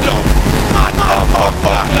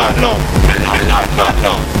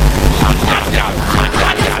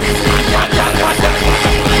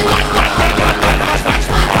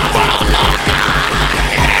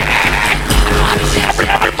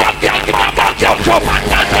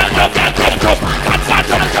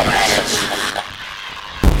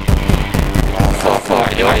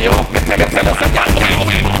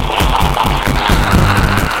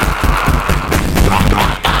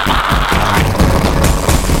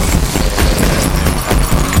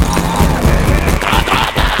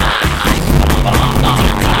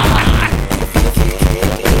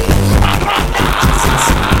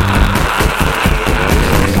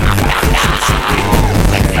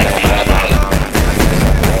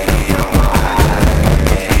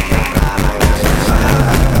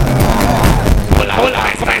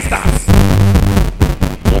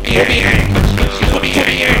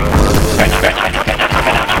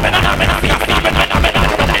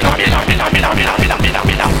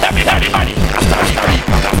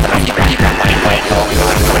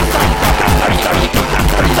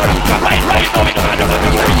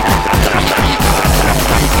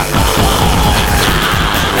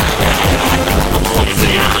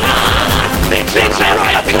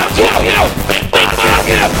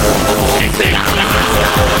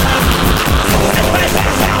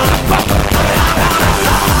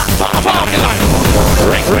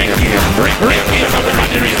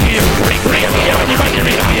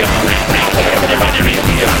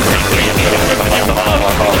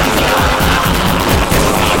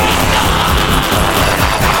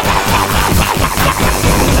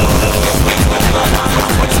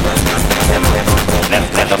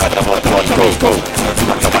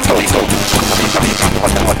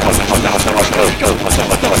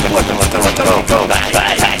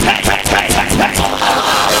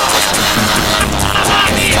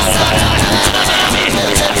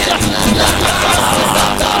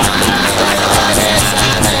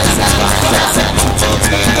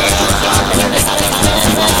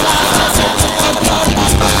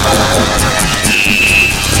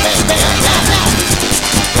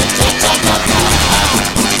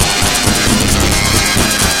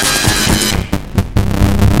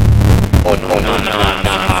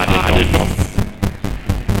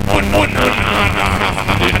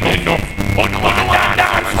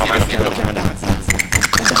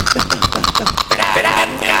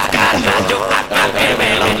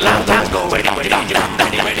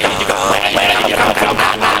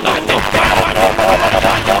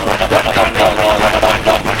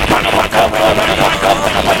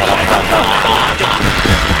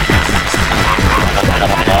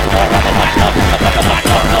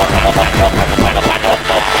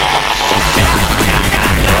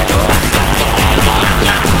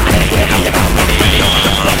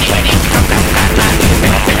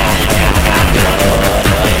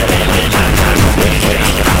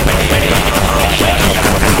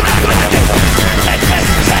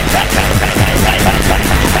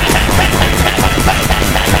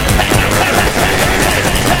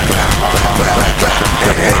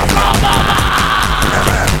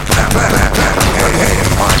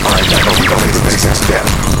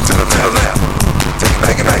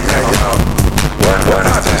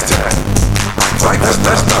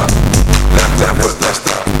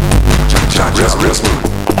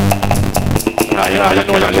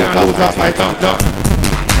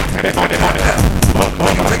 Everybody,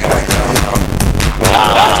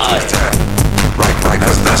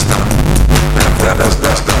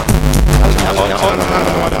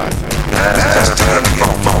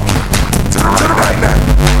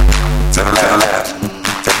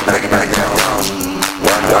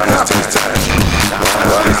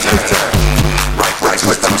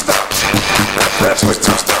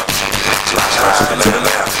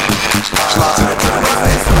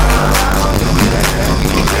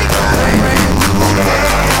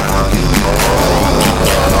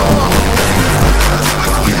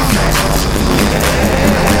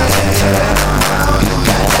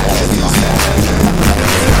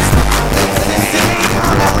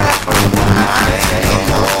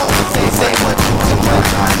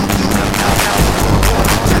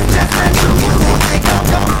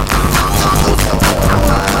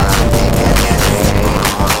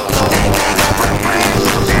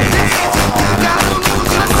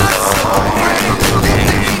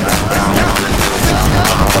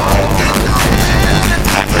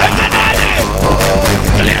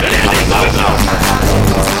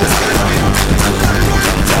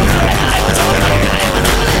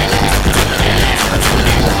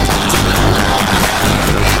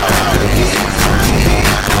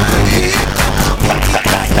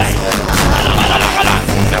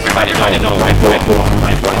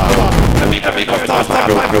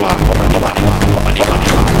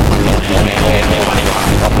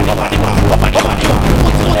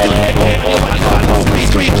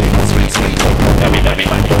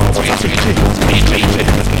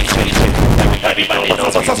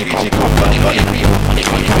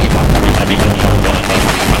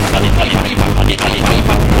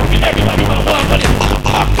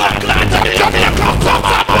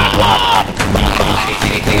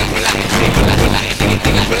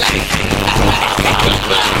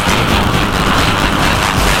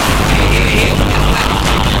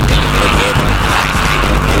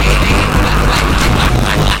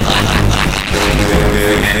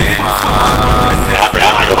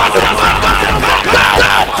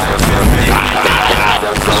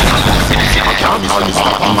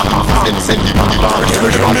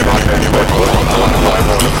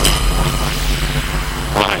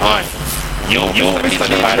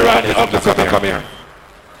 Come here.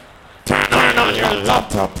 Turn on your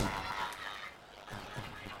laptop.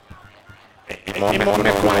 You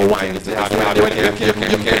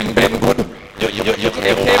can bend good. You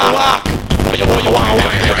can walk. You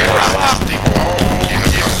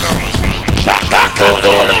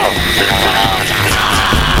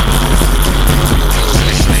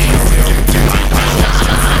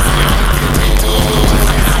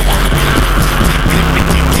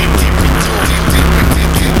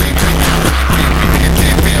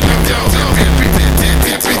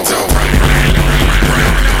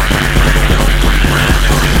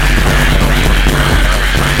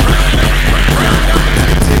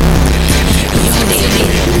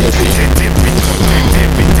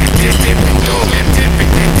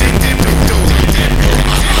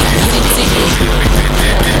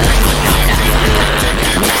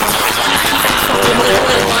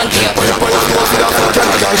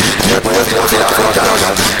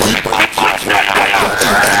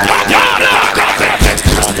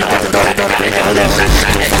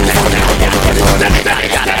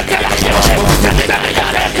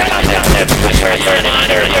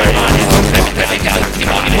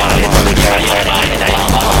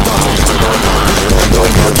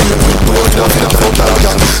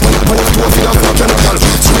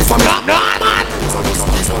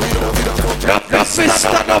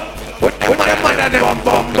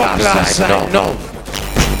No.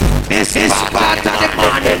 This is part of the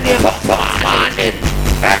morning.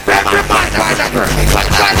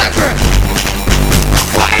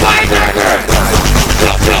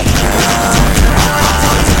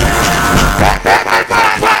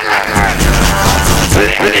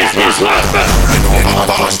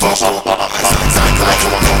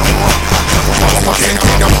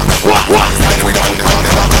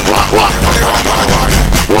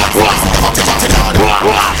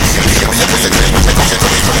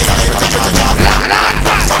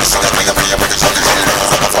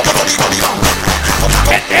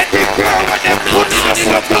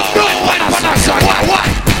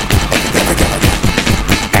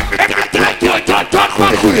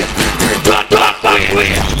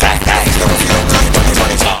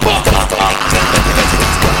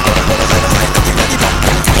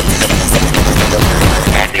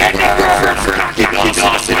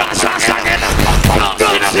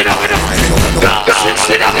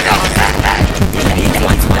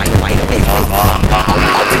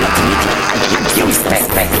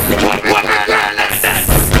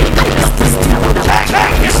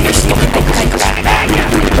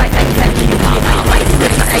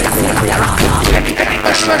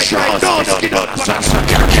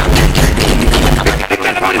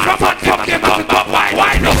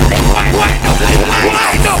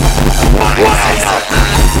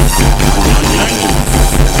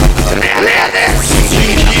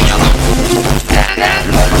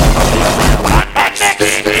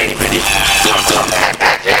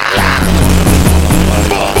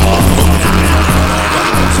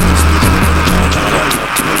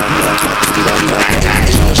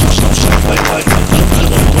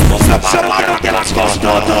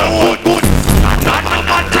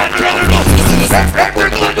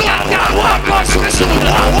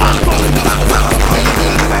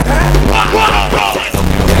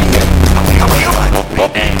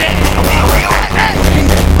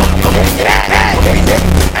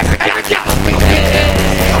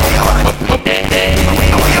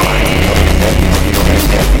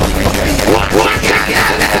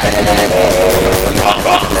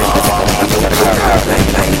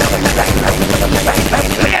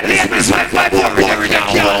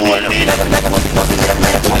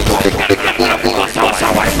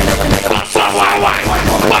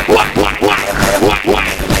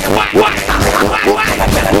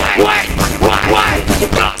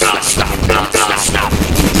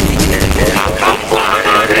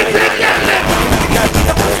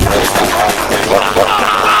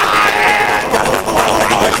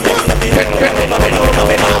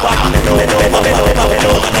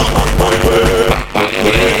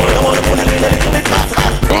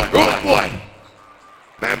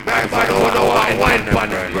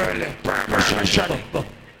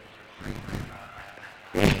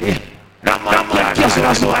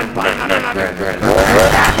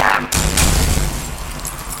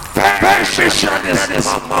 Precision is this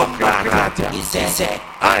mum God. He says,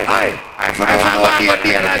 I can't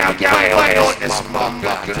find out this mum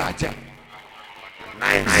God.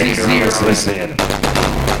 9 years listening.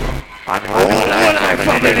 And all I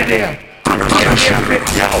family there.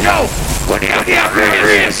 Yo, when you get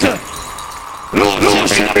raised,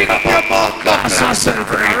 lose your big up your mum God. Assassin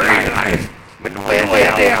for real life. But no way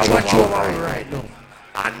there what you want right now.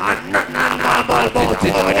 And not about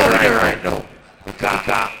it right now.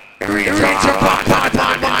 Because reach your part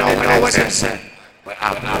man and know what they say. But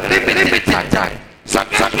I'm limited time. So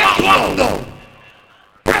get one though.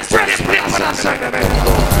 Press play for the side of it.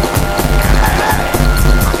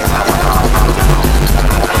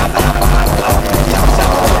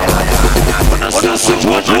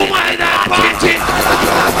 What you mind that party?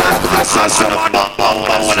 I saw someone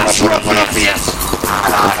when I threw up for the face.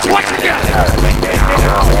 What you got?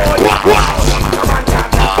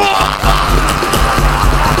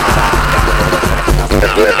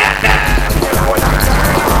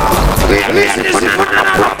 Listen, this is another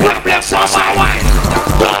problem, so my wife.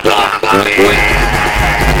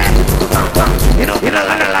 You know,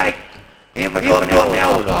 like, even though they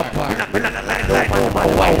hold up, we're not like,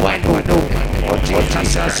 oh,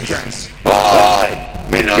 Jesus Christ. Boy,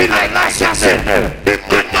 me not like assassin. They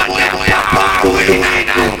put my way up,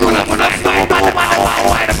 I'm gonna fight,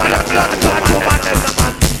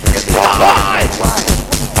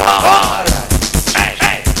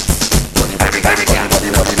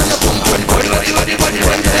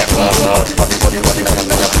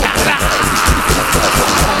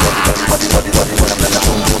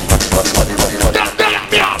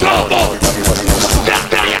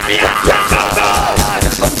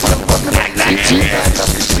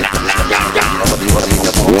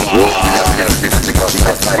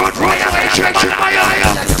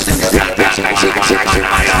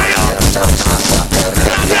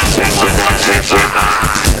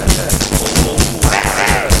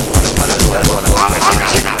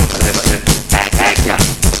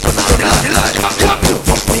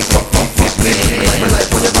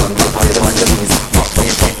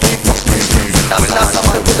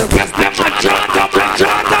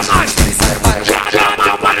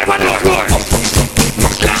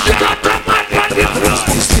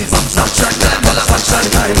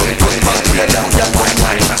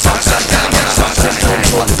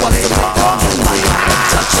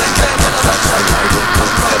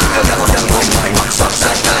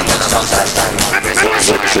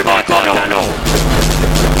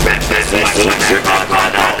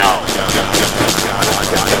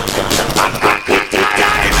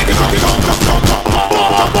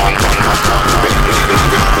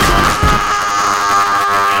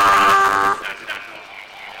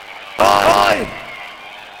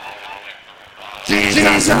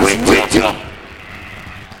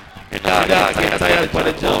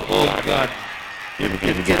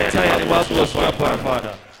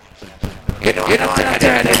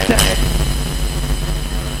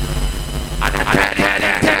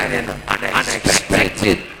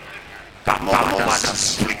 unexpected. Come on,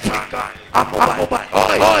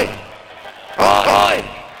 oi,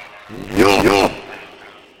 you.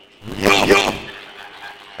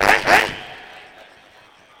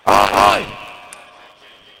 Oi.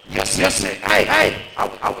 Yes, hey. I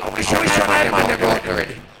wish I had my nigga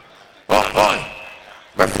already. Oi.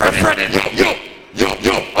 My friend, yo,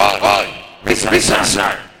 oi. Listen,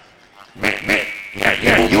 sir. Me.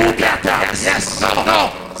 Yeah, you got that. Yes,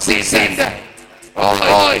 no. See that.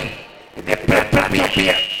 Oi. Let me up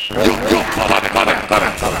here. You, come.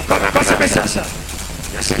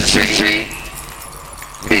 Yes,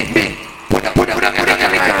 me.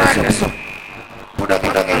 Put a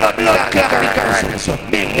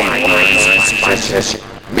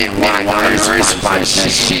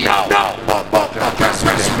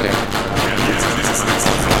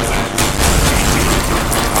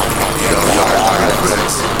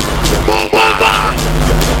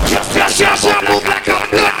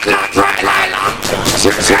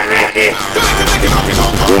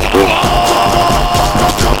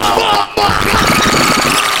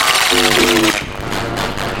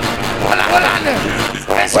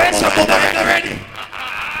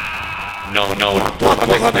No,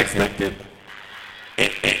 unexpected.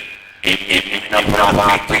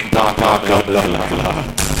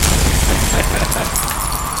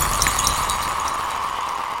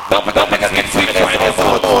 Don't make us get free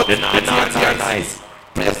for the nice.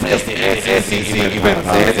 Please, the SEC event,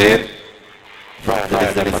 that's it.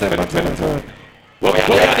 Friday, December 23rd. What we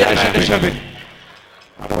have the Chevy.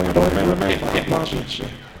 I don't remember.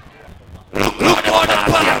 Look,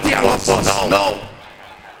 here, what's no.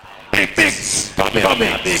 Big Bigs, come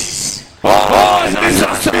here, Bigs. Oh, it's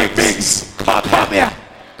just Big Bigs. Come here.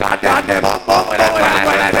 God damn them,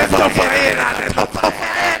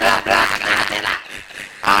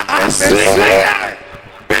 I swear,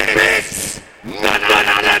 Big Bigs. None of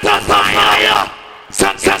that is fire.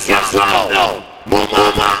 Success is slow.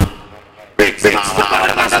 Mama. Big Bigs.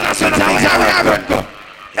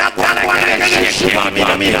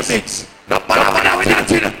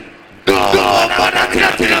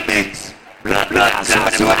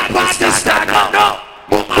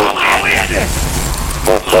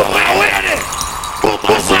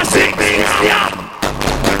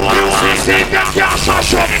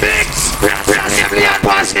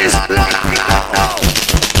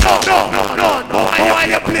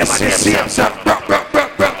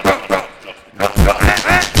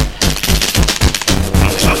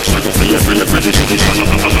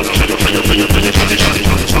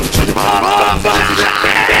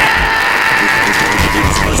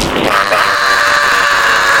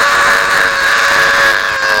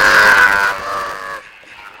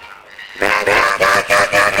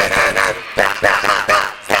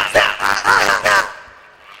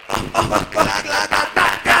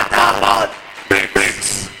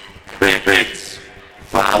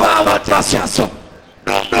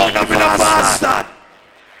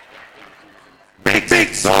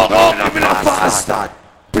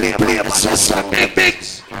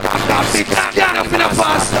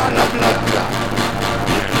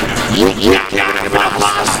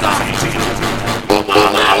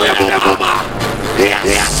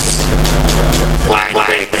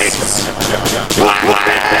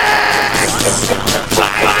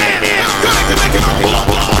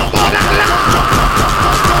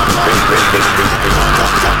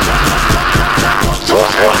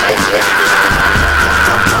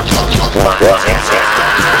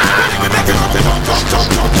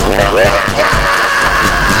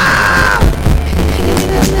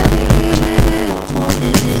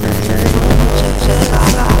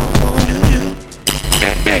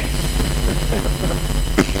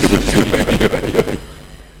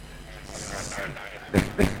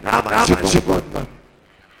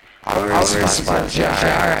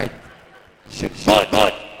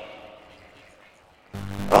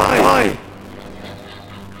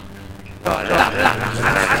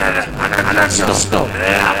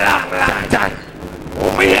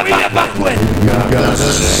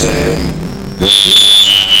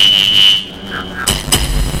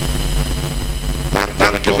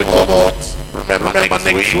 Remember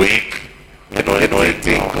next week, you know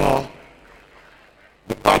anything,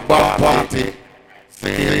 bad party,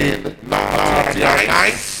 feeling naughty and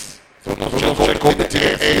nice. So no check out the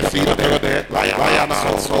TAC there, Lion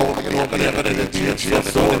also, you know, the GH,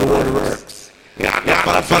 so the world works. Yeah,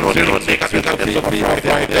 that's fun, you know, take a feel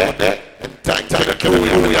right there, and thank the crew,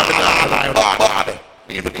 you are all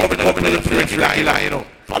even coming to the fridge, you know,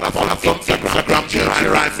 follow some Instagram,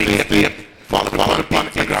 Chelsea, follow the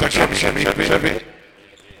Instagram, Chevy.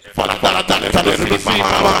 Follow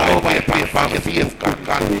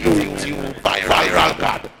viral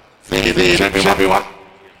God. Chevy what?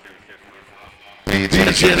 DJ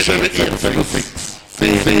Chevy 876.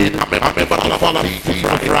 See, I remember follow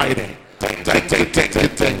Friday.